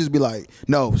can't. You just be like,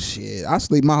 no shit. I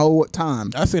sleep my whole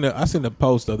time. I seen a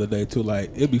post the other day too.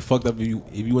 Like, it'd be fucked up if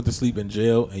you went to sleep in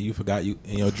jail and you forgot you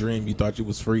in your dream you thought you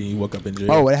was free and you woke up in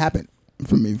jail. Oh, it happened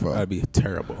for me. That'd be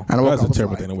terrible. And That's a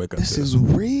terrible thing to wake up this to. is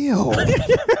real.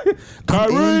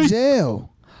 I'm in jail.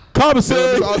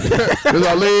 Commissary. There's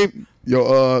Ali,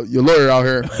 your lawyer out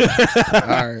here. All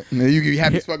right, now you can be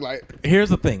happy as fuck. Like, here's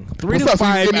the thing: 3 What's to up, so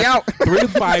you 5. get me out? 3 to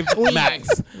 5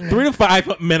 max. 3 to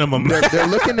 5 minimum. they're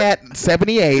looking at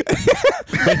 78.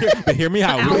 But hear me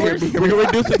out. We're gonna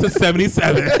reduce it to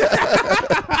 77.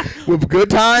 With good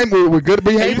time, with good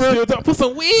behavior. For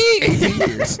some weed. 18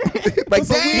 years. Like,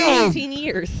 damn. 18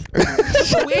 years.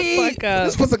 Weed. Fuck up.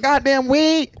 Just for some goddamn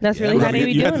weed. That's really how they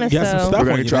be doing us, though.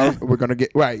 We're gonna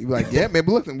get right. You're like, yeah, man.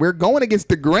 But listen, we're going against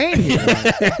the grain here.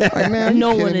 Like, man,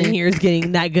 No one in here is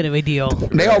getting that good of a deal.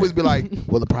 They always be like,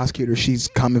 well, the prosecutor, she's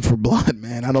coming for blood,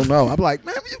 man. I don't know. I'm like,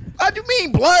 man, what do you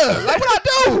mean blood? Like, what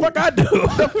I do? Fuck I do.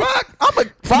 The fuck? I'm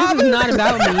a father. This is not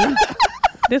about me.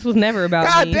 This was never about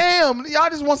God me. damn. Y'all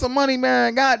just want some money,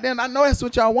 man. God damn. I know that's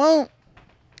what y'all want.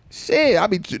 Shit. I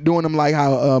be doing them like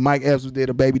how Mike Epps did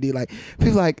a baby D. Like,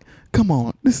 people like, come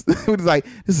on. This was like,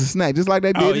 this is a snack. Just like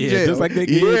they did in jail. Just like they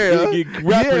get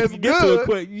rappers get to it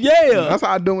quick. Yeah. That's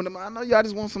how I do them. I know y'all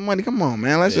just want some money. Come on,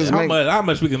 man. Let's just how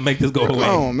much we can make this go away?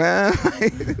 Come on, man.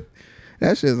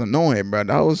 That shit's annoying, bro.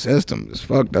 The whole system is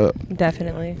fucked up.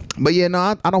 Definitely. But yeah,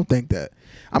 no, I don't think that.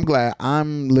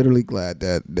 I'm literally glad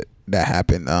that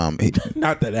happened.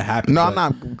 Not that it happened. No, I'm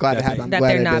not glad it happened. I'm That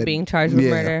glad they're not being charged with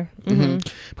murder. Mm-hmm.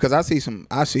 Because I see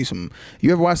some.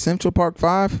 You ever watch Central Park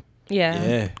 5?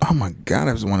 Yeah. Oh my god,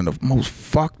 that was one of the most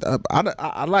fucked up.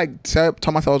 I like told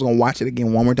myself I was gonna watch it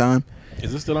again one more time.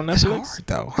 Is it still on It's Netflix? hard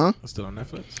though, huh? It's still on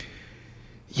Netflix.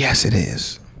 Yes, it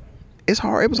is. It's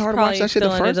hard. It was hard to watch that shit the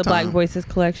Probably still under first the Black time. Voices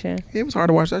collection. It was hard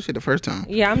to watch that shit the first time.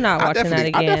 Yeah, I'm not watching that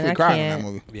again. I definitely cried in that can't.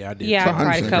 movie. Yeah, I did. Yeah, I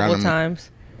cried a 100% couple cried in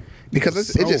times.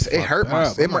 Because it hurt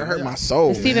my soul.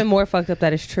 It's man. even more fucked up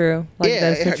that it's true. Like, Yeah,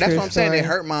 that's what I'm saying. It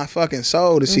hurt my fucking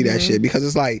soul to see that shit because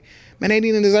it's like, man, they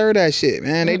didn't deserve that shit,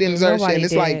 man. They didn't deserve shit. And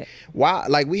it's like, why?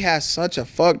 Like, we had such a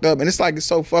fucked up, and it's like, it's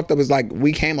so fucked up. It's like,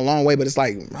 we came a long way, but it's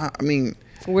like, I mean,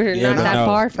 we're not that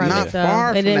far from not it, though. far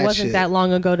And from it that wasn't shit. that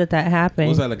long ago that happened.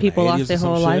 Was that like people in the lost 80s their or some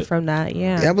whole life shit? from that.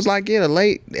 Yeah. that was like, the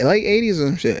late 80s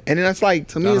and shit. And then that's like,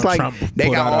 to me, Donald it's like, Trump they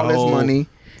pulled got out all a this whole money.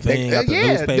 thing out the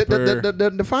newspaper.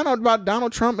 The find out about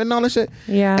Donald Trump and all that shit.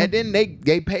 Yeah. And then they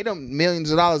paid them millions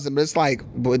of dollars, but it's like,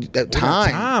 but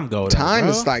time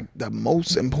is like the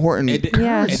most important.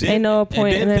 Yeah, ain't no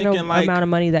point and there's no amount of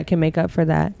money that can make up for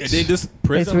that. And then this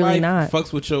prison really life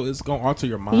fucks with you. It's gonna alter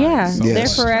your mind. Yeah, so they're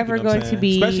much, forever you know what going I'm to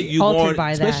be saying? altered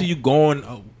by that. Especially you going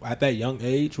at that young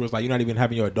age, where it's like you're not even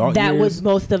having your adult That years. was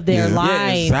most of their life.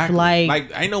 Yeah, exactly.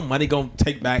 Like ain't no money gonna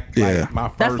take back like my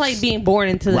first. That's like being born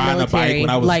into the riding a bike military, when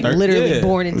I was like 13. literally Yeah.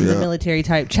 born into the military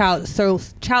type child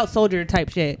soldier type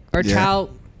shit or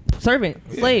child servant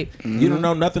slave. You don't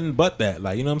know nothing but that.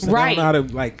 Like, you know what I'm saying? Right. They don't know how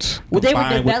to like. Well, they were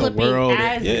combine with the developing world.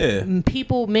 as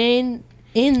people, men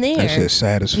in there. That shit's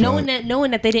sad as fuck.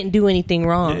 Knowing that they didn't do anything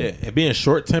wrong. Yeah, and being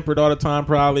short tempered all the time,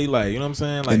 probably. Like, you know what I'm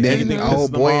saying? Like, And then anything the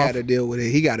old pisses boy them off. had to deal with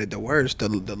it. He got it the worst. The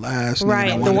last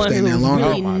Right, nigga that the wanted one to stay who there longer.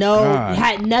 really God.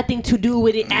 had nothing to do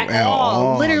with it at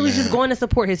all. Literally man. just going to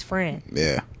support his friend.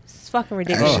 Yeah. It's fucking That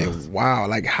ridiculous. shit, wow.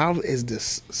 Like, how is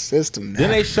this system? Then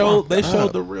they showed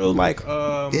up? the real like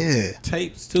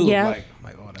tapes too. Yeah.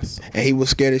 Like oh that's so And he was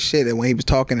scared as shit. And when he was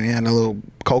talking, and he had a little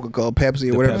Coca-Cola,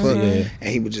 Pepsi, or whatever, Pepsi, yeah. and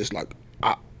he was just like,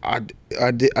 I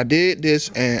did this,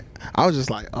 and I was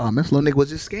just like, oh, this little nigga was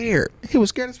just scared. He was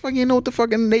scared as fuck. He didn't know what the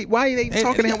fucking why they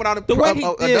talking to him without the way he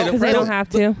did, Because they don't have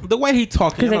to. the way he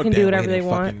talking, Because they can do whatever they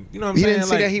want. You know what I'm You saying? didn't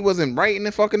see that he wasn't right in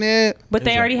the fucking head. But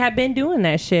they already had been doing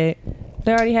that shit.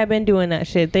 They already had been doing that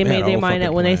shit. They They had made a their whole mind up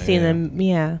fucking when they plan, seen yeah. them.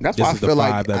 Yeah. That's This why I is the feel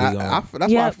like vibe that we on. that's why I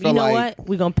Yep. feel You know like what?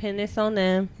 We're going to pin this on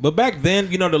them. But back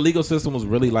then, you know, the legal system was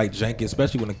really like janky,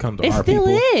 especially when it comes to It our still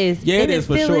people. is. Yeah, it And is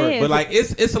for still sure. is. But like,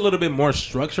 it's a little bit more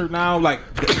structured now. Like,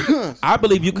 I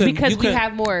believe you could Because you we could,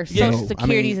 have more Yeah. social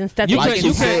securities and stuff. you that can- you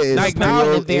you can- can like, verify now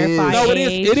the it is. verified No,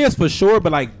 age. it is for sure.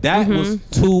 But like, that was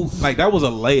too like that was a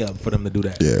layup for them to do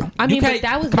that. Yeah. I You mean, but can't-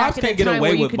 that was cops back in can't the get time away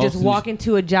where you with could most just of these- walk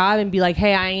into a job and be like,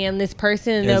 "Hey, I am this person,"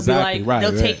 and they'll Exactly, be like, right,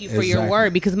 they'll right, take you for your exactly.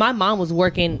 word. Because my mom was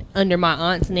working under my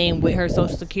aunt's name with her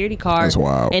social security card. That's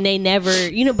wild. And they never, but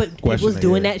people was Question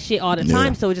doing it, yeah. that shit all the Yeah.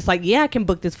 time. So it's just like, yeah, I can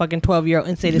book this fucking 12-year-old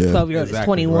and say this Yeah. 12-year-old is Exactly,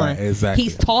 21. right, exactly.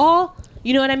 He's tall.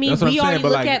 You know what I mean? That's what We I'm saying, already but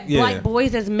look like, at yeah. black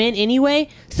boys as men anyway.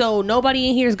 So nobody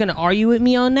in here is gonna argue with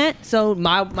me on that. So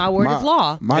my word is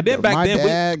law. My, And then back my then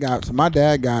my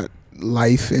dad got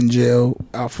life in jail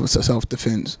for self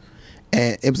defense,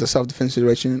 and it was a self defense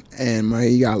situation. And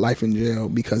he got life in jail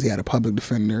because he had a public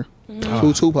defender,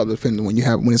 two public defenders.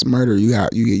 When it's murder, you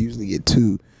usually get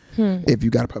two. If you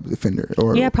got a public defender,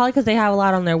 or Yeah, probably because they have a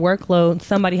lot on their workload.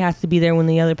 Somebody has to be there when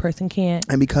the other person can't.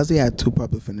 and because he had two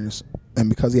public defenders, and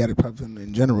because he had a public defender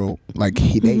in general, like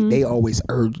they always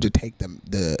urge to take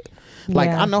the like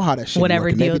Yeah. I know how that shit Whatever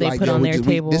work. And deal be they like, put yo, on we their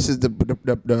table. this is the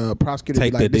prosecutor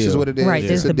Take be like, the this is deal. what it is. Right,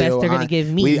 this is the best deal. they're gonna give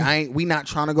me. We not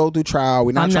trying to go through trial.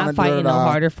 We're not I'm trying not to fighting no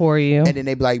harder for you. And then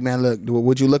they be like, man, look,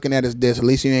 what you looking at is this. At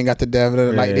least you ain't got the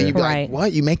devil. Like then you be Right. like,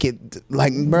 what? You make it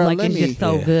like, bro, Like, let it's me. just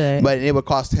so good. But it would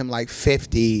cost him like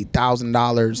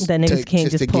 $50,000. That niggas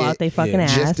can't just pull out they fucking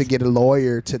ass. just to get a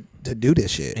lawyer to do this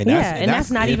shit. And And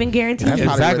that's not even guaranteed. That's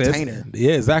not a exactly. retainer.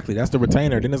 Yeah, exactly. That's the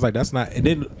retainer. Then it's like that's not. And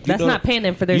then That's not paying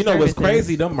them for their You know what's services.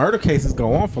 crazy? Them murder cases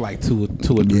go on for like two or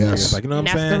 3 Yes. years. Like you know And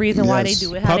what I'm that's saying? the reason why they Yes.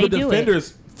 do it how Public they do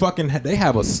defenders fucking they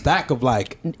have a stack of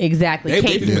like it. Exactly.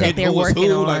 Cases get that they're who was working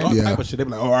who, on. like all Yeah. type of shit. They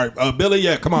be like, all right, Billy,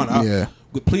 yeah, come on, Yeah.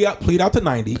 plead out to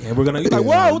 90, and we're gonna. You're like,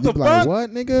 Yeah, whoa, what you the be fuck? like, what,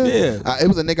 nigga? Yeah. It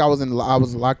was a nigga I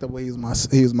was locked up with. He was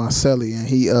my cellie, and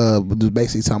he was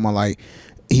basically talking about like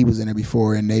he was in there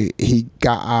before, and he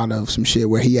got out of some shit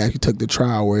where he actually took the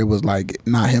trial where it was like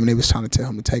not him, and they was trying to tell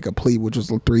him to take a plea, which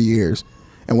was like 3 years.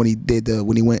 And when he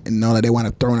went and all that, they wound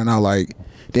up throwing it out like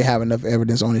they have enough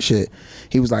evidence on his shit.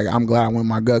 He was like, I'm glad I went with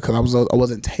my gut because I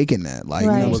wasn't taking that. Like,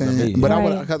 Right. you know what I'm Wasn't saying? me. But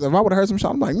Right. because if I would have heard some shit,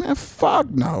 I'm like, man, fuck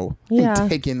no. Yeah. I'm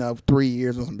taking up 3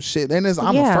 years on some shit. Then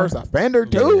I'm Yeah. a first offender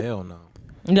Yeah, too. hell no.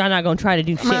 Y'all not gonna try to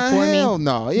do shit Man, for me. hell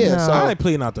no. Yeah. No. So I ain't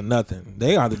pleading out to nothing.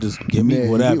 They ought to just give me yeah,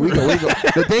 whatever. we go.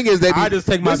 The thing is that I just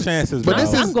take my chances. but bro.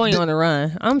 this is- I'm going on a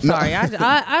run. I'm sorry.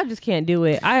 I just can't do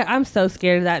it. I'm so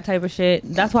scared of that type of shit.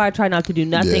 That's why I try not to do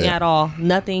nothing Yeah. at all.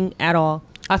 Nothing at all.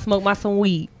 I smoke some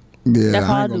weed. Yeah, That's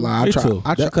all I I ain't gonna do. lie. Me I try, too.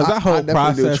 I try, Because that whole I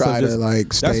definitely do process try of just, to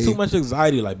like stay. that's too much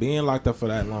anxiety. Like being locked up for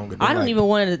that long. I don't even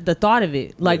want the thought of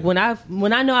it. Like when I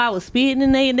know I was speeding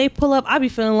and they pull up, I be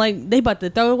feeling like they about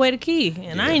to throw away the key,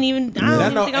 and I don't even think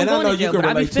I'm going to jail. But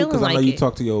I be relate too feeling because I know like you it.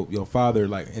 talk to your father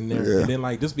like in there, Yeah. and then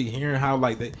like just be hearing how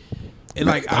like they. And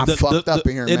like I'm fucked up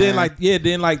in here, and then man.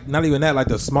 then like not even that, like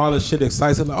the smallest shit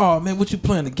excites him. Like, oh man, what you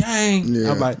playing the game?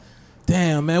 Yeah. I'm like,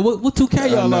 damn man, what 2K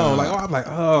y'all know. on? Like, I'm like,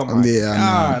 oh my Yeah, I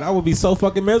god, I would be so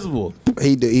fucking miserable.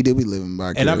 He do be living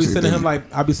by. And I be sending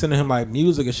him like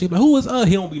music and shit. Like, who is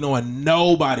he don't be knowing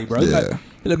nobody, bro. Yeah.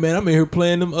 He like, man, I'm in here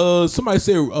playing them. Somebody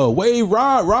said, Wade,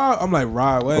 Rod. I'm like,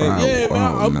 Rod, Wade. Rod, Yeah,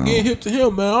 man, I'm no. getting hip to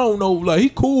him, man. I don't know, like he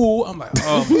cool. I'm like,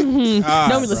 oh my god,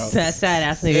 Don't be bro. listening to that sad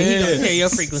ass nigga. He gonna tear your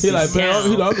frequency He like,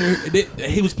 man, down.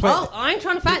 he was playing. Oh, I ain't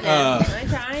trying to fight that.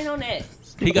 I ain't on that.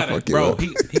 He got a Fuck you bro. up.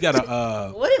 He got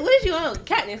a. What is you on?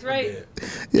 Katniss, right? Yeah. You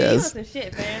on Yes. some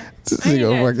shit, man. This I ain't nigga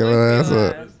got fucking twisted little ass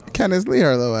your up. Candace, leave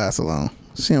her little ass alone.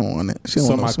 She don't want it. She don't So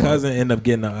want no my smoke. cousin ended up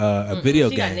getting a video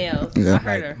She game. got nails. Yeah. I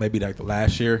heard her. Like, maybe like the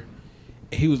last year.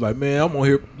 He was like, man, I'm on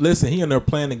here. Listen, he in there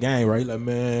playing the game, right? He like,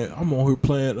 man, I'm on here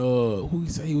playing. Who he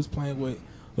said he was playing with?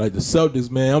 Like the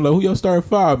Celtics, man. I'm like, who your starting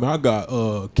five, man? I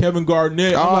got Kevin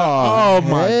Garnett. I'm like, oh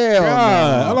my hell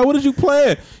god. no. I'm like, what did you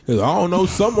play? He like, I don't know,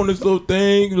 some on this little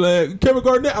thing. Like Kevin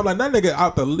Garnett. I'm like, that nigga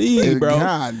out the league, bro.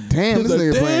 God damn, He's this like,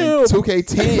 nigga damn. playing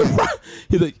 2K10.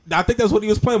 He's like, I think that's what he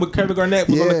was playing with. Kevin Garnett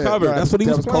was on the cover. bro, That's what he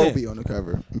that was playing. Kobe on the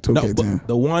cover. No, 2K10. but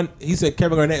the one he said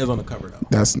Kevin Garnett is on the cover though.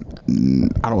 That's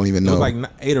I don't even It know. was like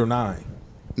 8 or 9.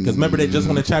 Because remember they just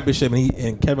won the championship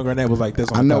and Kevin Garnett was like this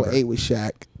on I the know cover. 8 was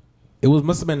Shaq. It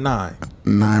must have been 9.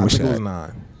 9 was I think it was Shaq.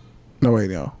 9. No,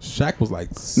 wait, no. Shaq was like...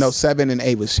 No, 7 and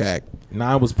 8 was Shaq.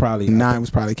 9 was probably... 9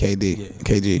 was probably KD. Yeah.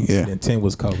 KG, yeah. And 10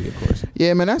 was Kobe, of course.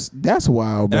 Yeah, man, that's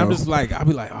wild, bro. And I'm just like, I'll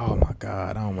be like, oh my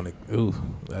God, I don't want to... Ooh,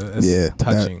 that's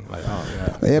touching. Like, oh,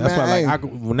 God. Yeah, that's man, why, like, I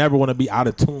would never want to be out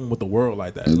of tune with the world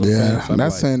like that. You know what I'm saying? So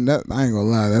that's saying that I ain't gonna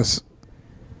lie.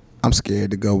 I'm scared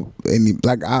to go any.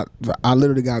 Like I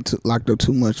literally got locked up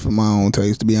too much for my own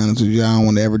taste. To be honest with you, I don't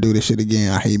want to ever do this shit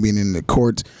again. I hate being in the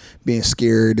courts, being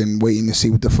scared and waiting to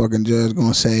see what the fucking judge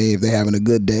gonna say if they having a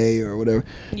good day or whatever.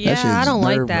 Yeah, I don't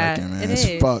like that. Man.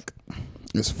 It's fuck.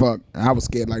 It's fuck. I was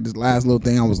scared. Like this last little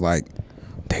thing, I was like,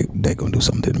 they gonna do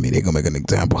something to me. They gonna make an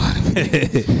example out of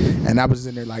me. And I was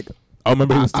in there like. I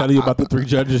remember he was telling you about the 3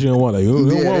 judges you don't want. Like, you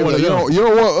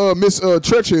don't want Miss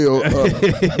Churchill.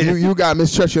 You got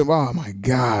Miss Churchill. Oh my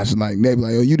gosh! Like they be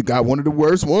like, oh, you got one of the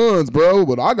worst ones, bro.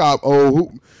 But I got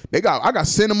I got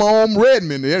send him home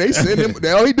Redmond. Yeah, they send him.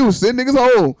 All he do is send niggas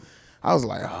home. I was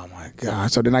like, oh my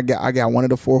gosh. So then I got one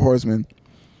of the 4 horsemen.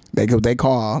 They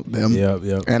call them.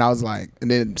 Yep. And I was like, and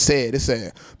then it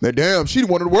said, man, damn, she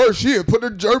one of the worst. She put her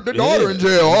daughter in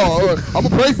jail. I'm gonna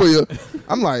pray for you.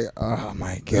 I'm like, oh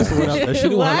my God. She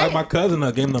didn't want to like my cousin.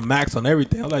 I gave him the max on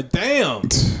everything. I'm like, damn.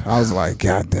 I was like,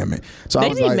 God damn it. So they I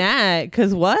was be like, mad,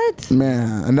 cause what?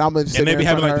 Man, and I'm just and they be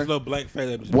having like her. this little blank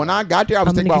face. When I got there, I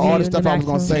was thinking about all the stuff I was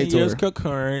gonna say to her. 10 years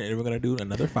concurrent, and we're gonna do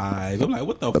another 5. I'm like,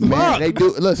 what the fuck? Man, they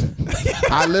do. Listen,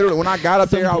 I literally when I got up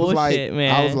there, I was bullshit,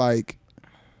 like,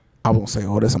 I won't say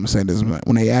all this. I'm gonna say this.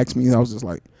 When they asked me, I was just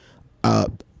like,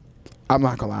 I'm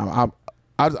not gonna lie.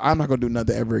 I'm not gonna do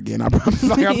nothing ever again. I promise.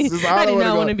 Like, I do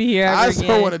not want to be here ever I just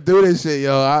again. don't want to do this shit,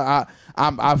 yo.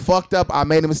 I fucked up. I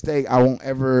made a mistake. I won't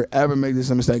ever make this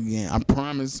a mistake again. I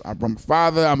promise. I'm from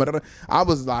father. I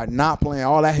was like not playing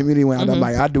all that humility when I'm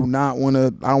like I don't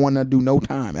want to do no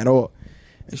time at all.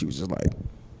 And she was just like,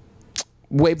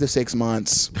 waive the 6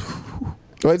 months.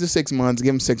 Waive the 6 months.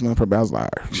 Give him 6 months probation. I was like,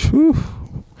 whew.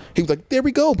 He was like, there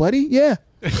we go, buddy. Yeah.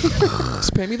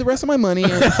 Just pay me the rest of my money.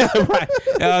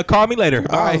 Right. Call me later.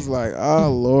 I was like, oh,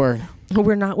 Lord.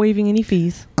 We're not waiving any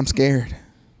fees. I'm scared.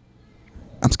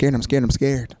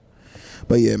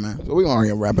 But yeah, man. So we're going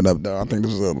to wrap it up, though. I think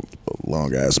this is a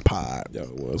long-ass pod. Yeah,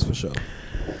 it was for sure.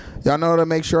 Y'all know to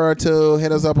make sure to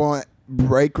hit us up on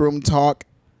breakroomtalk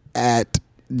at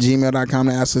gmail.com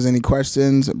to ask us any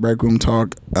questions.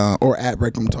 Breakroomtalk or at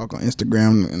breakroomtalk on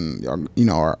Instagram, and y'all,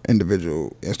 our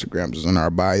individual Instagrams is in our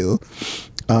bio.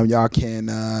 Y'all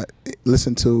can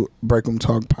listen to Breakroom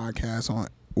Talk podcast on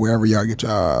wherever y'all get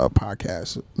y'all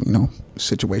podcast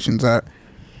situations at,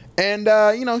 and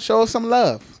show us some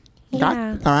love.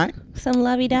 Yeah. All right. Some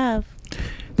lovey-dove.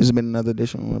 This has been another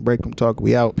edition of Breakroom Talk.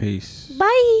 We out. Peace.